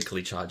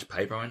politically charged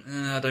paper. I went,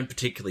 I don't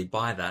particularly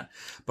buy that.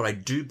 But I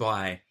do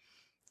buy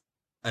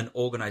an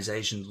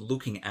organization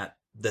looking at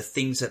the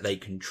things that they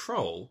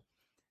control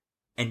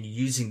and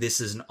using this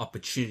as an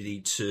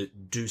opportunity to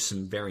do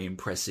some very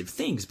impressive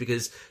things.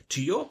 Because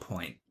to your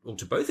point, or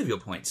to both of your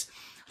points,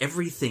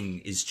 everything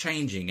is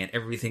changing and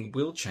everything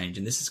will change,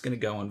 and this is going to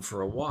go on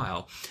for a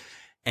while.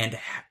 And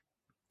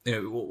you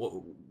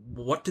know,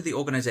 what do the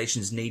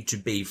organizations need to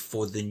be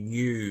for the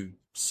new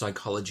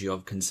psychology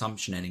of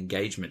consumption and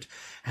engagement?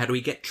 How do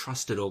we get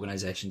trusted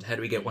organizations? How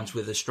do we get ones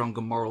with a stronger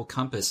moral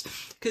compass?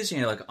 Because,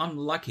 you know, like, I'm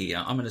lucky.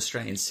 I'm an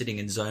Australian sitting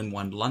in Zone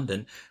 1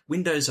 London.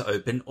 Windows are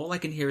open. All I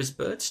can hear is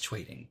birds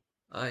tweeting.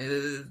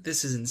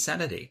 This is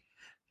insanity.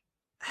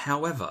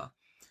 However,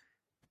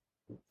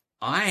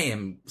 I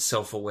am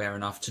self-aware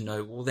enough to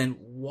know, well, then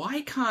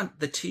why can't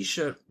the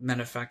t-shirt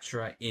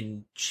manufacturer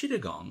in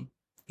Chittagong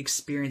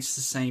experience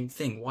the same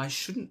thing? Why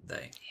shouldn't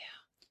they?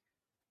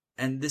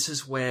 Yeah. And this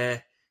is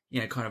where,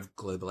 you know, kind of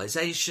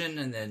globalization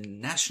and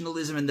then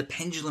nationalism and the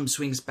pendulum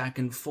swings back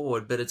and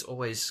forward, but it's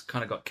always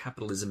kind of got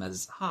capitalism at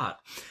its heart.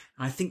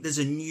 And I think there's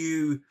a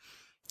new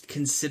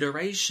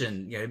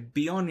consideration, you know,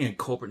 beyond, you know,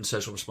 corporate and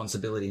social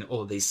responsibility and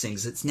all of these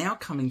things. It's now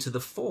coming to the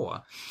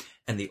fore.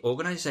 And the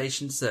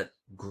organizations that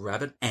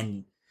grab it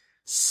and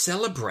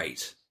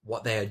celebrate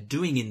what they are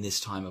doing in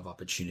this time of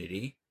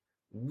opportunity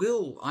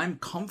I'm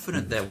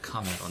confident they'll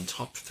come out on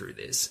top through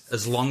this,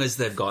 as long as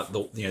they've got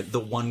the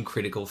one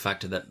critical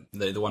factor, that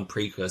the one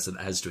precursor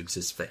that has to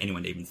exist for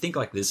anyone to even think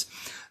like this,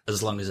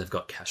 as long as they've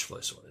got cash flow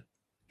sorted.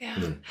 Yeah.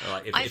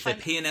 Like, if their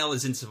P&L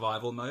is in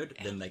survival mode,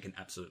 then they can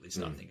absolutely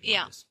start thinking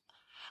like this.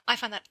 I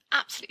find that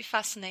absolutely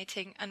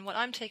fascinating. And what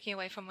I'm taking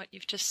away from what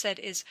you've just said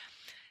is,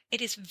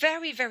 it is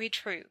very, very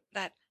true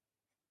that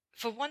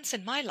for once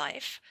in my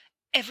life,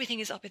 everything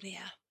is up in the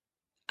air.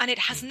 And it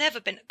has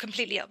never been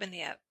completely up in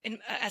the air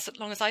as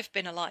long as I've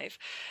been alive.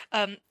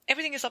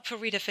 Everything is up for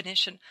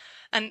redefinition.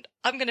 And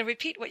I'm going to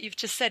repeat what you've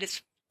just said.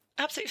 It's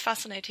absolutely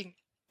fascinating.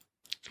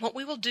 what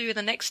we will do in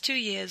the next 2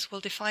 years will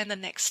define the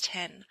next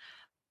 10.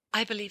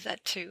 I believe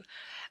that too.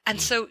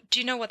 And so do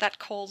you know what that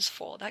calls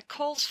for? That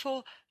calls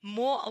for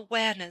more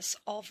awareness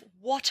of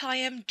what I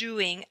am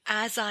doing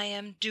as I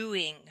am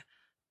doing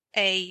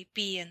A,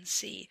 B, and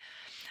C.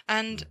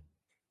 And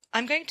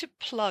I'm going to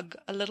plug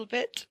a little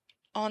bit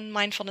on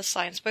mindfulness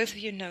science. Both of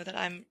you know that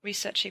I'm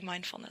researching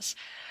mindfulness.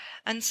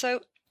 And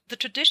so the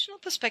traditional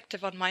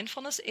perspective on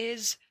mindfulness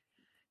is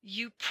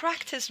you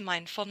practice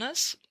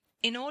mindfulness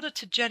in order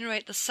to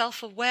generate the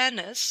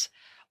self-awareness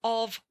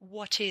of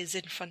what is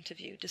in front of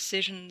you,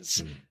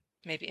 decisions,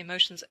 maybe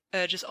emotions,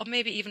 urges, or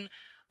maybe even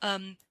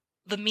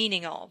the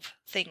meaning of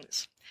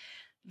things.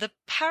 The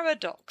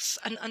paradox,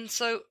 and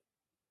so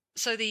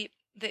the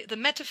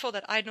metaphor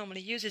that I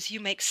normally use is you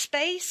make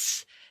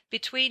space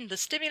between the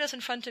stimulus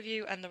in front of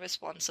you and the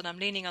response. And I'm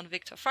leaning on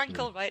Viktor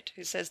Frankl, right,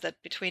 who says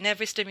that between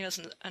every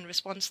stimulus and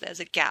response, there's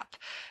a gap.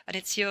 And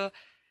it's your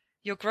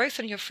growth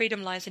and your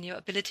freedom lies in your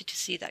ability to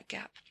see that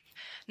gap.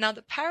 Now,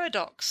 the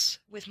paradox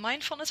with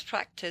mindfulness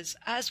practice,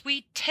 as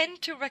we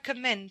tend to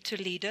recommend to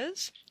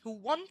leaders who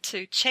want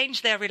to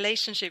change their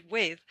relationship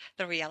with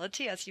the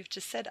reality, as you've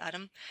just said,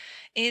 Adam,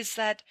 is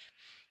that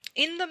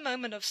in the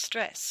moment of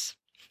stress,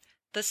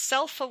 the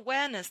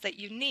self-awareness that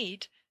you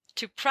need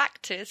to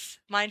practice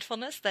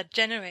mindfulness that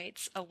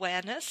generates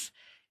awareness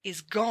is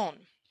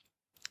gone.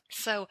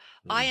 So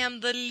I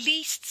am the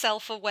least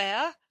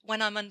self-aware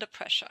when I'm under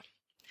pressure.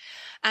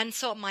 And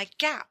so my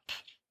gap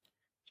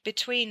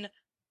between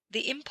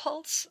the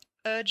impulse,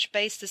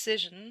 urge-based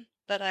decision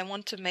that I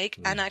want to make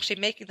and actually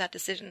making that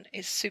decision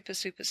is super,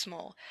 super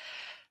small.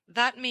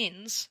 That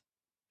means,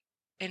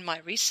 in my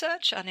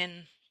research and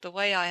in the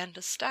way I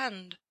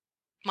understand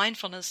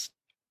mindfulness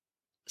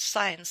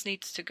science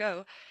needs to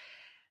go,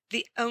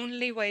 the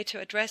only way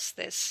to address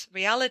this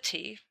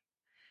reality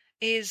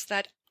is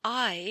that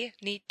I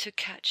need to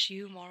catch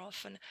you more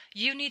often.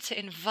 You need to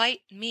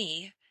invite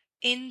me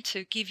in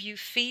to give you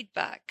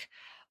feedback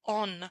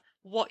on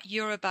what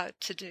you're about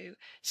to do.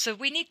 So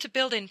we need to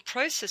build in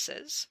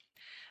processes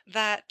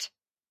that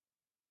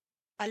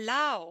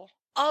allow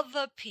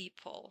other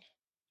people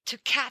to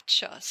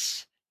catch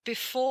us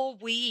before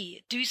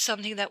we do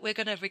something that we're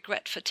going to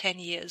regret for 10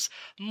 years,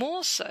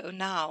 more so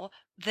now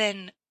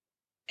than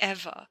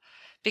ever,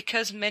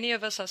 because many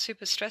of us are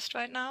super stressed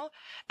right now.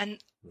 And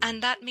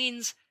that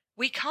means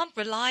we can't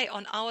rely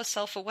on our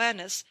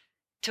self-awareness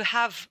to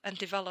have and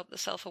develop the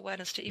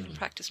self-awareness to even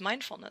practice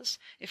mindfulness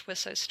if we're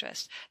so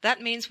stressed.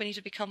 That means we need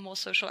to become more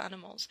social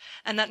animals.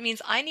 And that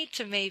means I need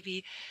to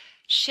maybe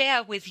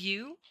share with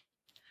you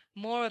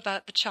more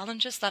about the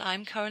challenges that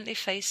I'm currently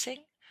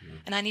facing.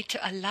 And I need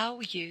to allow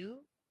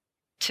you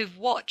to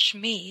watch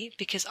me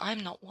because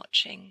I'm not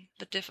watching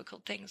the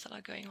difficult things that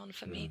are going on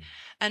for me.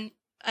 And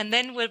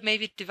then we're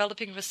maybe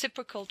developing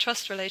reciprocal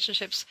trust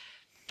relationships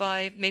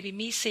by maybe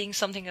me seeing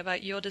something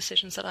about your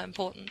decisions that are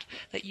important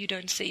that you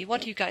don't see.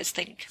 What do you guys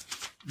think?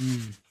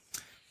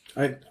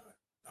 I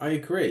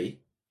agree.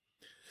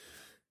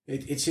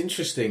 It's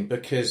interesting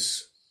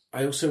because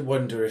I also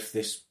wonder if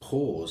this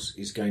pause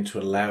is going to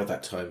allow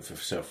that time for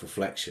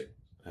self-reflection.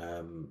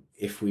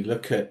 If we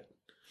look,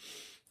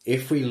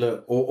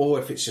 or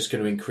if it's just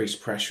going to increase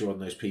pressure on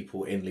those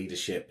people in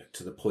leadership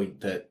to the point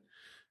that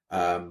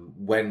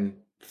when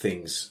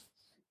things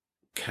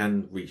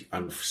can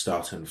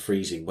start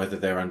unfreezing, whether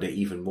they're under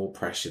even more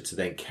pressure to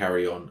then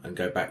carry on and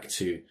go back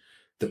to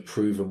the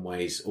proven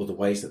ways or the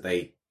ways that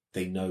they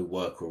know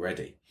work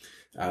already.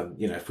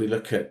 If we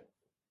look at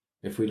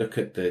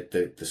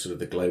the sort of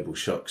the global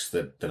shocks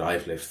that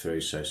I've lived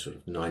through, so sort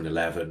of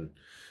 9/11,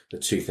 the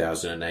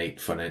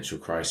 2008 financial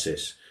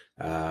crisis,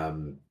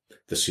 the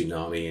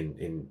tsunami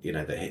in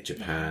that hit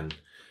Japan,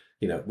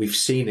 we've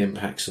seen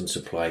impacts on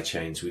supply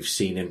chains, we've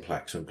seen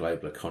impacts on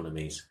global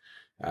economies.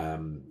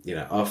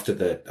 After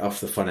the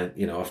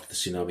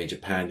tsunami in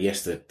Japan,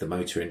 yes, the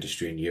motor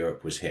industry in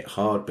Europe was hit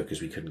hard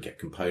because we couldn't get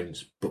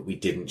components, but we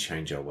didn't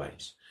change our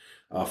ways.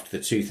 After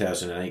the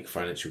 2008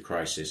 financial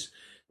crisis,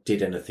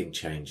 did anything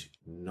change?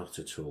 Not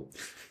at all.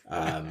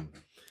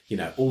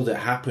 All that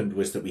happened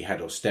was that we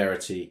had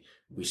austerity.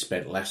 We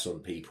spent less on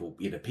people.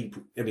 This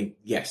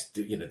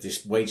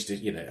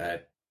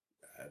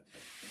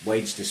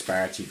wage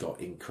disparity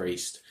got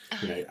increased.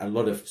 A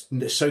lot of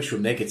social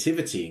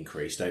negativity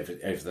increased over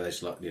those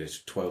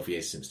 12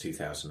 years since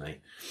 2008.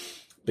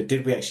 But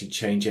did we actually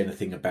change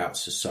anything about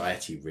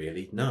society,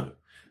 really? No.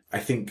 I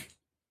think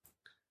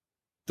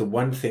the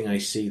one thing I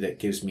see that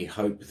gives me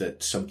hope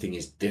that something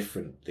is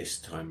different this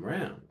time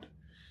round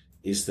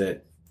is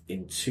that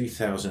in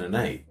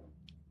 2008,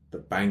 the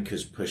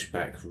bankers pushed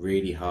back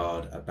really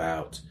hard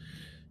about,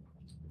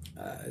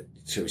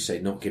 shall we say,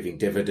 not giving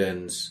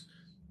dividends.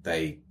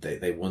 They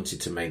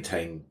wanted to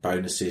maintain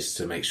bonuses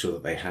to make sure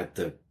that they had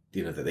that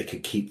they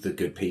could keep the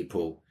good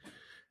people.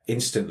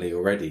 Instantly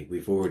already,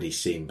 we've already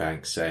seen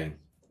banks saying,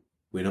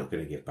 we're not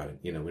going to get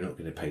we're not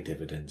going to pay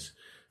dividends.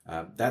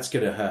 That's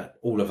going to hurt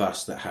all of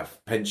us that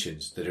have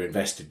pensions that are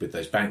invested with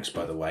those banks,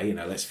 by the way.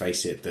 Let's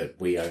face it, that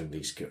we own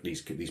these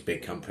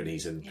big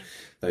companies and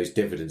those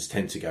dividends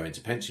tend to go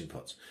into pension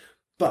pots.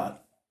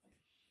 But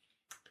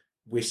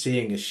we're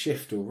seeing a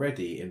shift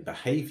already in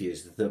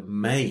behaviours that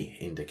may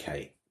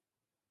indicate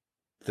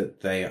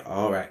that they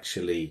are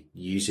actually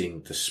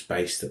using the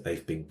space that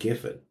they've been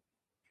given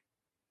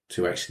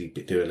to actually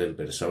do a little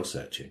bit of soul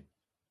searching.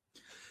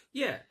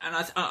 Yeah, and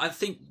I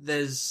think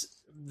there's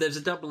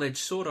a double-edged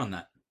sword on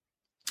that,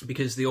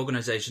 because the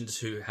organisations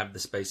who have the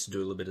space to do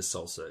a little bit of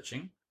soul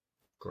searching,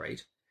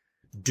 great.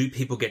 Do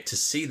people get to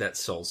see that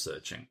soul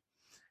searching?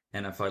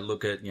 And if I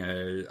look at,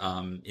 in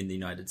the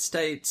United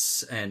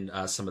States and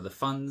some of the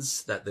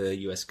funds that the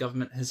US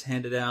government has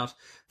handed out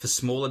for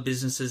smaller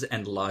businesses,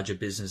 and larger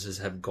businesses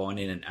have gone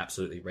in and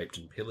absolutely raped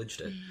and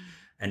pillaged it.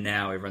 And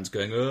now everyone's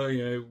going,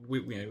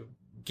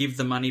 give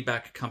the money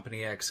back,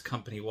 company X,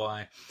 company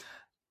Y.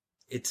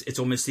 It's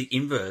almost the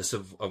inverse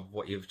of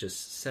what you've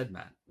just said,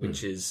 Matt,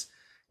 which is,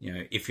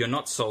 if you're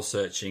not soul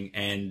searching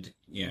and,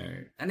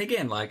 and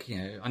again, I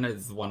know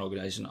the one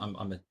organization,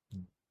 I'm a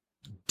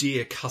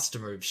dear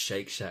customer of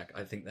Shake Shack.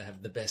 I think they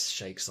have the best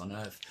shakes on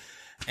earth.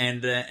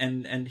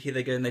 And here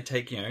they go, and they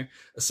take, a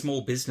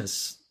small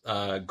business,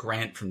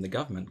 grant from the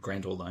government,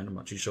 grant or loan, I'm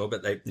not too sure,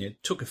 but they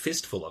took a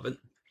fistful of it.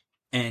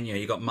 And,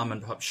 you got mum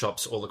and pop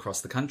shops all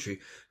across the country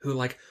who are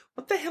like,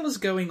 what the hell is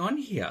going on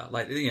here?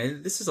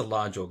 This is a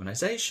large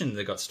organization.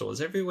 They've got stores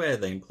everywhere.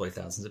 They employ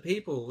thousands of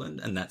people,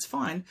 and that's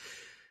fine.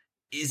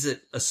 Is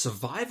it a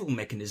survival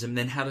mechanism?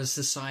 Then how does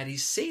society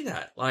see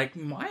that?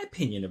 My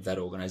opinion of that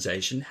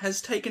organization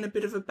has taken a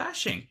bit of a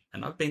bashing,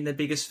 and I've been their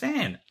biggest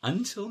fan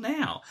until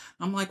now.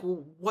 I'm like,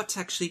 well, what's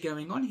actually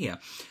going on here?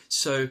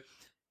 So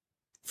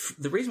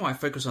the reason why I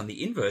focus on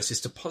the inverse is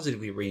to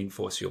positively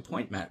reinforce your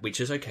point, Matt, which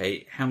is,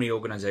 okay, how many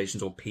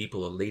organizations or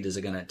people or leaders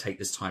are going to take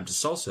this time to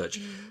soul search?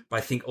 But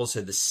I think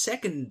also the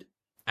second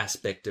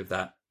aspect of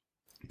that,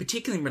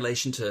 particularly in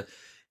relation to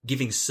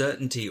giving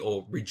certainty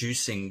or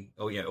reducing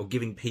or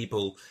giving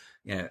people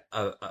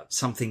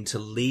something to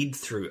lead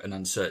through an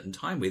uncertain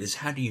time with, is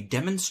how do you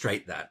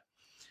demonstrate that?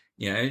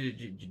 Do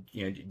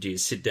you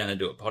sit down and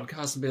do a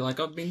podcast and be like,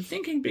 I've been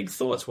thinking big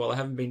thoughts while I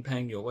haven't been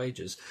paying your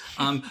wages?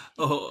 How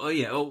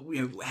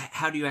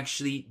do you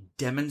actually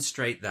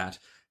demonstrate that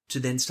to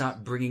then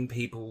start bringing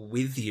people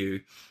with you,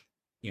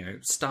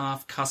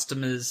 staff,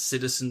 customers,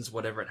 citizens,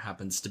 whatever it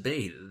happens to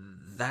be?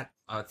 That,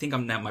 I think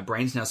my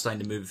brain's now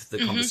starting to move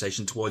the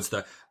conversation towards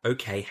the,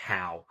 okay,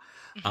 how?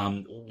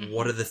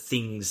 What are the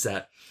things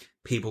that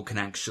people can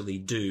actually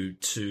do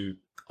to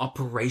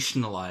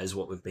operationalize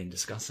what we've been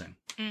discussing?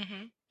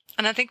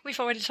 And I think we've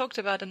already talked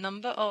about a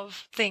number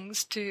of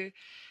things to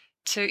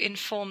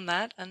inform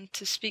that and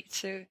to speak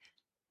to,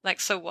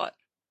 so what?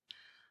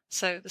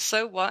 So the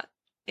so what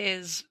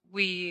is,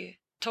 we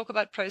talk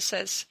about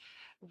process,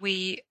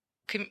 we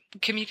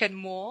communicate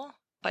more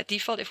by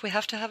default. If we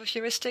have to have a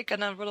heuristic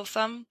and a rule of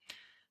thumb,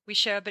 we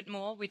share a bit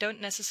more. We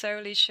don't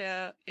necessarily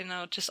share,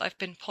 just I've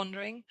been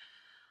pondering,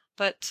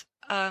 but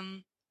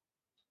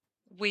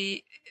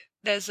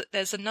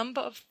there's a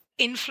number of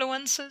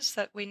influences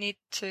that we need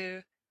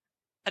to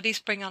at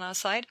least bring on our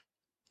side.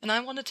 And I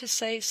wanted to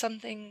say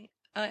something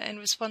in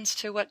response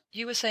to what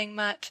you were saying,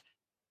 Matt.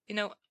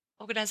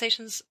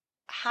 Organizations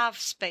have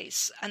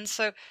space, and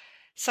so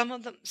some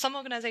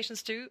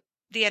organizations do.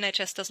 The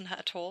NHS doesn't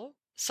at all.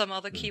 Some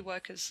other key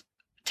workers,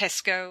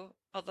 Tesco,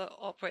 other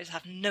operators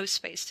have no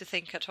space to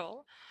think at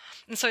all.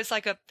 And so it's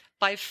like a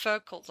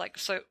bifurcal.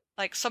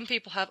 Some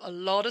people have a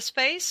lot of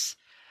space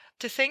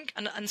to think,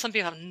 and some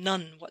people have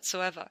none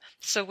whatsoever.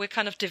 So we're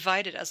kind of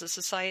divided as a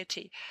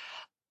society.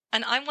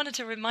 And I wanted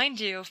to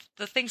remind you of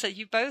the things that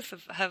you both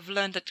have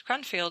learned at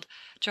Cranfield,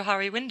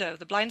 Johari window,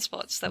 the blind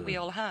spots that we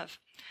all have.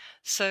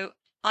 So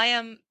I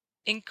find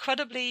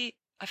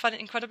it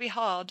incredibly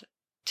hard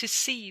to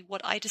see what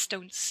I just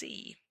don't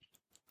see.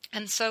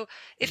 And so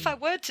if I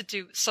were to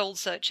do soul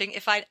searching,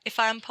 if I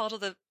am part of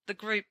the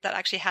group that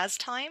actually has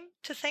time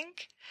to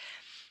think,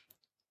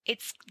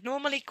 it's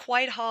normally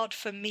quite hard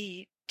for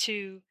me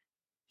to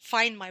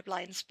find my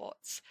blind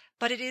spots.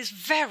 But it is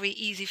very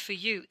easy for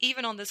you,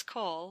 even on this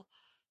call,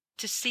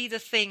 to see the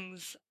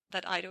things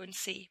that I don't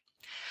see.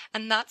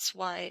 And that's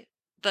why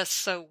the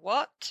so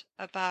what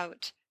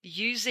about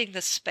using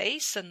the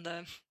space and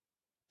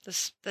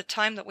the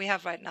time that we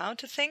have right now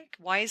to think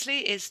wisely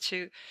is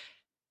to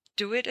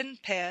do it in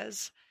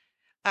pairs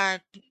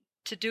and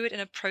to do it in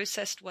a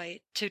processed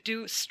way, to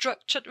do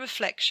structured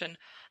reflection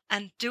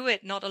and do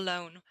it not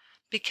alone.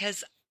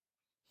 Because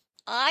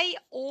I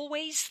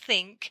always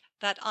think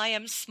that I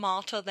am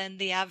smarter than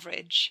the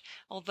average,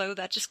 although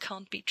that just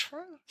can't be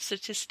true,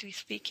 statistically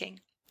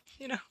speaking.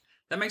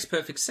 That makes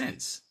perfect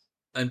sense.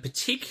 And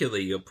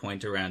particularly your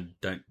point around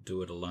don't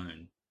do it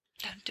alone.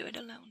 Don't do it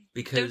alone.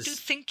 Because don't do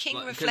thinking,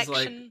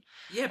 reflection,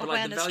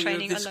 awareness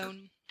training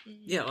alone.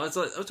 Yeah, it's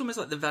almost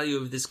like the value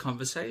of this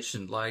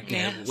conversation.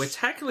 We're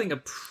tackling a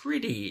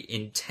pretty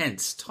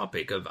intense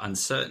topic of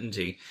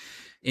uncertainty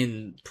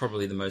in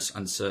probably the most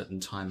uncertain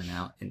time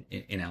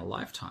in our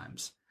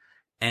lifetimes.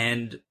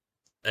 And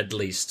at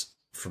least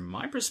from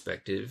my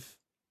perspective,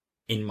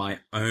 in my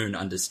own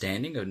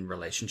understanding and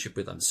relationship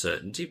with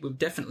uncertainty, we've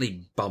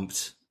definitely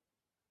bumped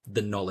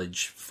the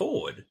knowledge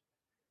forward.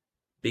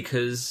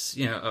 because,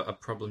 a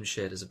problem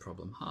shared is a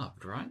problem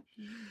halved, right?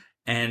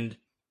 And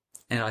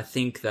I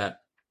think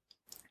that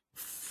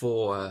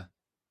for,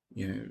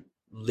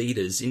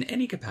 leaders in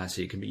any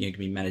capacity, you can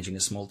be managing a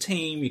small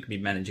team, you can be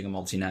managing a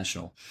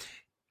multinational.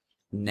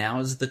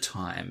 Now's the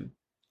time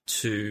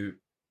to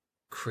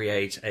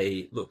create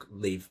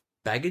leave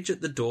baggage at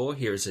the door.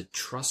 Here is a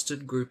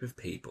trusted group of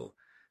people,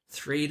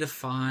 3 to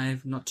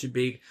 5, not too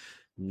big,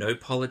 no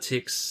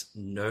politics,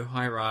 no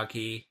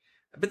hierarchy.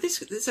 But this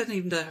doesn't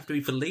even have to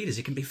be for leaders.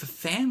 It can be for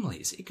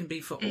families. It can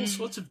be for all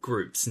sorts of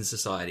groups in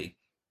society,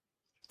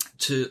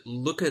 to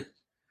look at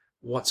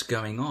what's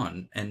going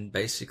on and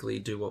basically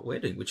do what we're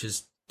doing, which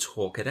is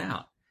talk it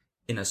out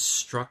in a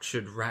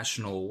structured,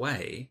 rational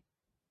way,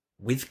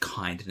 with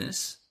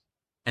kindness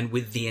and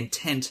with the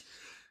intent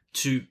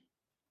to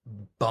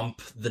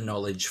bump the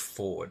knowledge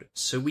forward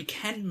so we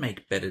can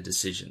make better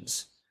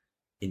decisions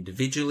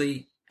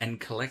individually and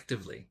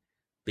collectively,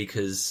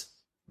 because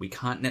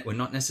we're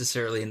not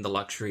necessarily in the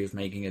luxury of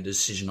making a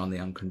decision on the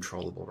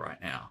uncontrollable right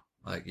now.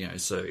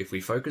 So if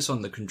we focus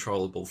on the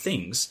controllable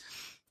things,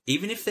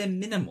 even if they're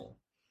minimal,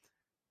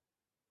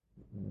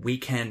 we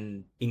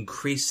can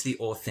increase the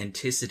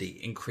authenticity,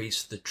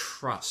 increase the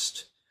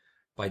trust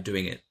by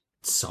doing it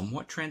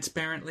somewhat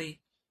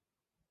transparently,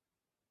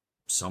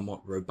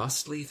 somewhat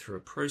robustly through a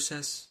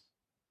process,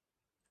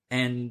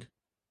 and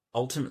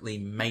ultimately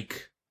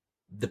make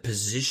the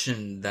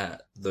position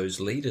that those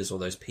leaders or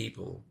those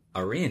people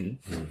are in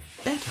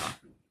better.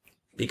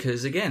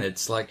 Because again,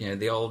 it's like,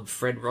 the old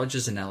Fred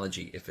Rogers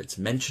analogy: if it's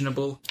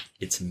mentionable,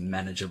 it's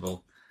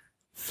manageable.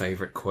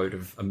 Favorite quote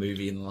of a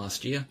movie in the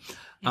last year.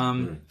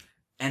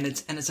 And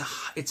it's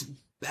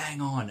bang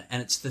on.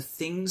 And it's the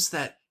things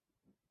that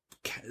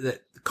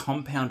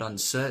compound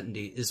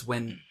uncertainty is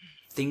when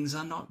things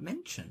are not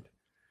mentioned.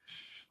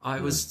 I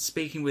was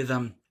speaking with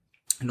an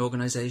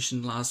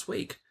organization last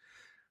week,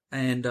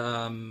 and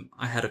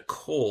I had a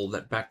call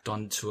that backed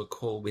onto a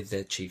call with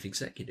their chief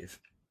executive.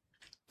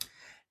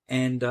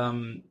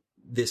 And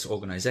this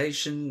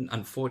organization,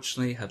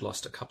 unfortunately, had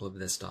lost a couple of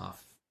their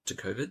staff to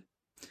COVID.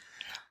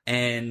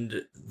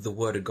 And the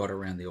word had got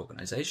around the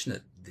organization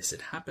that this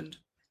had happened.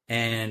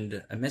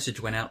 And a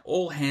message went out,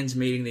 all hands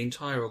meeting, the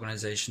entire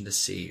organization, the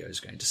CEO is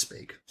going to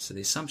speak. So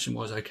the assumption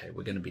was, okay,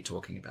 we're going to be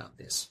talking about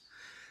this.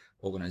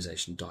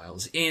 Organization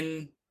dials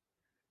in,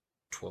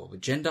 12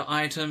 agenda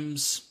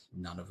items,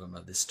 none of them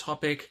are this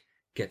topic,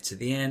 get to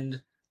the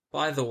end.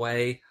 By the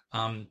way,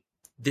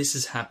 this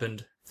has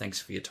happened. Thanks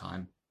for your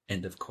time.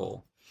 End of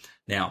call.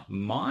 Now,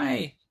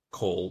 my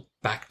call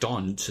backed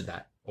on to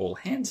that all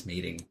hands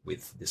meeting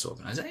with this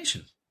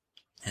organization.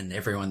 And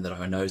everyone that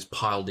I know is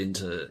piled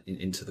into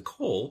the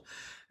call.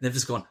 And they've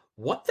just gone,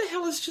 what the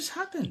hell has just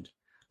happened?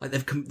 Like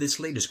this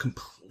leader's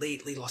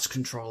completely lost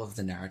control of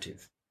the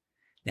narrative.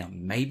 Now,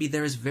 maybe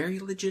there is very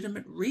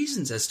legitimate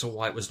reasons as to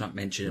why it was not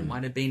mentioned. It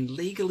might have been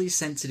legally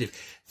sensitive,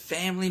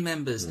 family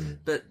members.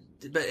 But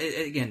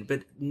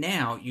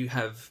now you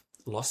have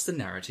lost the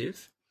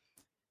narrative.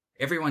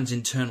 Everyone's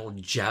internal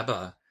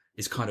jabber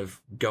is kind of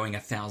going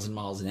 1,000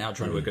 miles an hour,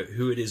 trying to work out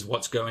who it is,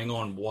 what's going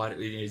on, why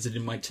is it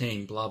in my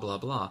team, blah, blah,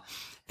 blah.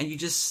 And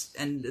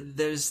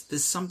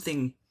there's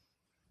something,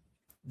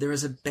 there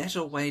is a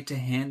better way to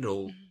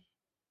handle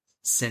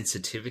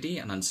sensitivity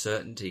and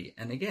uncertainty.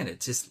 And again,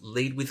 it's just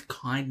lead with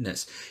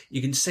kindness.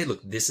 You can say,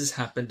 look, this has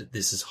happened.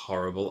 This is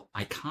horrible.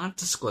 I can't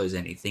disclose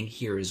anything.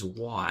 Here is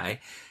why.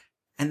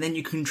 And then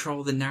you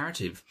control the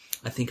narrative.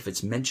 I think if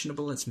it's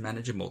mentionable, it's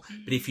manageable.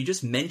 But if you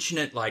just mention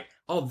it like,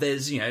 oh,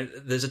 there's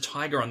a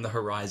tiger on the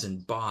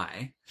horizon,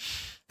 bye,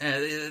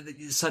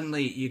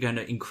 suddenly you're going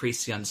to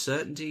increase the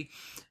uncertainty.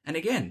 And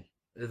again,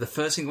 the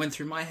first thing that went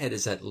through my head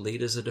is that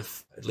leaders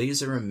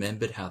are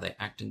remembered how they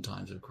act in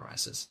times of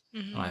crisis.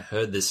 And I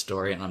heard this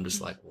story and I'm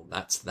just like, well,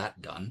 that's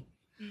that done.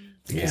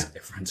 Because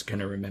everyone's going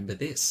to remember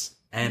this.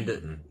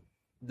 And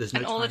there's no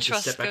and time all the to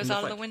trust step back goes and out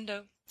of reflect. the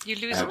window. You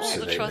lose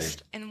Absolutely. all the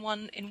trust in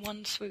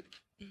one swoop.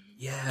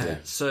 Yeah.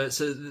 So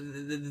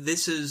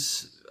this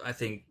is, I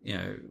think,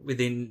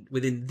 within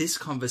this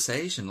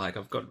conversation, like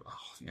I've got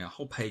a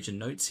whole page of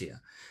notes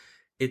here.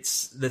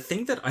 It's the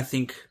thing that I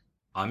think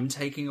I'm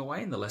taking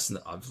away, and the lesson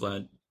that I've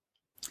learned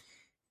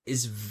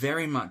is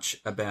very much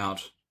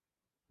about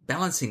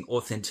balancing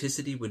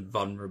authenticity with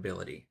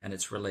vulnerability and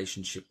its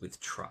relationship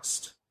with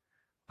trust.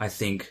 I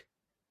think,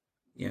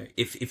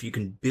 if you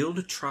can build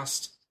a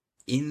trust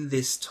in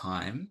this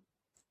time,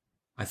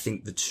 I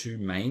think the two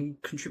main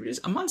contributors,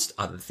 amongst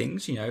other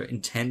things,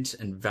 intent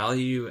and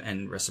value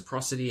and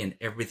reciprocity and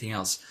everything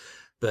else,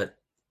 but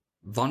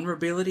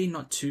vulnerability,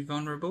 not too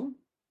vulnerable,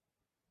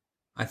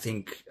 I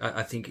think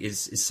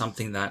is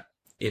something that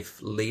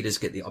if leaders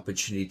get the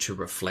opportunity to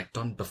reflect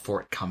on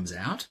before it comes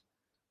out,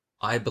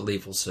 I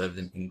believe will serve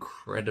them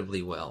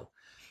incredibly well.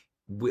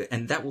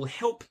 And that will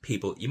help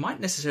people. You might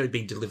necessarily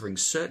be delivering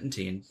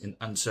certainty in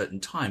uncertain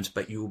times,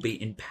 but you will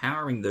be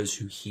empowering those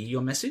who hear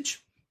your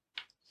message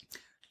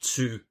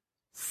to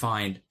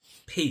find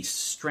peace,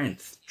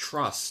 strength,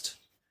 trust,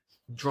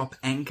 drop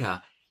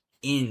anchor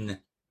in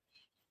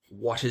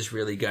what is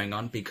really going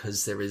on,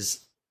 because there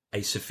is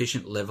a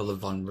sufficient level of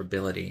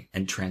vulnerability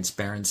and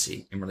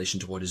transparency in relation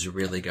to what is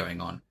really going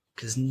on,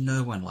 because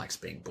no one likes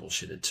being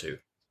bullshitted to,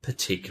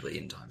 particularly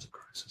in times of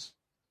crisis.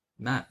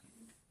 Matt,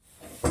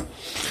 what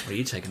are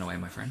you taking away,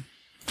 my friend?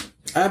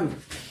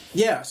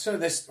 Yeah, so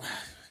there's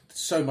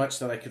so much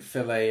that I could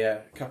fill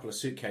a couple of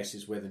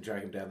suitcases with and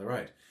drag them down the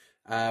road.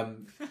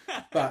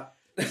 But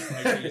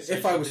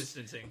if I was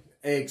distancing.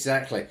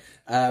 Exactly.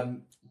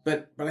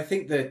 But I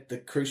think that the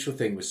crucial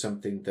thing was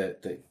something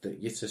that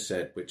Jutta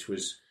said, which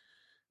was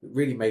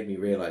really made me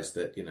realise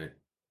that you know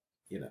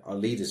our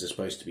leaders are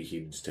supposed to be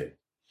humans too,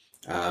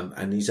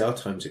 and these are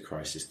times of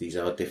crisis. These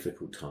are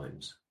difficult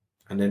times,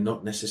 and they're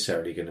not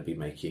necessarily going to be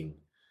making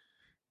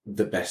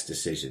the best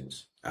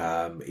decisions.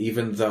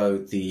 Even though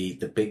the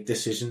big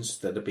decisions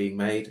that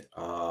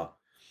are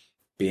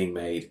being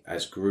made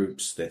as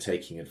groups, they're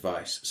taking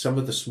advice. Some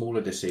of the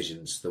smaller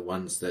decisions, the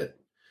ones that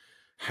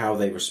how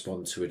they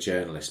respond to a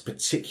journalist,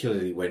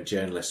 particularly when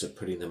journalists are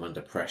putting them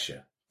under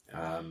pressure.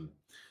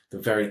 The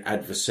very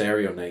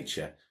adversarial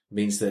nature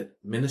means that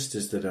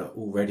ministers that are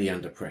already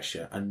under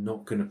pressure are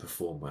not going to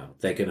perform well.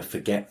 They're going to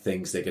forget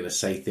things. They're going to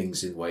say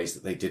things in ways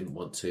that they didn't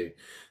want to.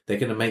 They're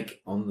going to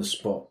make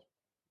on-the-spot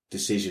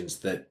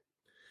decisions that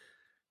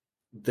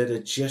are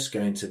just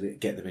going to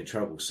get them in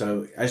trouble.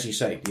 So, as you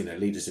say,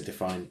 leaders are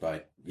defined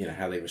by,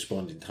 how they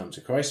respond in times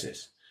of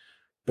crisis.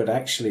 But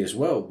actually as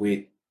well,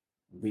 we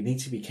need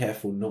to be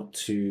careful not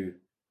to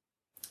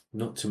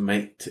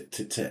escalate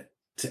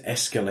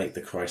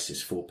the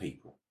crisis for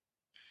people.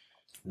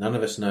 None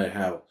of us know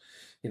how,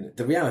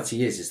 the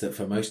reality is that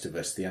for most of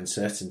us, the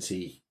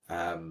uncertainty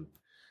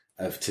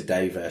of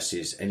today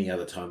versus any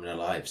other time in our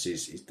lives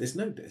is there's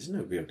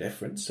no real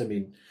difference. I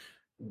mean,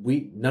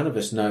 none of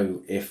us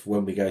know if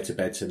when we go to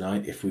bed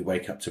tonight, if we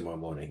wake up tomorrow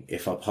morning,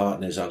 if our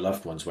partners, our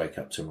loved ones wake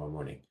up tomorrow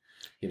morning.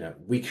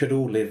 We could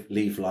all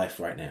leave life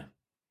right now.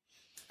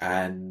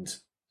 And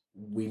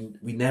we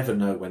never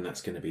know when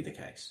that's going to be the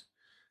case.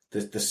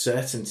 The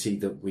certainty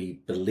that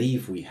we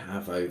believe we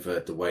have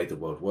over the way the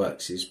world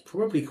works is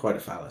probably quite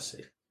a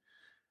fallacy.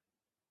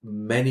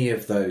 Many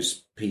of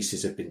those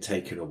pieces have been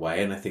taken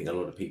away, and I think a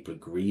lot of people are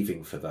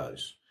grieving for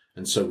those.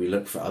 And so we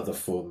look for other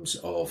forms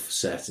of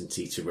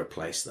certainty to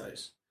replace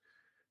those.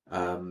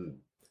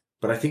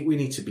 But I think we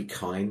need to be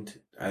kind.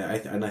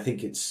 And I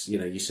think it's,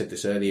 you said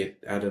this earlier,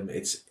 Adam,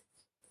 it's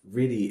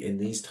really in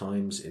these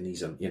times,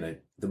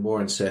 the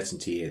more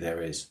uncertainty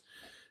there is,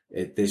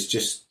 there's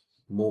just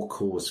more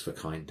cause for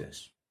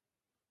kindness,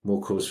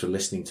 more cause for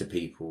listening to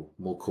people,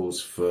 more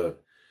cause for,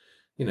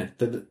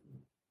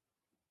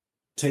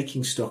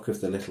 taking stock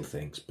of the little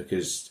things,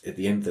 because at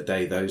the end of the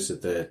day, those are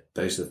the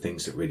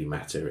things that really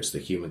matter. It's the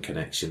human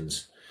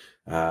connections.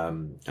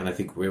 And I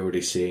think we're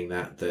already seeing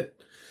that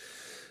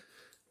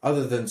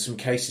other than some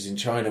cases in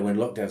China when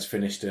lockdown's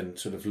finished and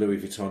sort of Louis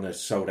Vuitton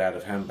has sold out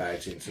of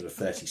handbags in sort of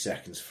 30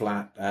 seconds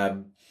flat,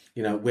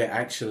 we're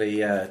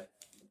actually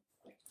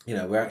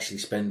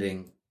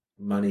spending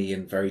money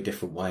in very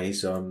different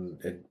ways on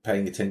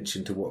paying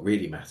attention to what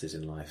really matters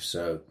in life.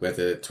 So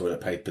whether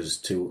toilet paper's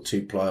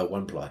two-ply or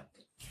one-ply.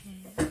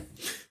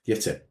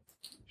 Jutta.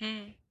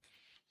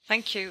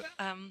 Thank you.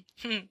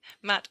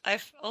 Matt,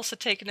 I've also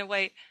taken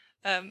away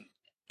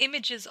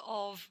images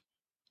of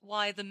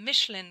why the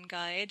Michelin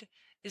Guide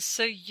is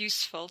so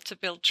useful to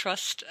build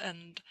trust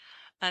and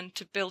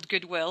to build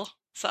goodwill.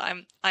 So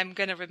I'm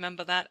going to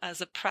remember that as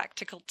a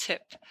practical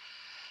tip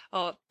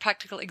or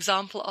practical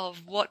example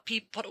of what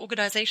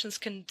organizations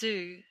can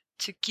do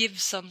to give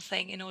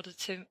something in order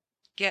to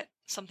get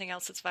something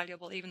else that's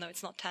valuable, even though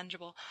it's not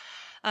tangible.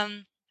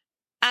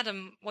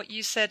 Adam, what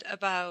you said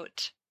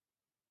about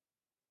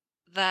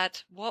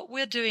that what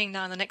we're doing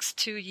now in the next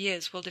 2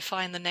 years will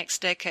define the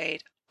next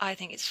decade, I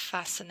think it's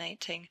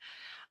fascinating.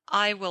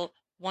 I will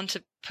want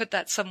to put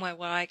that somewhere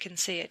where I can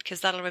see it,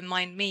 because that'll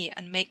remind me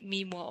and make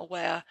me more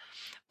aware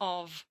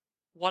of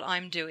what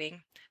I'm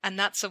doing. And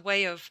that's a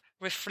way of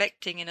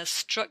reflecting in a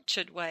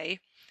structured way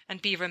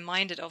and be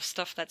reminded of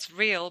stuff that's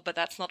real, but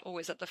that's not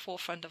always at the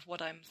forefront of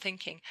what I'm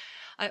thinking.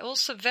 I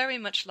also very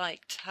much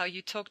liked how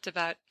you talked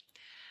about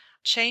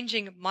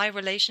changing my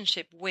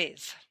relationship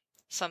with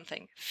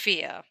something,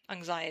 fear,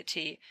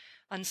 anxiety,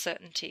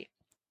 uncertainty.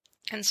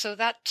 And so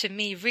that to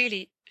me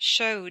really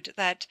showed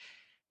that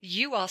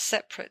you are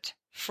separate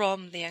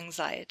from the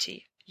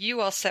anxiety. You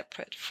are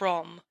separate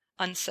from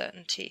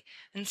uncertainty.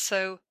 And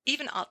so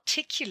even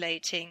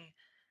articulating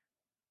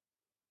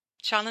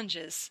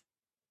challenges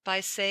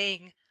by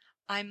saying,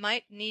 I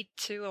might need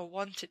to or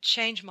want to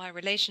change my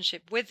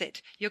relationship with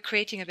it, you're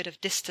creating a bit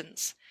of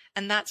distance.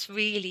 And that's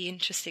really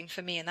interesting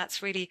for me. And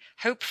that's really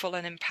hopeful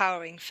and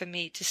empowering for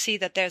me to see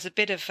that there's a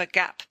bit of a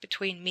gap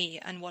between me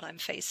and what I'm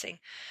facing.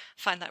 I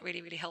find that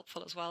really, really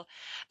helpful as well.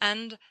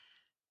 And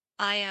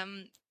I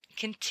am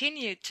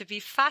continued to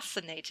be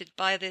fascinated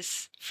by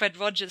this Fred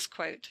Rogers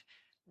quote,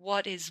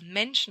 what is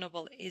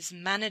mentionable is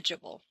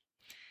manageable.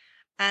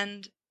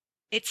 And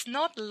it's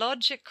not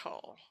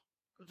logical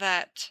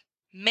that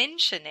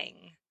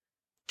mentioning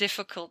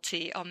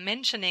difficulty or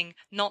mentioning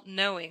not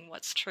knowing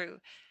what's true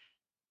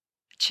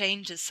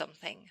changes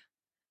something.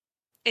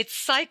 it's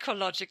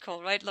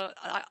psychological, right?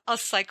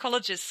 Us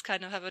psychologists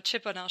kind of have a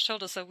chip on our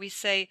shoulder, so we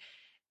say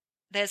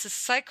there's a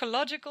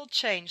psychological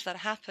change that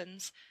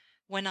happens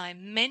when I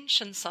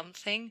mention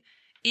something,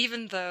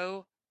 even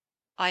though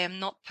I am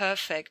not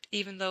perfect,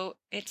 even though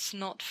it's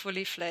not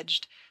fully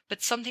fledged,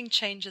 but something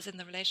changes in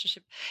the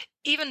relationship,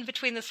 even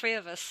between the three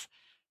of us,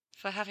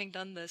 for having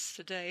done this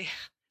today,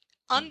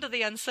 under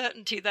the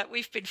uncertainty that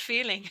we've been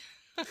feeling.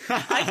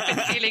 I've been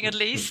feeling, at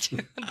least,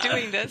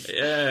 doing this.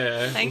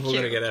 Yeah. Thank We're you.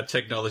 going to get our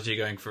technology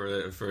going for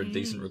a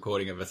decent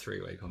recording of a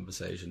 3-way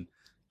conversation.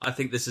 I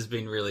think this has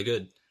been really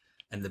good.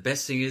 And the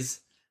best thing is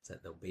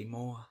that there'll be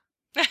more.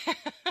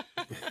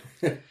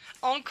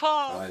 Encore!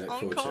 I look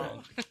forward to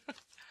Encore!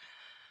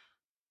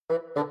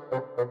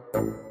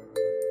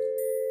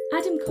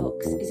 Adam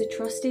Cox is a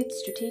trusted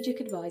strategic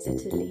advisor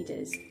to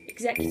leaders,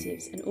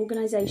 executives and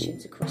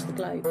organisations across the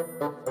globe.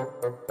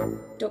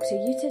 Dr.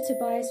 Jutta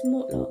Tobias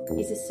Mortlock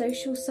is a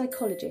social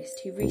psychologist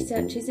who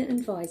researches and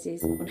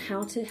advises on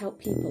how to help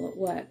people at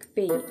work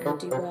be and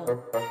do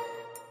well.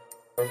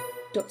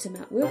 Dr.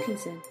 Matt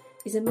Wilkinson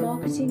is a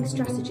marketing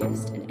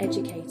strategist and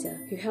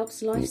educator who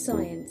helps life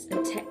science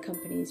and tech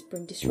companies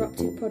bring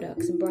disruptive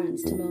products and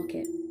brands to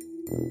market.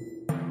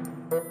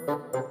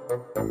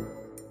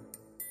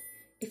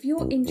 If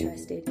you're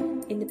interested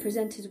in the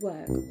presenter's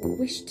work or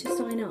wish to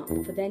sign up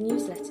for their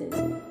newsletters,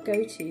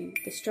 go to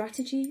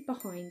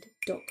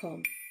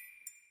thestrategybehind.com.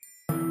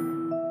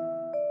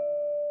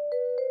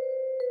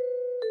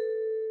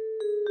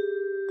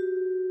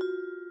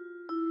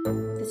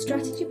 The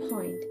Strategy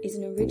Behind is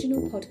an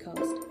original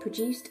podcast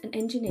produced and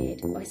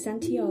engineered by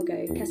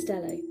Santiago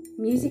Castello.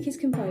 Music is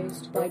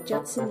composed by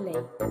Judson Lee.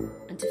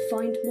 And to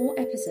find more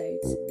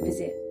episodes,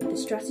 visit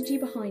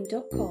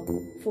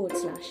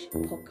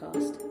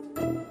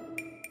thestrategybehind.com/podcast.